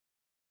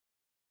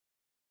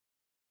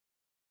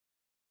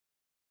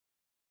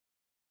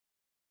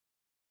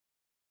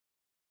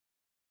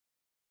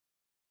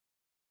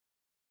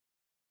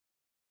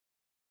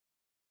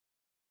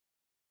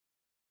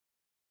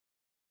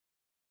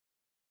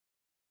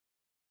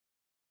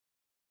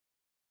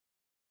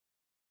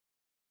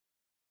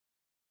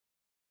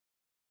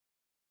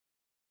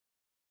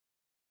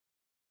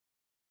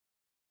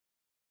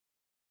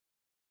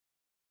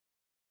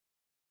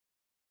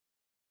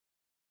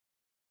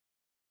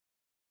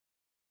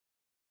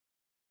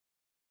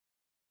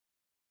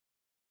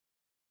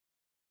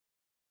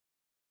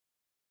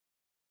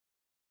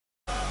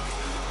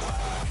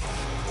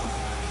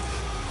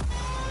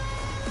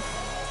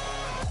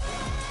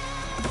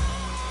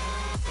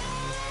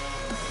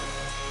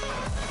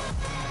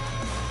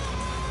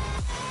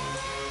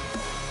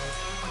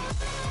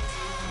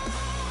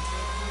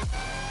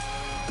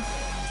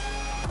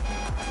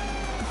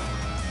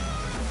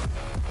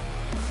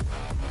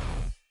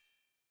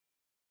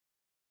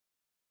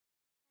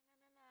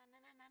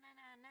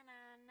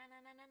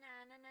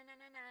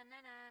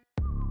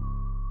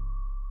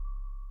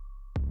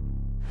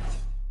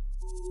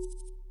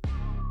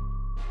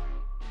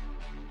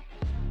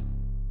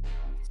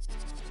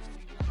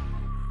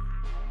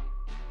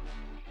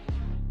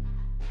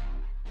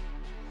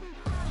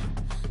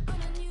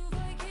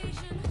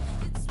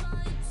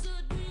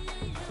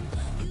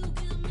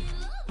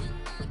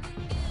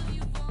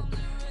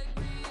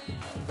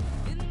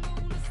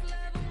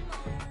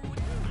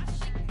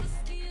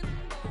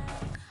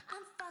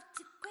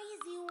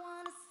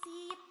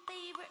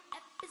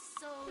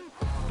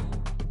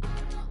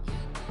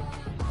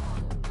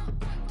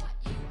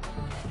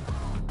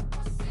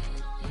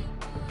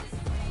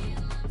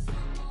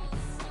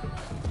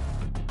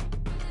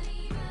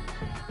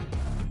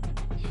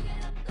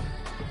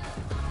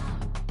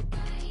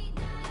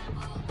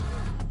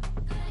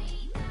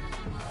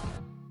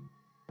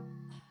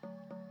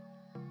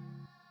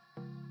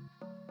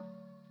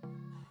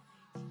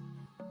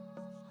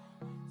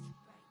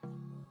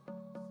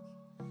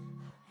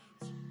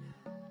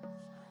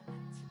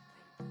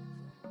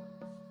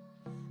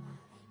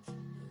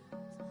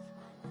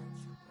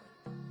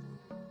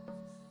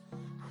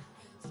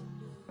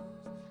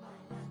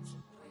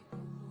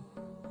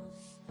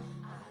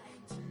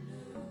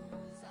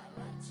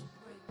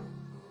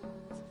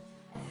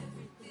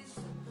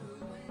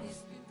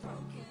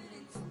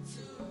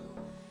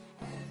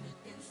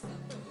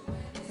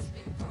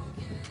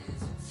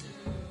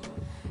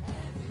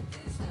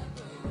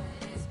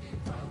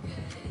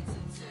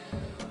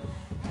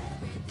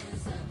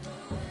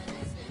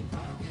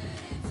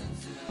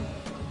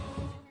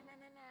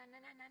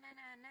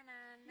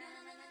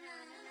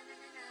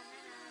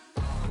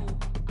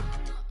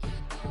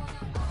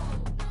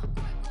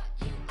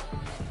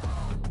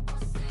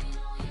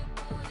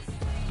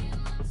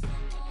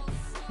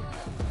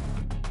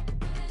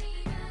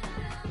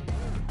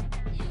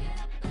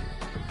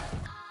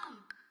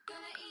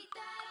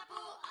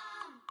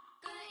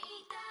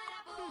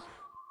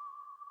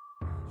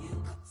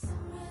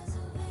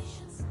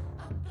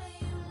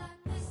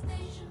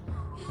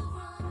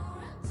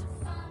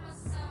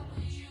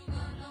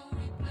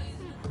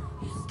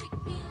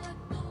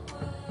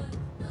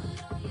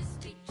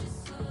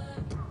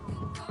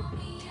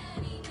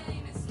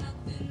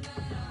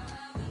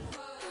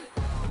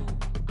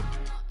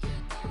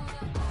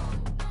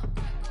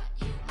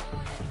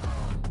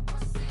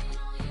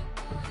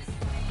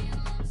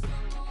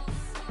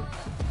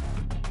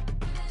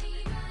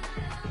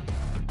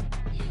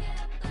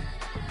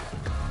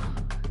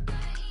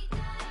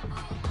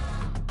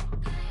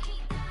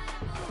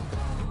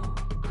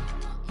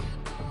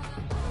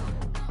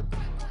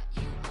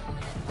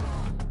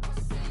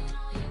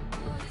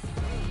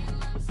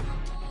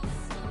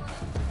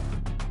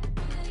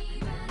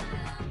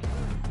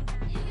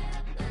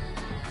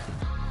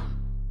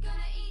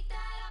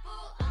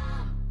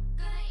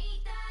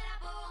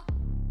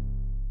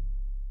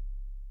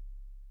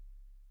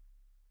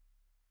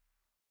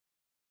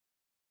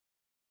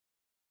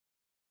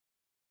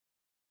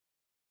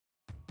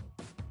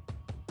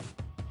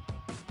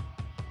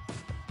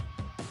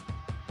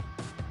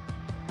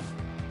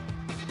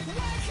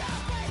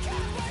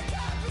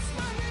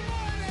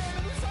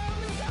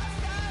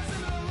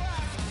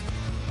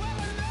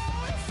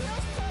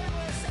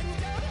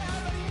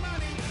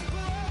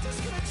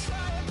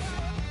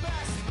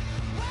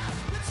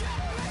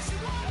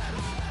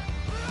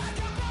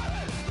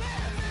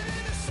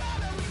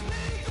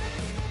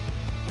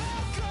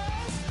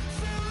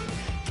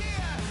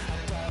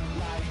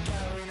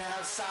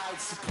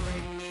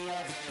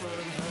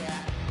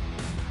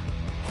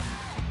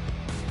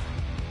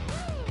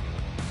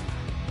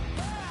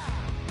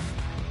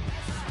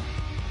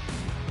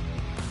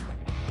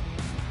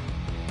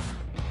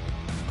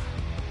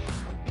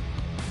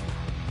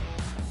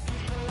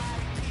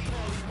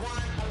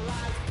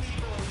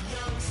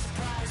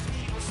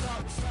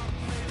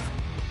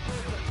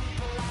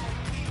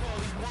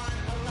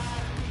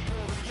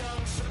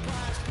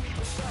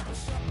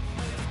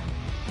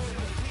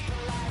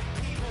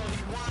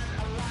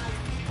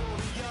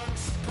People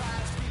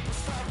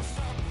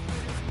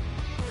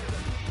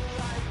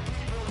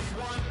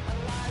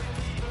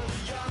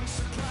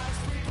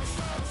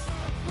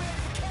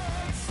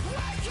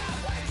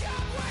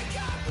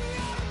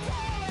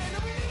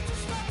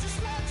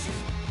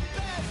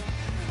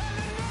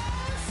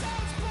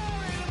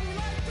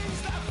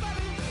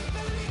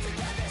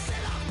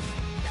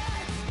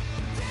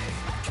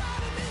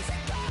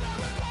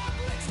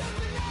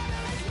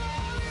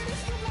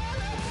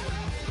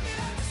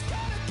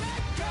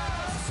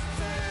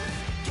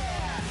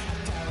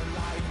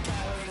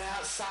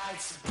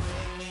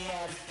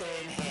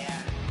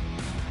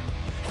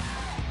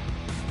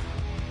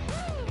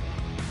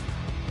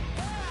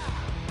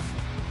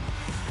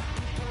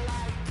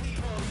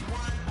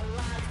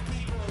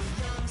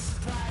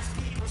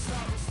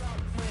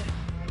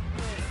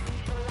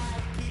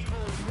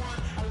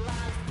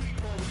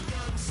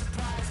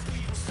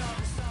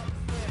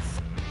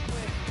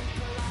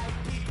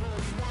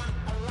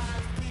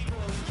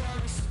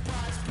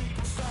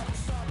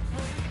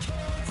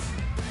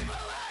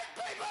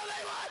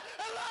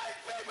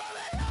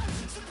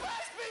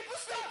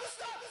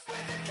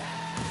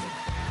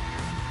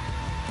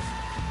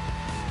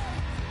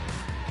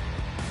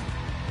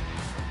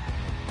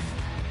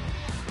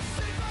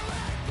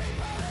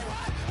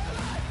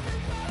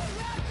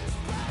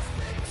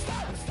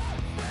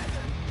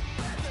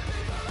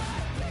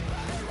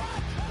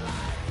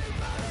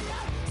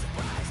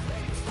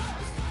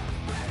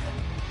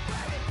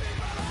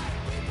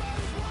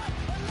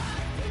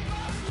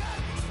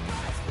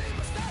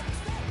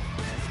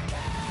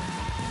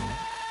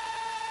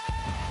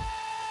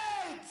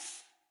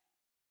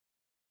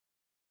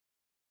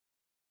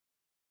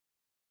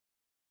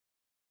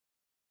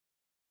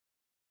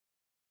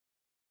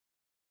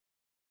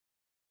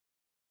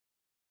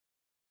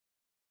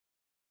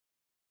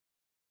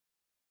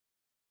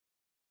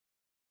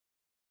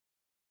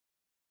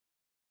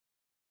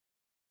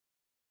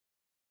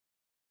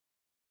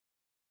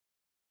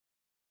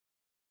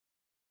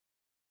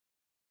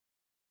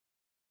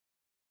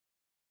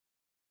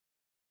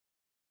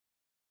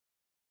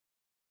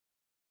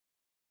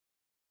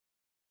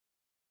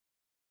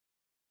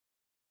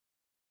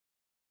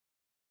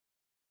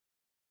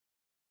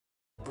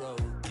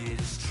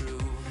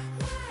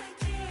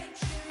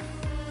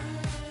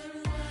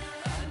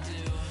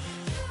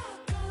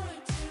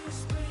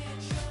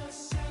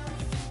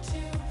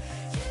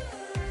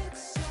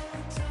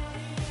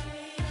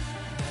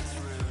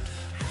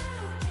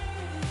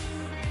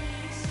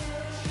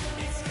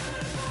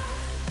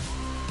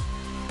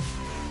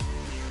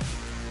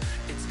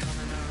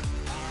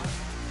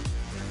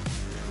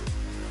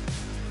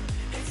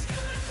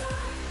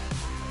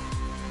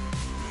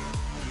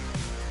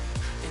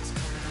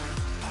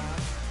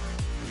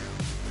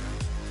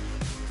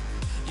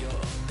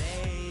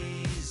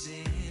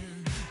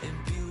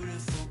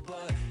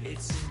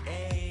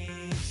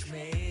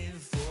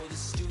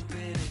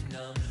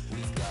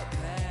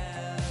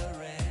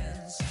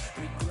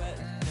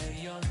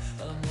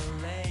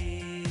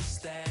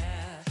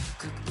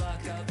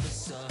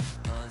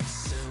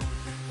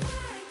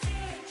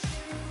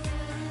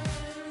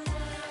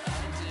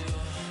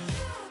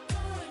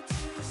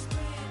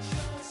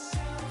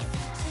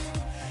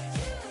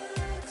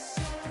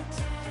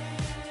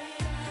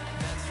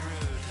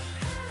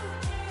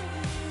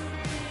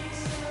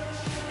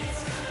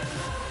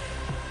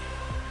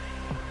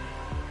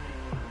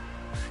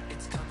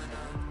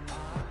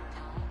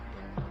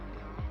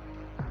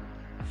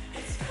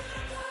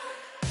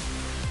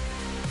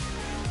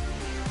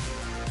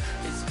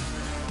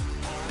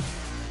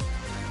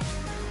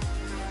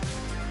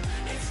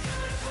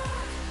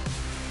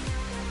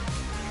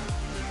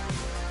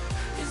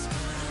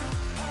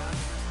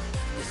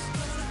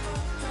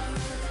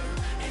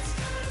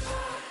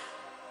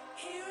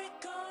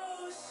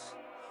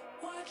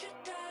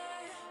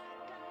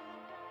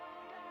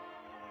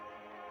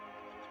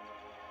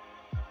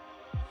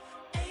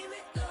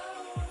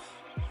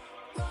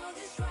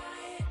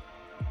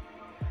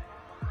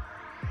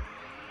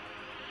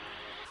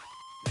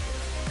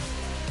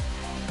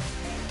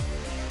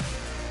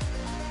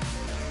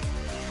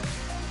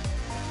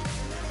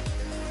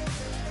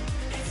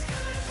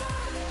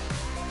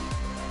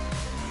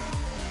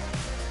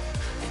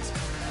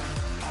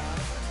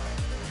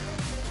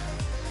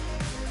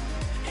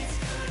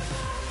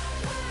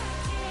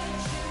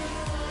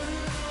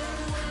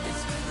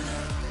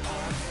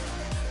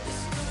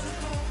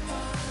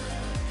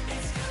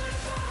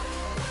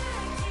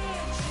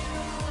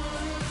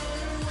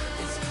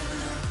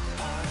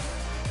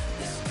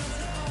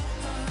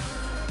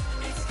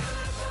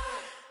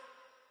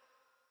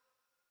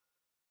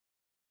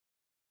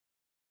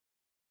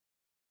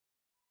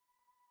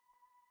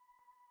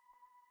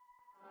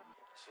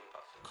thing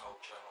about the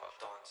culture, like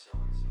dancing,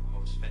 the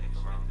whole aesthetic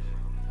around it.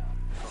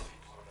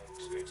 People want to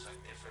experience something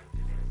different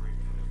in a room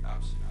full of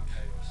absolute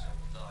chaos and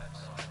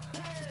lights.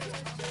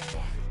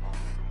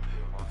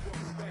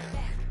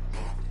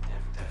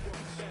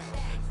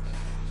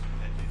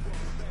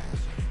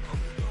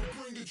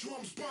 Bring the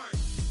drums back.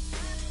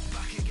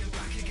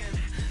 Back again.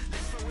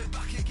 Let's throw it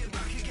back again. Where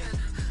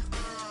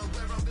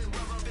I've been,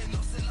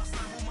 lost it last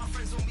night. All my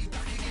friends want me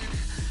back again.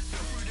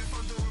 Fell through the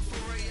front door at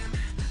 4 a.m.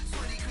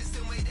 20 quid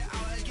still made it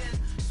out again.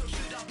 So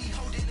should I be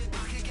holding it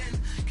back again?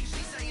 Cause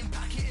she's saying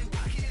back it in.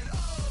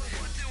 Oh,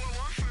 what do I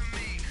want from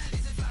me?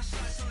 Is it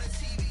flashlights on the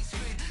TV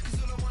screen? Cause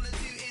all I wanna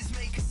do is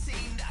make a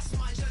scene. That's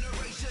my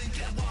generation,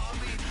 get what I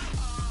mean?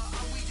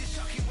 Are we just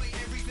chucking away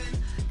everything?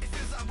 It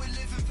feels like we're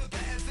living for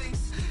better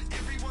things.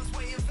 Everyone's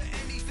waiting for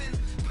anything,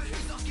 but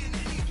who's asking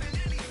anything?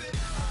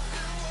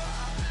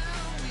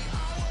 We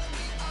are what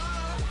we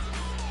are.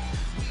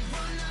 We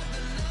run out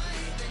the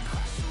night, then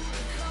crash through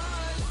the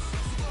cars.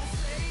 So go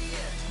say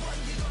it. What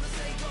you gonna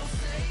say? Go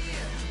say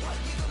it. What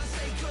you gonna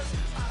say? Cause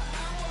I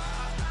am what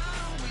I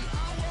am. We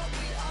are what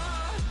we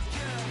are.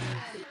 Yeah.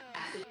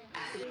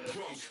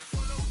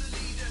 Follow the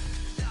leader.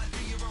 Now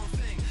do your own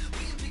thing.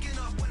 We ain't picking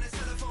up when the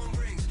telephone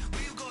rings.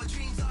 We've got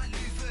dreams like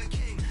Luther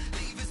King.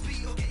 Leave us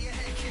be or get your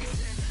head kicked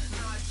in.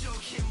 Nah,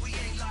 joking, we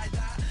ain't like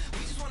that.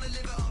 We just wanna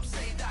live it up,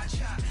 save that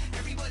chat.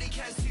 Everybody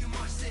cares too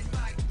much. Sit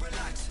back,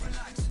 relax.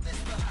 Let's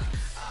back.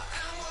 I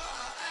am what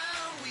I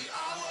am. We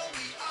are what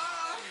we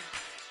are.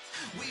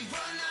 We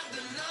run out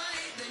the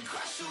night, then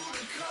crash through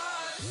the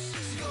cars.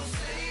 So go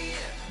say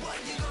it. What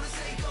you gonna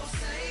say? Go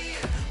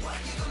say it. What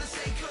you gonna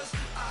say? Cause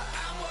I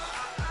am what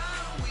I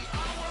am. We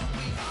are what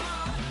we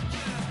are.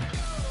 Yeah.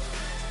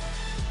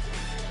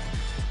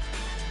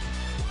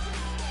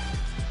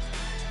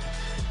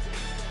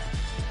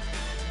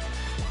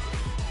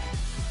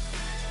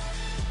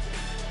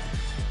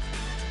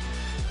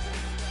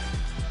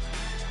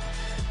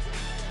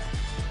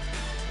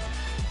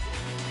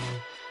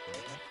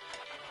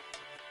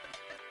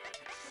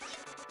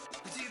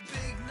 We do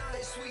big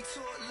nights, we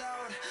talk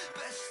loud.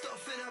 Best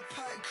stuff in a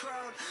packed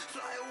crowd.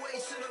 Fly away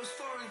to those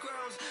foreign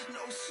grounds.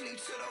 No sleep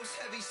to those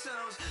heavy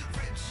sounds.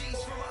 Rip G's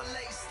from our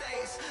late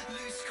states.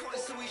 Loose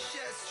coins so we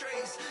share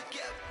strays.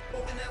 Get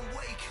and then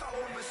wake up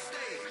with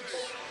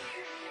mistakes.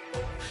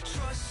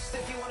 Trust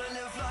if you wanna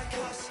live like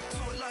us.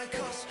 Talk like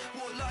us,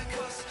 walk like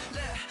us.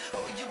 Let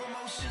all your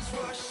emotions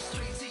rush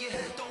straight to your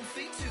head, don't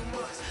think too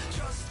much.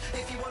 Trust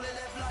if you wanna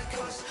live like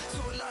us.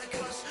 Talk like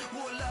us,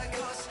 walk like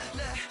us.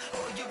 Let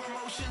all your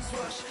emotions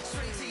rush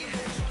straight to your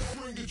head. Just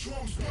bring the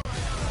drums back.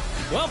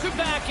 Welcome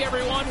back,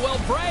 everyone. Well,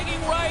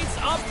 bragging rights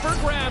up for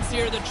grabs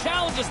here. The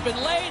challenge has been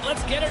laid.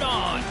 Let's get it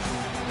on.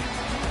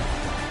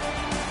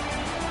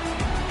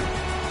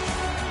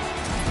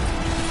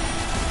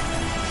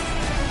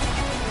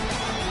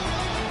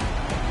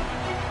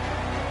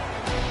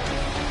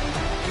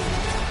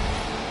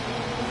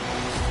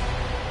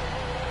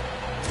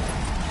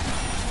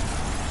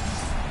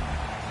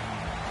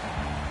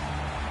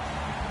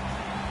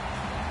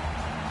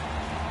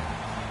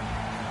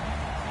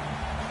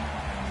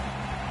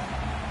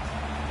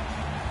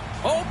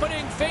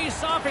 Opening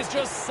face-off is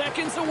just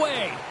seconds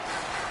away.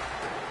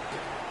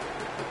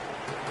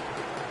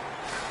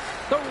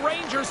 The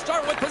Rangers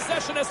start with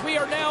possession as we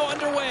are now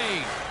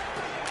underway.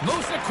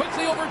 Moves it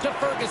quickly over to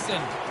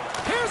Ferguson.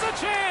 Here's a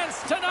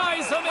chance.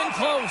 Denies him in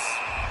close.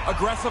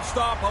 Aggressive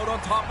stop out on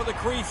top of the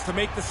crease to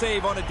make the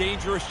save on a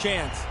dangerous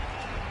chance.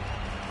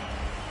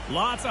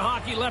 Lots of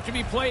hockey left to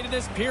be played in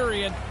this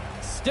period.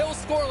 Still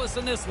scoreless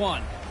in this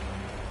one.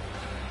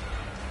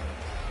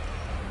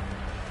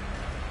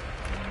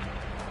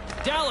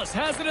 Dallas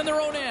has it in their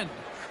own end.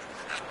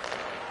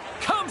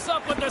 Comes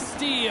up with the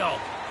steal.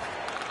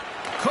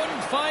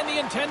 Couldn't find the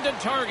intended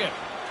target.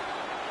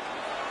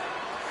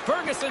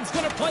 Ferguson's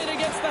going to play it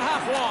against the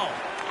half wall.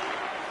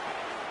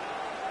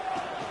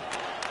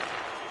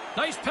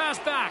 Nice pass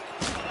back.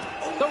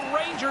 The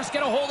Rangers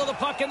get a hold of the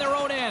puck in their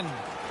own end.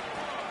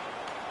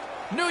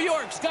 New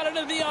York's got it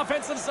into the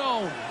offensive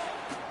zone.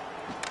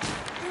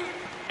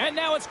 And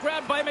now it's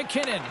grabbed by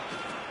McKinnon.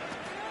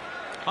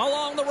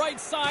 Along the right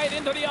side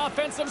into the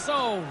offensive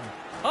zone.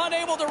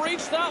 Unable to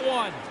reach that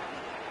one.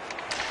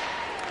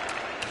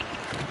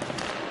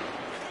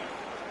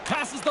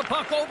 Passes the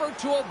puck over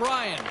to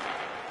O'Brien.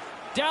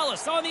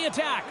 Dallas on the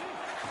attack.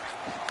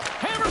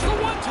 Hammers the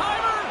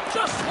one-timer.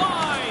 Just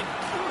wide.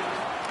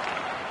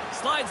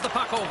 Slides the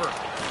puck over.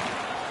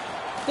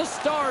 The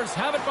Stars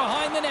have it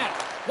behind the net.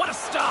 What a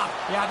stop.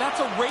 Yeah, that's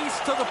a race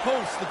to the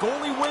post. The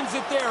goalie wins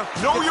it there.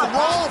 Know your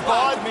role,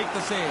 bud. To make the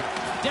save.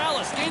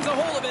 Dallas gains a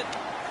hold of it.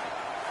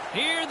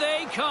 Here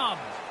they come.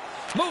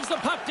 Moves the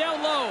puck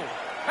down low.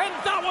 And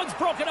that one's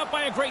broken up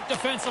by a great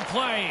defensive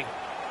play.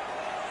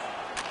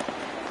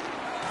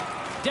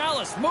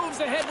 Dallas moves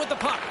ahead with the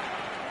puck.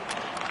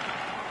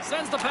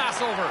 Sends the pass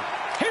over.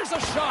 Here's a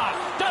shot.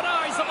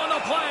 Denies him on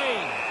the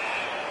play.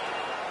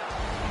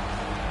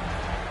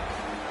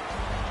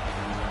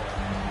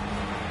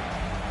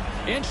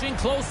 Inching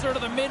closer to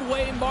the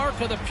midway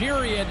mark of the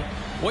period.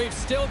 We've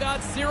still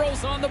got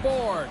zeros on the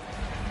board.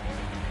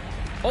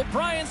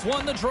 O'Brien's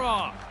won the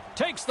draw.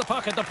 Takes the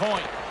puck at the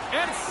point.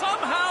 And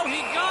somehow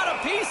he got a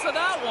piece of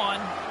that one.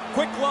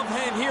 Quick glove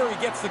hand here.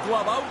 He gets the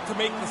glove out to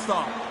make the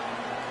stop.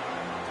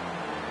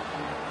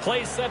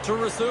 Play set to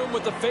resume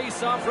with the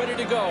face-off ready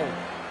to go.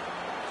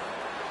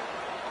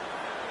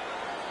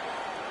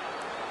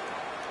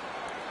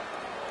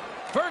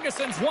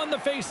 Ferguson's won the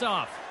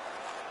face-off.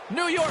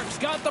 New York's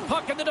got the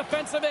puck in the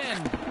defensive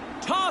end.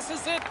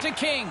 Tosses it to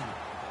King.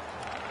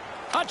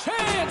 A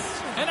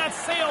chance! And that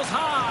sails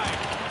high.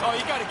 Oh,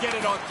 you got to get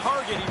it on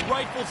target. He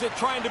rifles it,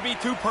 trying to be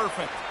too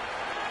perfect.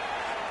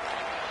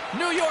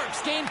 New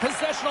York's gained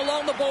possession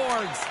along the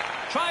boards.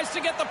 Tries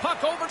to get the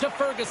puck over to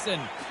Ferguson.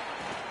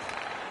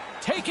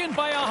 Taken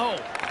by Aho.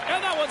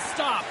 And that one's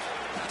stopped.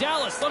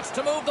 Dallas looks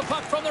to move the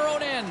puck from their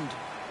own end.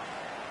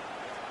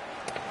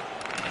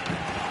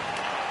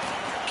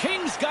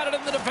 King's got it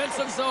in the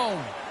defensive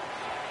zone.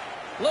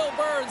 Lil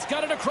Bird's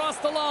got it across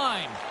the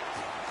line.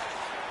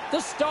 The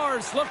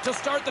Stars look to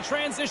start the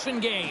transition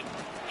game.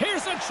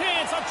 Here's a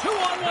chance, a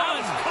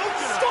 2-on-1.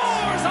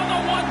 Scores on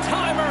the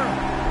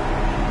one-timer.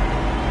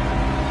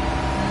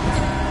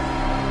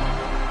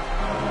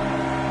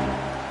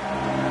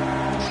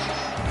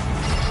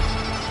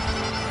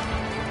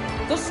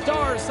 The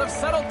Stars have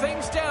settled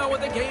things down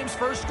with the game's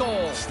first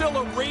goal. Still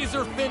a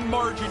razor-thin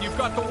margin. You've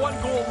got the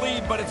one-goal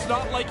lead, but it's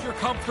not like you're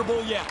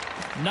comfortable yet.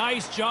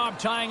 Nice job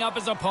tying up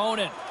his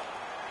opponent.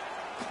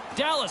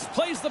 Dallas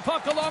plays the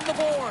puck along the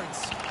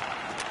boards.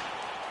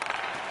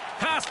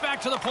 Pass back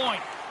to the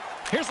point.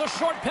 Here's a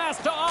short pass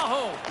to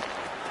Aho.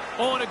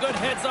 Oh, and a good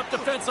heads-up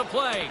defensive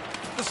play.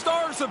 The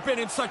Stars have been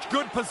in such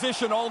good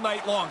position all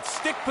night long.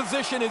 Stick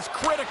position is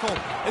critical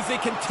as they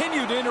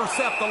continue to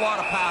intercept a lot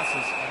of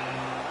passes.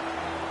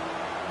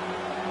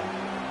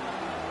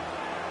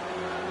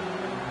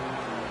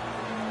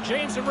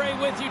 James and Ray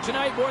with you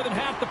tonight. More than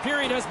half the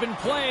period has been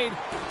played.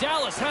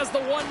 Dallas has the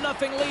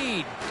 1-0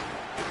 lead.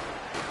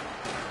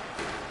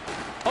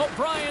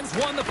 O'Brien's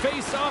won the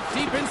face-off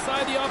deep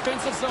inside the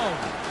offensive zone.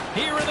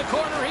 Here in the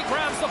corner, he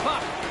grabs the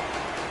puck.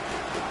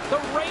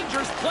 The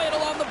Rangers play it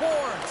along the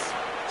boards.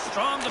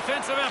 Strong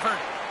defensive effort.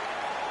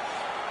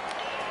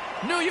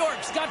 New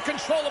York's got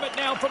control of it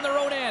now from their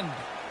own end.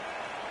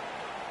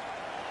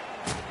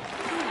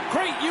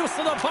 Great use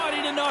of the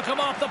body to knock him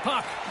off the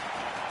puck.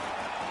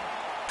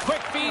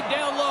 Quick feed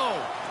down low.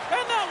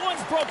 And that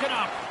one's broken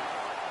up.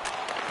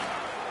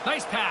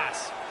 Nice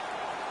pass.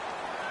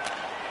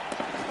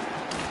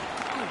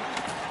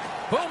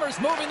 Boomer's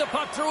moving the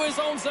puck through his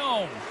own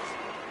zone.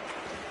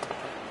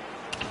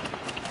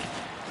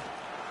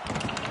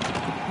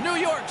 New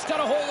York's got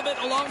a hold of it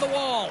along the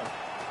wall.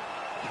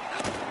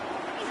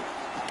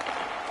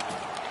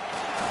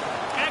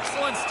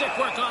 Excellent stick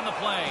work on the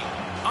play.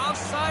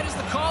 Offside is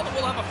the call that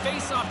will have a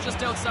face-off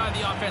just outside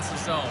the offensive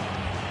zone.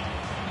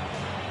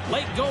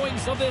 Late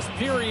goings of this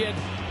period,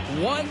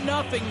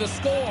 1-0 the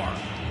score.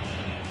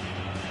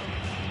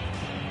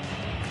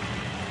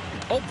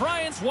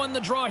 O'Brien's won the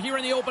draw here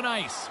in the open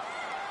ice.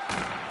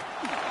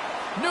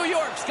 New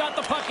York's got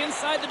the puck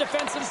inside the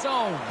defensive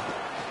zone.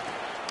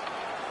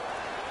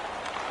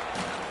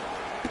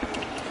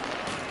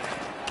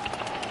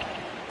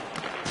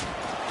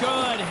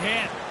 Good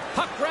hit.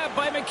 Puck grab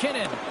by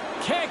McKinnon.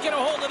 Can't get a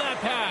hold of that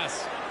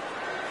pass.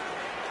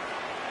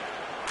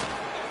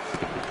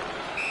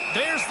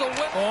 There's the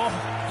whip.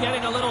 Oh,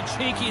 getting a little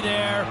cheeky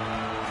there.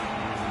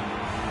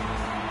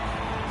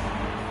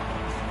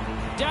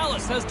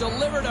 Dallas has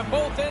delivered at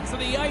both ends of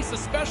the ice,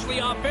 especially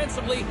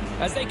offensively,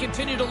 as they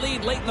continue to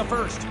lead late in the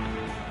first.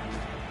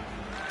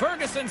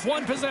 Ferguson's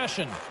won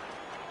possession.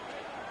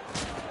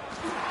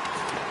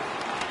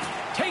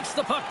 Takes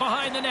the puck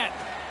behind the net.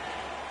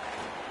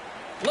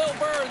 Lil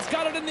Bird's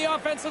got it in the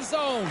offensive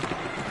zone.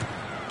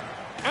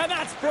 And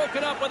that's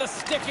broken up with a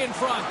stick in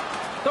front.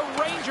 The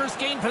Rangers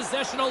gain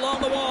possession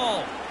along the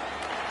wall.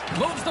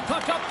 Moves the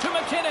puck up to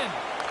McKinnon.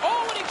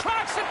 Oh, and he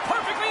tracks it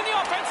perfectly in the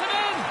offensive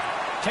end.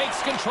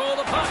 Takes control of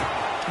the puck.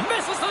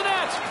 Misses the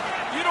net.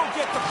 You don't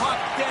get the puck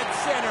dead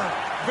center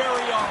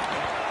very often.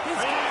 He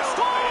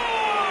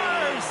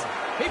scores!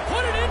 He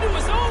put it into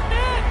his own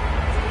net.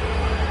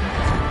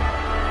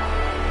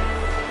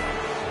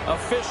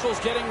 Officials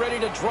getting ready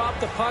to drop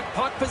the puck.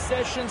 Puck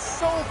possession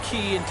so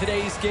key in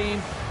today's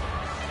game.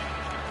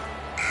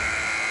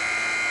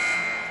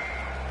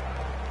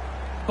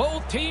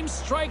 Both teams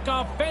strike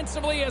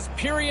offensively as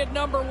period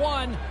number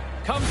 1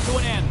 comes to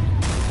an end.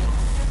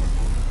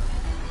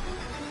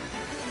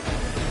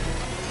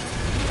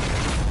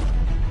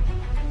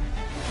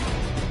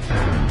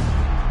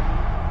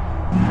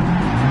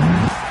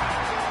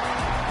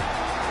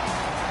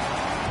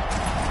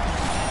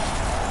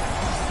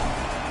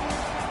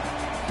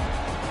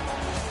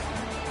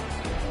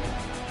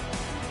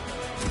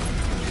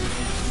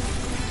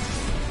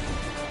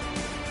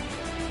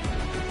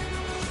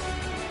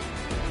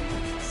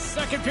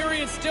 Second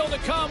period still to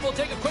come. We'll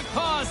take a quick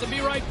pause and be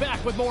right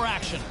back with more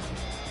action.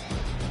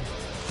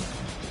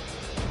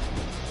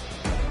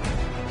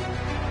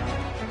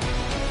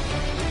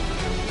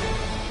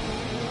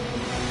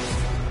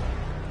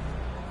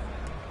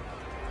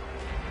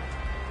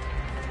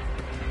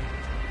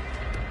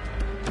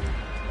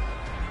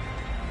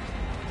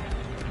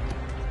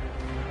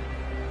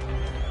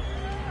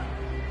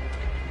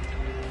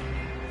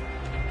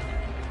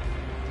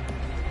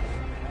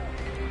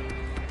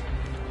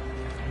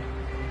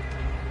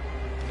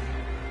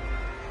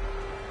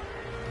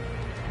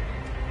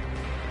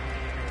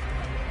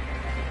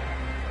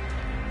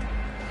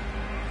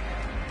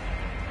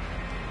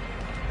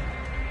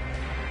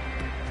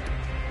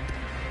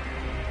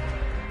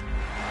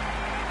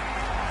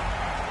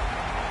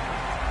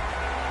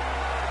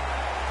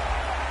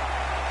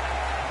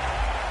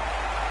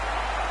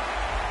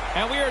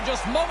 And we are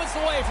just moments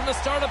away from the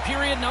start of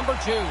period number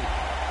 2.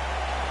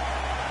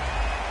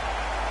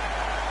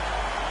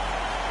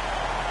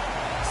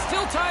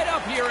 Still tied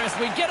up here as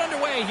we get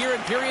underway here in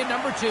period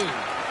number 2. 1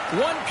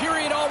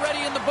 period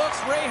already in the books.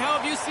 Ray, how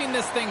have you seen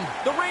this thing?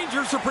 The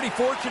Rangers are pretty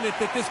fortunate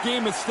that this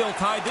game is still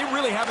tied. They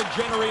really haven't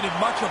generated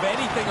much of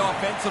anything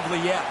offensively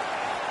yet.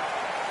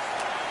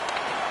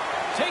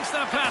 Takes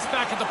that pass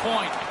back at the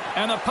point.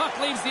 And the puck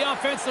leaves the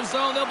offensive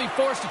zone. They'll be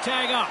forced to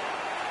tag up.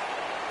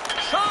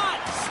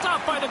 Shot!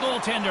 Stopped by the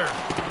goaltender.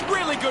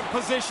 Really good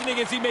positioning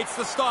as he makes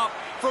the stop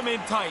from in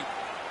tight.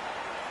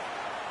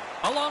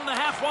 Along the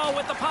half wall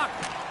with the puck.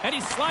 And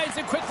he slides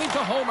it quickly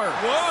to Homer.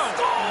 Whoa!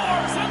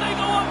 Scores! And they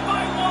go up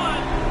by 1.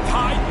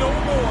 Tied no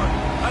more.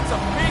 That's a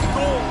big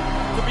goal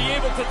to be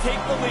able to take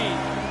the lead.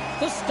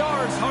 The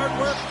Stars' hard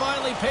work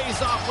finally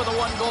pays off with a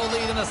 1-goal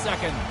lead in the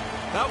second.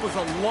 That was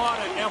a lot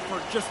of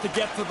effort just to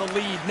get to the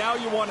lead. Now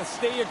you want to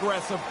stay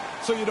aggressive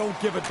so you don't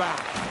give it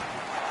back.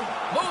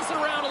 Moves it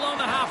around along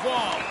the half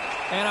wall.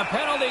 And a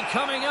penalty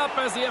coming up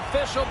as the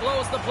official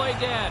blows the play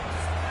dead.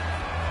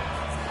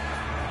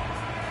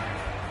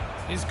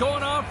 He's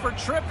going off for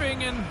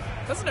tripping, and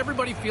doesn't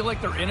everybody feel like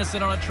they're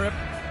innocent on a trip?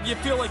 You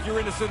feel like you're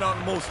innocent on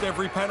most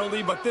every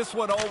penalty, but this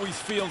one always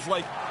feels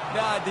like,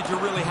 did you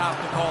really have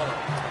to call it?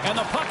 And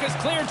the puck is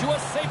cleared to a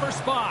safer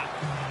spot.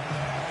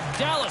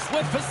 Dallas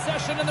with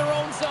possession in their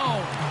own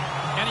zone.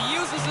 And he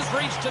uses his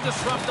reach to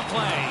disrupt the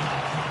play.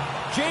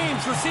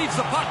 James receives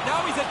the puck.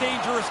 Now he's a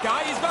dangerous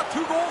guy. He's got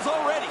 2 goals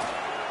already.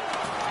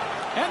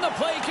 And the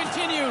play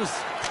continues.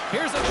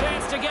 Here's a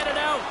chance to get it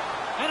out.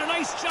 And a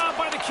nice job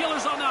by the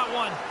Killers on that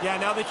one. Yeah,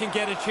 now they can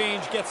get a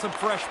change, get some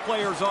fresh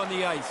players on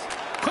the ice.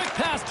 Quick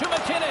pass to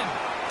McKinnon.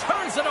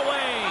 Turns it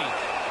away.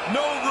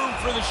 No room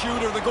for the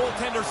shooter. The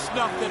goaltender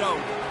snuffed it out.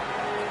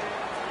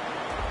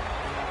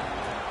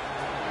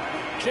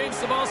 James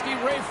Cebulski,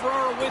 Ray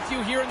Ferraro with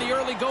you here in the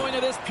early going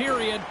of this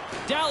period.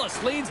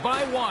 Dallas leads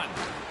by 1.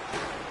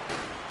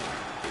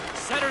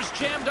 Center's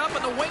jammed up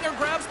and the winger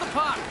grabs the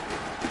puck.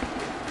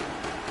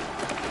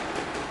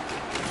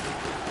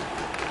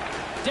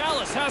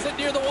 Dallas has it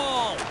near the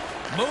wall.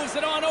 Moves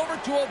it on over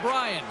to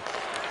O'Brien.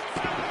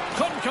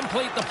 Couldn't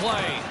complete the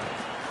play.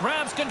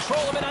 Grabs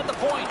control of it at the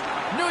point.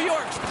 New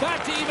York's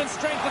back to even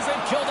strength as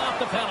they've killed off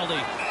the penalty.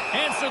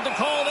 Answered the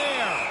call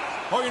there.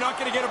 Oh, you're not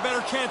going to get a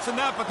better chance than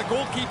that, but the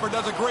goalkeeper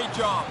does a great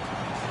job.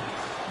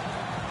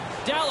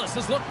 Dallas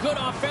has looked good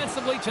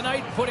offensively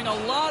tonight, putting a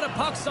lot of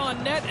pucks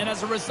on net, and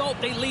as a result,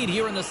 they lead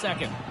here in the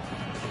second.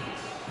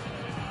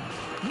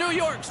 New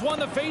York's won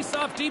the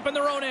face-off deep in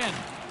their own end.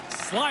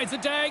 Slides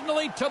it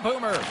diagonally to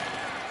Boomer. And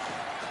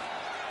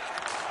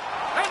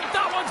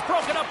that one's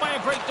broken up by a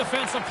great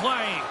defensive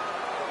play.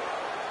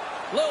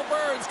 Lil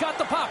Bird's got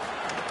the puck.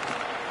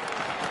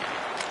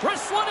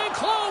 Wrestling in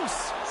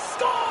close.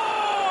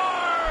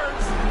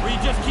 Scores! We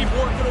just keep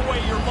working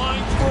away. Your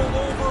lines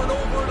roll over and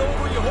over and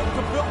over. You hope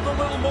to build a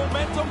little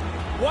momentum.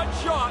 One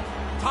shot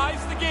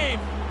ties the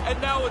game,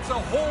 and now it's a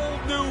whole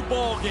new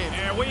ball game.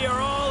 And we are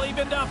all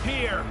evened up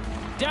here.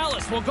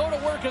 Dallas will go to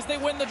work as they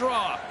win the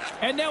draw.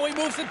 And now he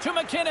moves it to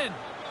McKinnon.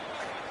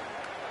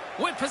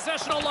 With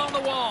possession along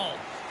the wall.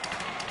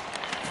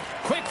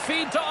 Quick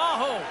feed to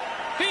Aho.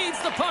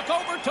 Feeds the puck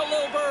over to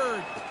Lil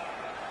Bird.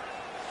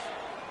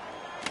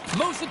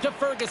 Moves it to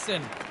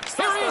Ferguson.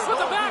 Here he is with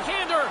the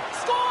backhander.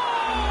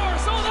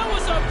 Scores! Oh, that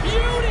was a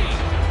beauty!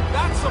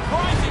 That's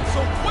surprising.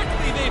 So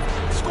quickly they've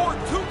scored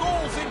 2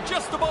 goals in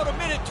just about a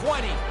minute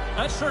 20.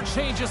 That sure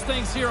changes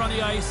things here on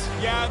the ice.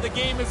 Yeah, the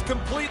game has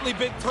completely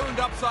been turned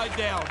upside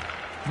down.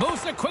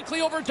 Moves it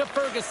quickly over to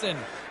Ferguson.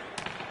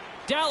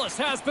 Dallas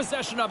has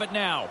possession of it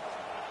now.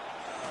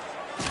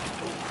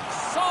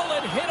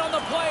 Solid hit on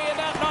the play, and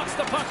that knocks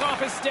the puck off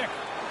his stick.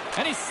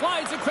 And he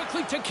slides it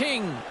quickly to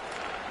King.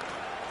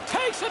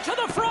 Takes it to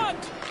the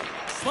front.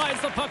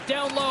 Slides the puck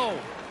down low.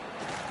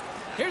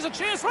 Here's a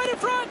chance right in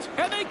front,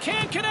 and they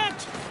can't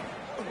connect.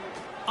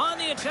 On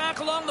the attack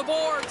along the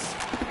boards.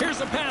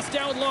 Here's a pass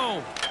down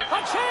low.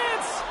 A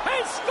chance!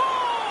 He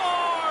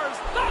scores!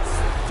 That's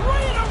 3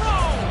 in a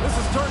row! This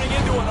is turning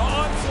into an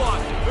onslaught.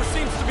 There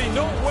seems to be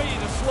no way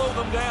to slow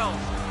them down.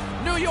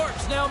 New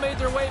York's now made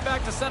their way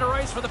back to center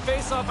ice for the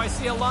faceoff. I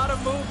see a lot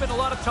of movement, a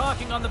lot of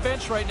talking on the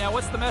bench right now.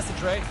 What's the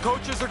message, Ray?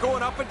 Coaches are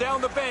going up and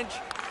down the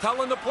bench,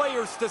 telling the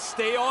players to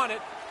stay on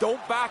it. Don't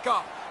back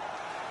up.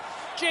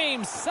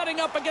 James setting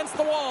up against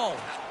the wall.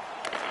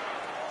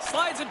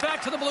 Slides it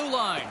back to the blue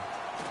line.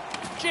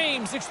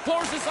 James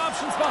explores his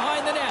options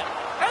behind the net.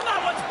 And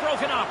that one's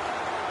broken up.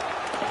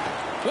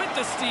 With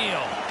the steal.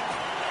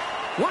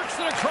 Works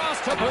it across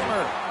to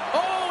Boomer.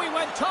 Oh, he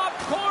went top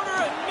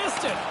corner and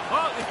missed it.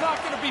 Well, it's not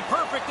going to be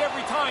perfect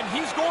every time.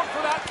 He's going for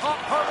that top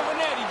part of the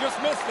net. He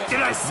just missed it. Did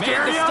I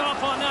scare Made the you?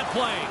 stop on that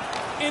play.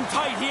 In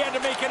tight, he had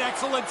to make an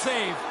excellent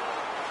save.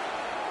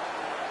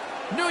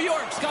 New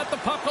York's got the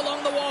puck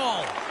along the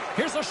wall.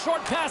 Here's a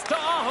short pass to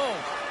Aho.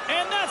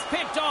 And that's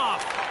picked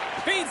off.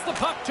 Feeds the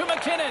puck to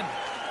McKinnon.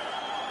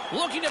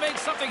 Looking to make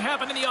something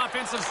happen in the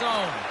offensive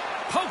zone.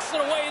 Pokes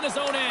it away in his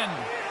own end.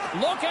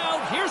 Look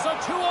out. Here's a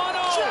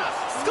 2-on-0.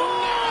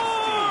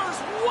 Scores!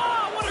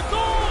 Wow, what a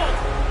goal!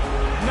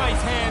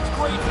 Nice hands,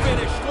 great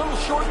finish. Little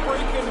short break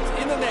and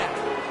it's in the net.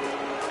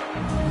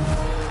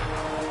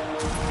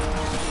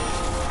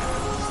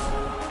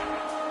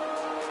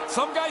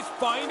 Some guys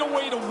find a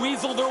way to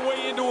weasel their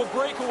way into a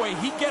breakaway.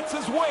 He gets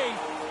his way.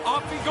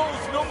 Off he goes.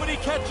 Nobody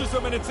catches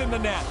him, and it's in the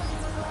net.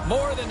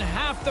 More than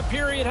half the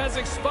period has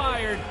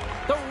expired.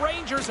 The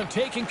Rangers have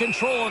taken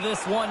control of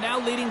this one, now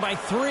leading by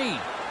 3.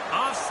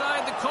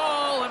 Offside the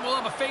call, and we'll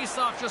have a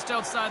face-off just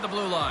outside the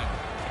blue line.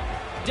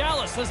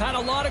 Dallas has had a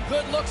lot of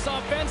good looks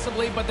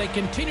offensively, but they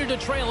continue to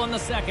trail in the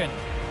second.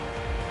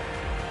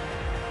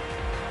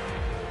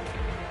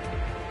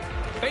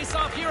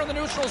 Face-off here in the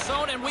neutral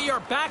zone, and we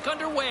are back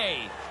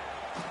underway.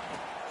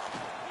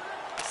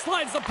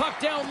 Slides the puck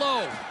down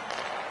low.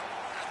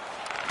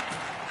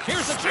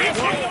 Here's a chance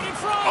right out in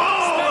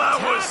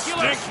front.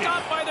 Spectacular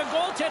stop by the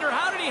goaltender.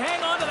 How did he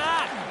hang on to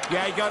that?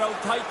 Yeah, he got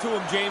out tight to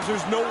him, James.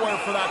 There's nowhere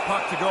for that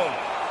puck to go.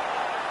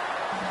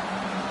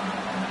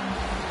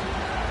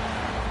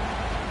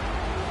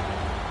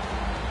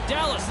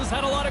 Dallas has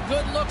had a lot of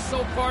good looks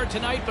so far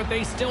tonight, but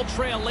they still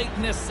trail late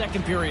in this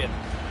second period.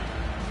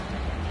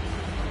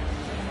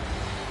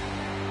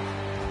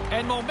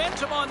 And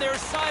momentum on their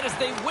side as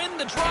they win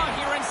the draw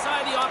here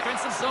inside the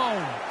offensive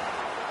zone.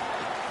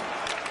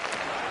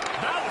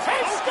 He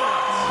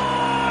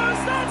scores!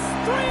 That's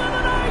 3 on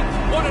the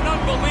night! What an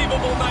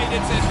unbelievable night.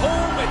 It's at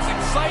home. It's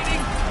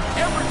exciting.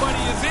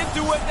 Everybody is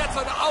into it. That's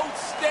an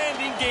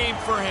outstanding game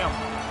for him.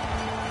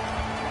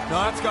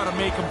 Now, that's got to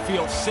make him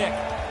feel sick.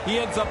 He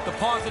ends up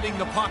depositing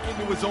the puck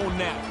into his own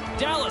net.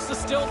 Dallas is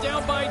still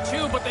down by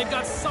 2, but they've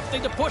got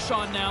something to push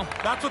on now.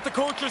 That's what the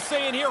coach is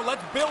saying here.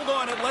 Let's build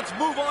on it. Let's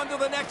move on to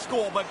the next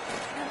goal, but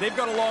they've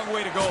got a long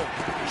way to go.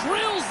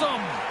 Drills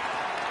them.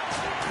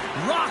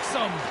 Rocks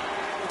them.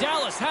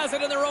 Dallas has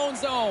it in their own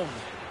zone.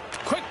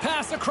 Quick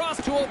pass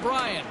across to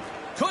O'Brien.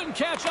 Couldn't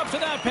catch up to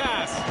that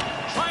pass.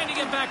 Trying to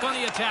get back on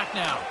the attack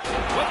now.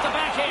 With the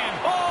backhand.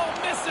 Oh,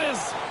 misses.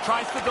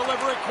 Tries to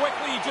deliver it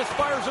quickly. He just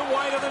fires it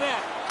wide of the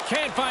net.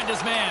 Can't find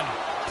his man.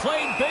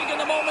 Played big in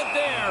the moment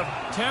there.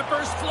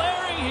 Tempers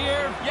flaring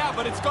here. Yeah,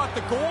 but it's got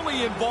the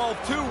goalie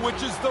involved too,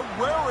 which is the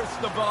rarest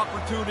of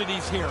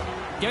opportunities here.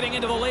 Getting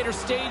into the later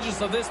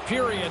stages of this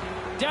period,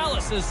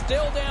 Dallas is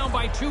still down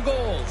by 2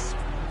 goals.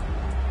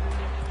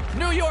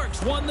 New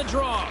York's won the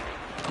draw.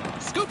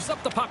 Scoops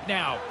up the puck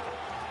now.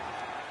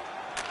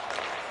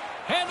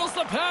 Handles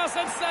the pass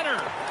at center.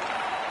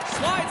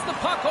 Slides the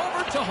puck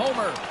over to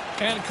Homer.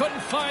 And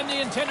couldn't find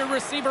the intended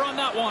receiver on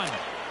that one.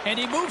 And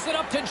he moves it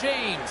up to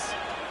James.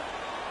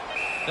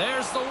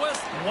 There's the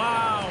whistle.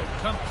 Wow,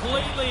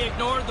 completely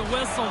ignored the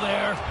whistle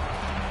there.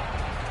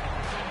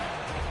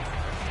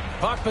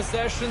 Puck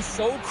possession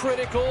so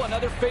critical.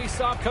 Another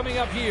face-off coming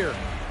up here.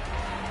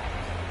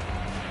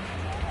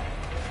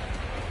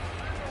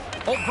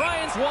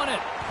 O'Brien's won it.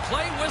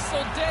 Play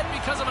whistle dead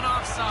because of an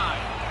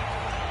offside.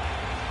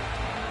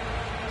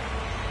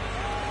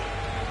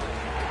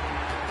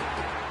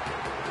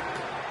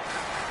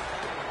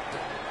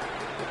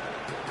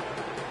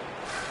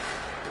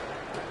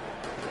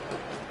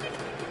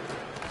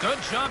 Good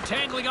job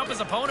tangling up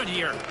his opponent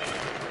here.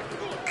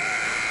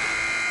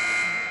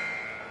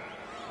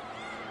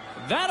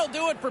 That'll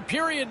do it for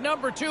period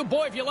number 2.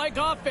 Boy, if you like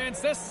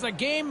offense, this is a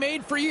game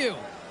made for you.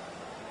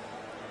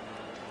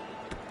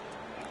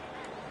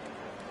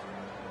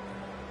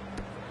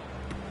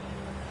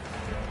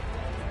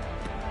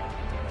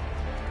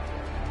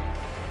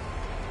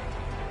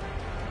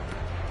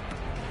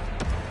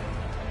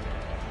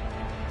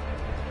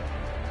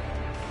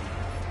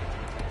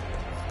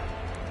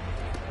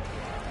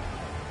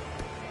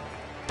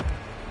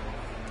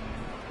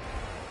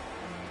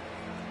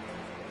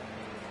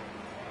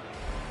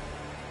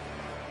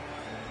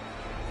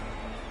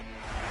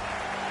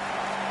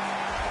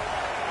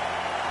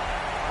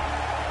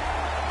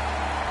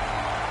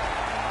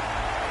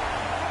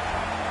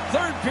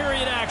 Third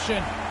period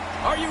action.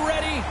 Are you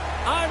ready?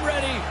 I'm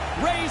ready.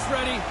 Ray's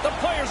ready. The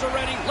players are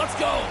ready. Let's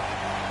go.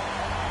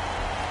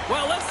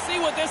 Well, let's see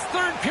what this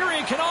third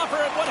period can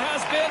offer and what has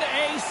been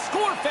a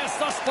score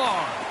fest thus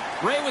far.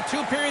 Ray, with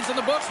 2 periods in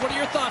the books, what are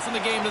your thoughts on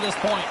the game to this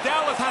point?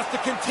 Dallas has to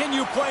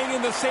continue playing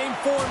in the same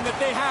form that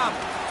they have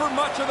for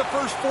much of the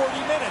first 40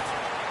 minutes.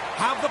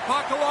 Have the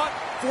puck a lot,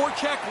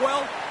 forecheck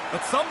well,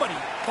 but somebody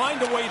find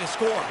a way to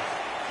score.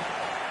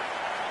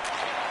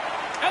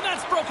 And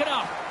that's broken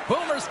up.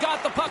 Boomer's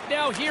got the puck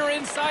now here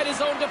inside his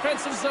own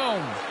defensive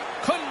zone.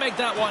 Couldn't make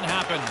that one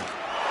happen.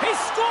 He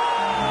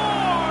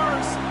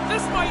scores!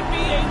 This might be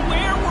a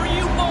where were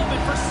you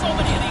moment for so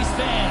many of these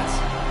fans.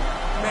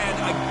 Man,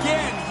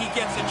 again, he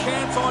gets a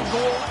chance on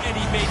goal, and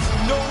he makes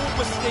no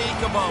mistake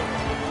about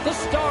it. The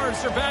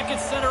Stars are back at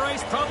center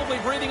ice, probably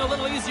breathing a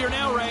little easier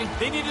now, Ray.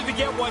 They needed to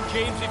get one,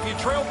 James. If you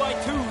trail by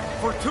 2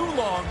 for too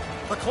long,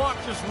 the clock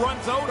just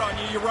runs out on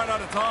you. You run out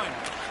of time.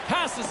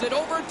 Passes it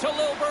over to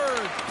Lil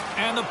Bird.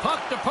 And the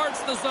puck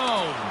departs the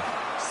zone.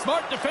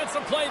 Smart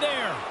defensive play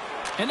there.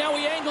 And now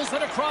he angles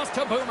it across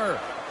to Boomer.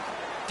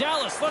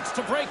 Dallas looks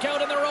to break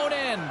out in their own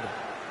end.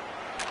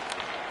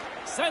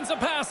 Sends a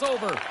pass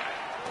over.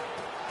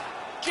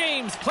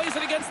 James plays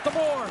it against the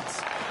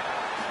boards.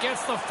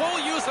 Gets the full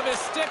use of his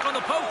stick on the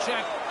poke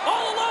check.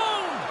 All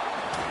alone!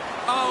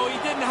 Oh, he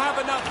didn't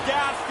have enough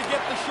gas to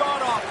get the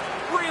shot off.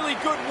 Really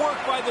good work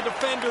by the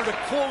defender to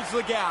close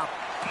the gap.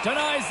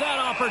 Denies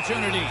that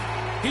opportunity.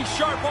 He's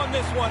sharp on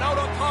this one. Out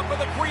on top of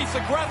the crease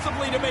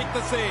aggressively to make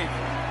the save.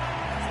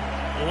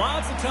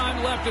 Lots of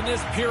time left in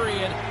this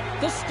period.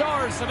 The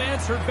Stars have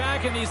answered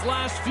back in these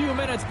last few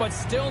minutes, but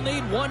still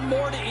need one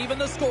more to even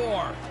the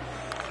score.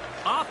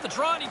 Off the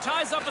draw, and he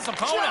ties up his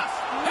opponent.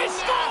 He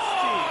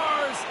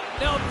scores!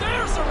 Now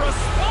there's a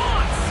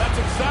response! That's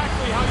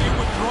exactly how you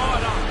would draw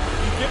it up.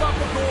 You give up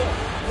a goal.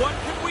 What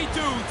can we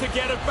do to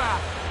get it back?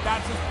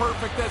 That's as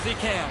perfect as he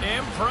can.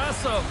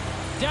 Impressive.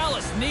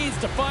 Dallas needs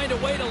to find a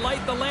way to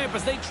light the lamp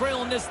as they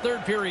trail in this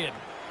third period.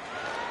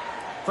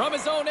 From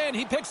his own end,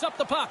 he picks up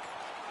the puck.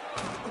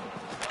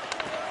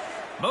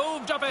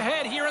 Moved up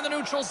ahead here in the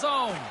neutral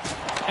zone.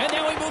 And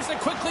now he moves it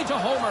quickly to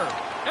Homer.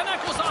 And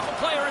that goes off a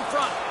player in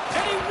front.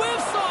 And he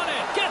whiffs on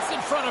it. Gets in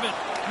front of it.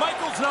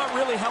 Michael's not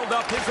really held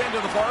up his end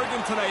of the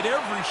bargain tonight.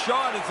 Every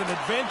shot is an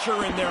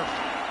adventure in there.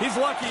 He's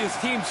lucky his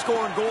team's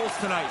scoring goals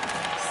tonight.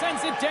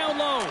 Sends it down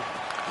low.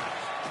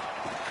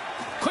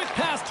 Quick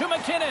pass to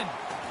McKinnon.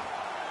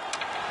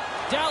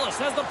 Dallas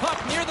has the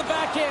puck near the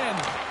back end.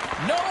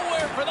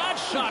 Nowhere for that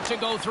shot to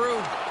go through.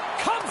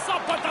 Comes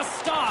up with the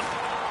stop.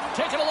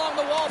 Taken along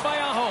the wall by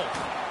Aho.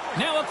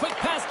 Now a quick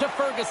pass to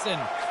Ferguson.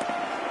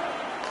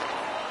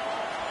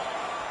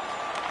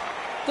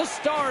 The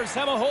Stars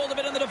have a hold of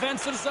it in the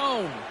defensive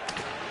zone.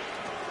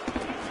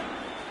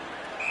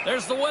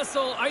 There's the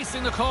whistle,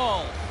 icing the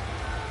call.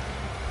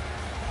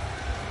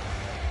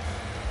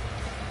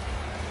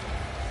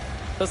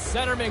 The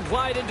centermen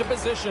glide into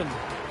position.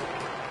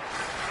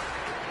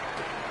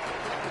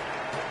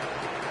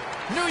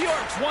 New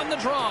York's won the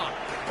draw.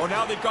 Well,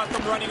 now they've got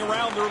them running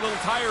around. They're a little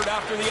tired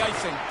after the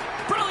icing.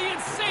 Brilliant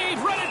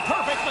save, read it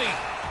perfectly.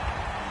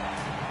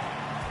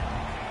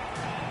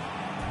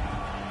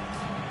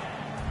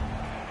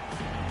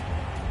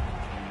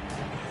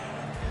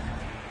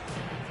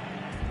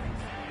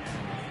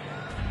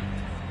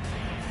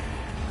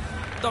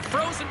 The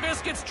frozen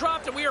biscuits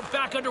dropped, and we are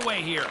back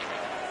underway here.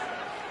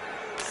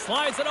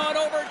 Slides it on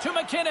over to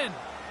McKinnon.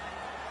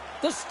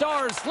 The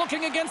Stars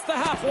looking against the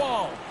half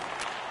wall.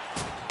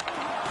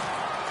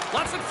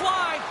 Lets it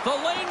fly. The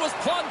lane was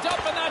plugged up,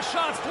 and that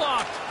shot's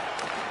blocked.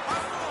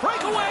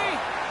 Breakaway.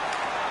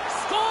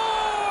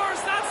 Scores!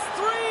 That's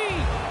 3!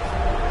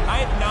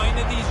 I had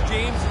 9 of these,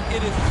 James.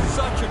 It is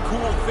such a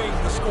cool thing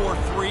to score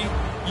 3.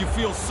 You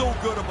feel so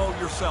good about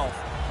yourself.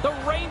 The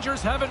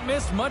Rangers haven't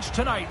missed much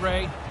tonight,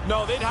 Ray.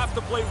 No, they'd have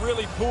to play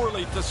really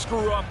poorly to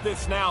screw up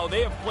this now.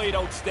 They have played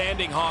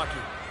outstanding hockey.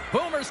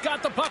 Boomer's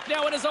got the puck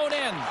now in his own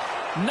end.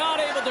 Not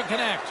able to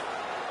connect.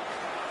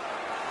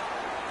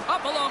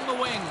 Up along the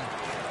wing.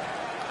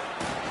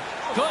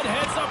 Good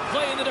heads-up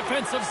play in the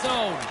defensive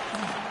zone.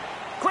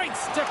 Great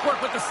stick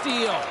work with the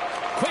steal.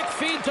 Quick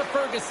feed to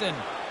Ferguson.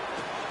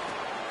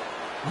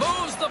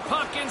 Moves the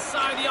puck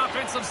inside the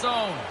offensive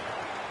zone.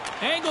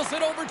 Angles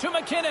it over to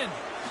McKinnon.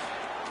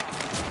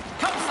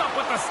 Comes up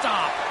with the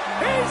stop.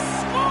 He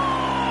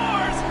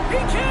scores! He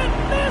can't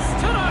miss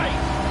tonight!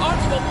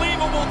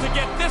 Unbelievable to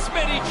get this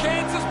many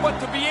chances, but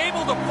to be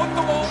able to put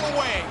them all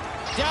away.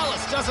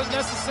 Dallas doesn't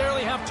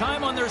necessarily have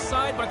time on their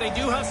side, but they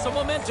do have some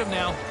momentum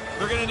now.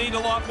 They're going to need a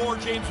lot more,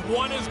 James.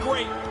 One is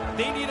great.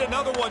 They need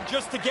another one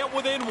just to get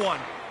within one.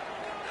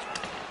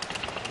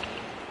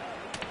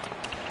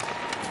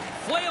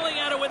 Flailing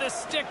at it with his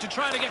stick to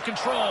try to get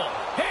control.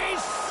 He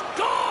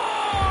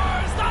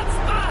scores! That's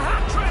the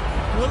hat trick!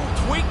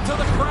 Little tweak to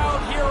the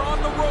crowd here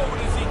on the road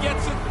as he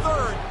gets it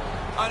third.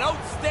 An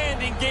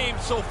outstanding game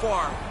so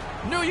far.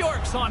 New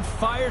York's on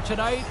fire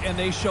tonight, and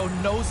they show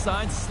no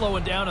signs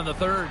slowing down in the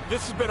third.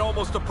 This has been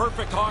almost a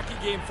perfect hockey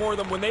game for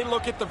them. When they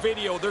look at the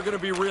video, they're going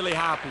to be really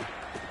happy.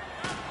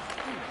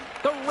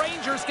 The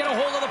Rangers get a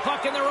hold of the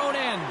puck in their own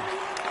end.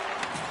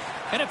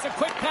 And it's a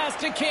quick pass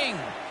to King.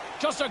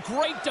 Just a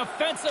great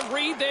defensive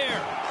read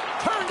there.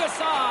 Turned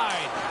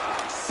aside.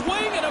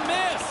 Swing and a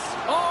miss.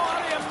 Oh,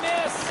 how do you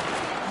miss?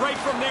 Right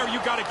from there,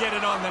 you got to get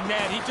it on the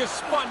net. He just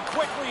spun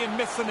quickly and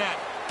missed the net.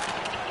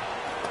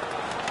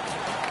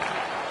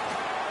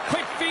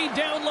 Quick feed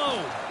down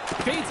low.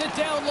 Feeds it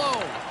down low.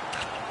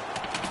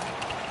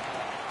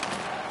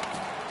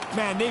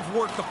 Man, they've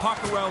worked the puck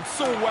around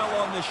so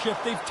well on this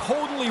shift. They've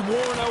totally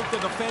worn out the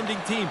defending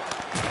team.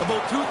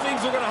 About 2 things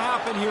are going to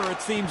happen here,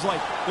 it seems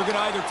like. They're going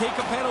to either take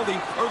a penalty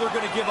or they're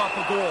going to give up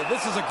a goal.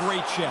 This is a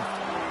great shift.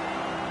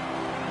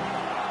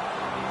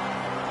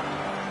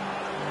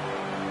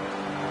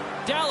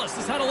 Dallas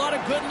has had a lot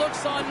of good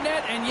looks on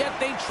net, and yet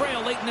they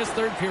trail late in this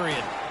third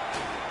period.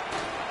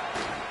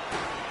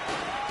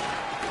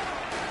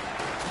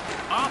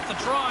 Off the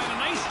draw, and a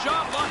nice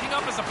job locking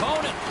up his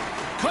opponent.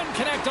 Couldn't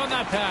connect on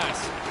that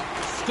pass.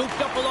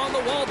 Scooped up along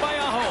the wall by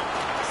Aho.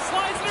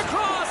 Slides it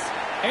across.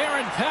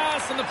 Aaron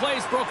pass, and the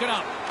play's broken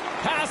up.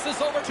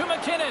 Passes over to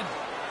McKinnon.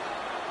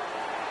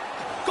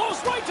 Goes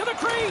right to the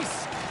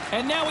crease.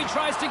 And now he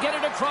tries to get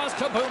it across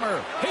to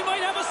Boomer. He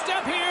might have a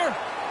step here.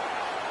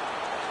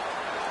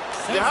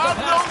 You have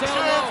no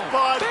chance,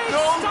 bud.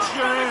 No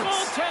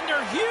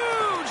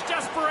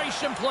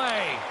Possession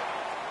play.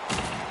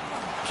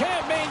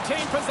 Can't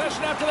maintain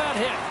possession after that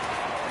hit.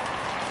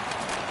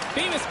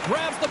 Bemis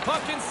grabs the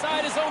puck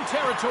inside his own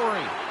territory.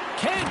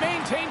 Can't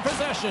maintain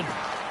possession.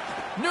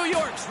 New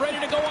York's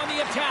ready to go on the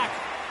attack.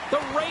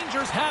 The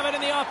Rangers have it in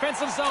the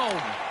offensive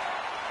zone.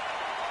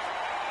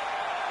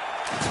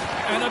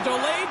 And a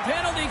delayed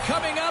penalty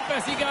coming up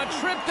as he got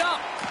tripped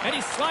up. And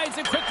he slides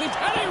it quickly,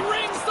 and he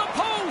rings the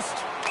post.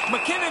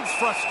 McKinnon's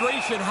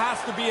frustration has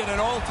to be at an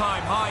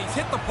all-time high.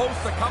 He's hit the post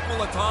a couple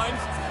of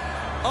times.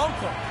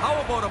 Uncle,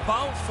 how about a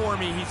bounce for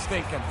me, he's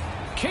thinking.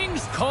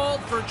 King's called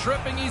for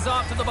tripping. He's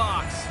off to the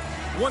box.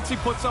 Once he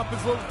puts up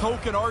his little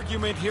token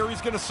argument here,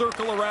 he's going to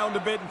circle around a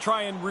bit and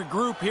try and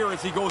regroup here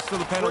as he goes to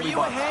the penalty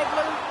box. Were you a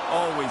handler?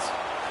 Always.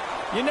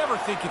 You never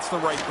think it's the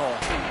right call.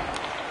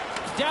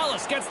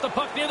 Dallas gets the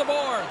puck near the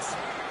boards.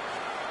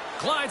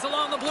 Glides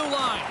along the blue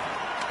line.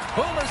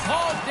 Boomer's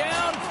hauled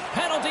down.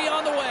 Penalty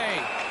on the way.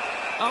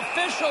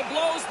 Official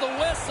blows the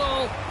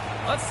whistle.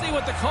 Let's see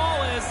what the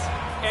call is.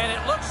 And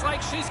it looks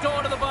like she's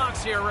going to the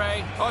box here,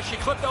 Ray. Oh, she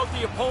clipped out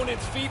the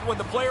opponent's feet when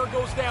the player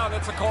goes down.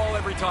 That's a call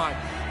every time.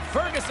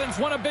 Ferguson's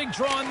won a big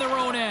draw on their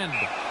own end.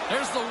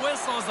 There's the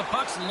whistle as the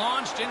puck's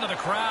launched into the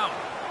crowd.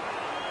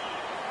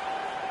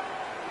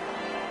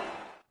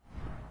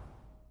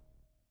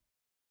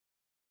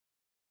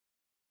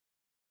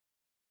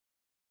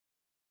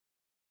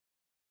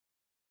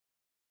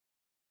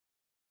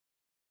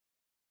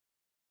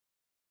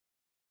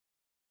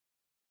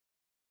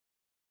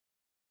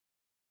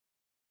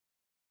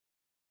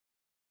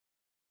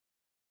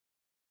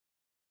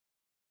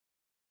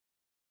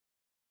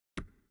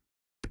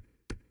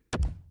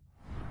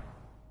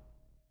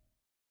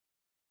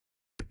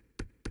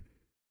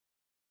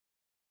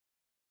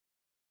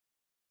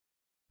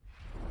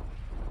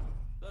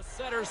 The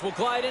setters will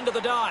glide into the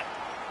dot.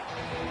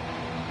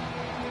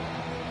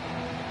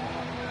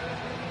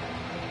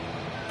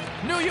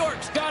 New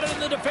York's got it in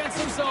the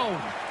defensive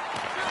zone.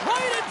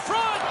 Right in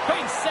front.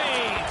 Big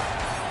save.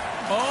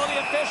 Oh,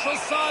 the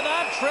officials saw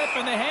that trip,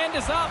 and the hand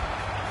is up.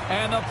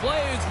 And the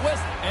play is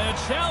whisked. And a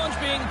challenge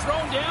being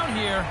thrown down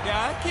here.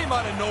 Yeah, it came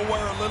out of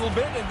nowhere a little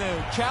bit, and the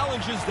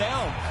challenge is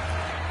down.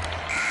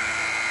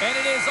 And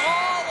it is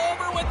all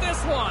over with this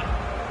one.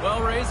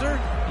 Well, Razor,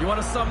 you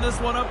want to sum this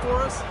one up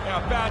for us?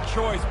 Yeah, bad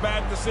choice,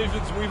 bad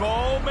decisions. We've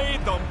all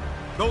made them.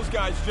 Those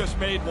guys just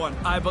made one.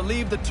 I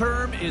believe the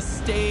term is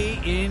stay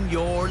in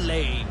your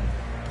lane.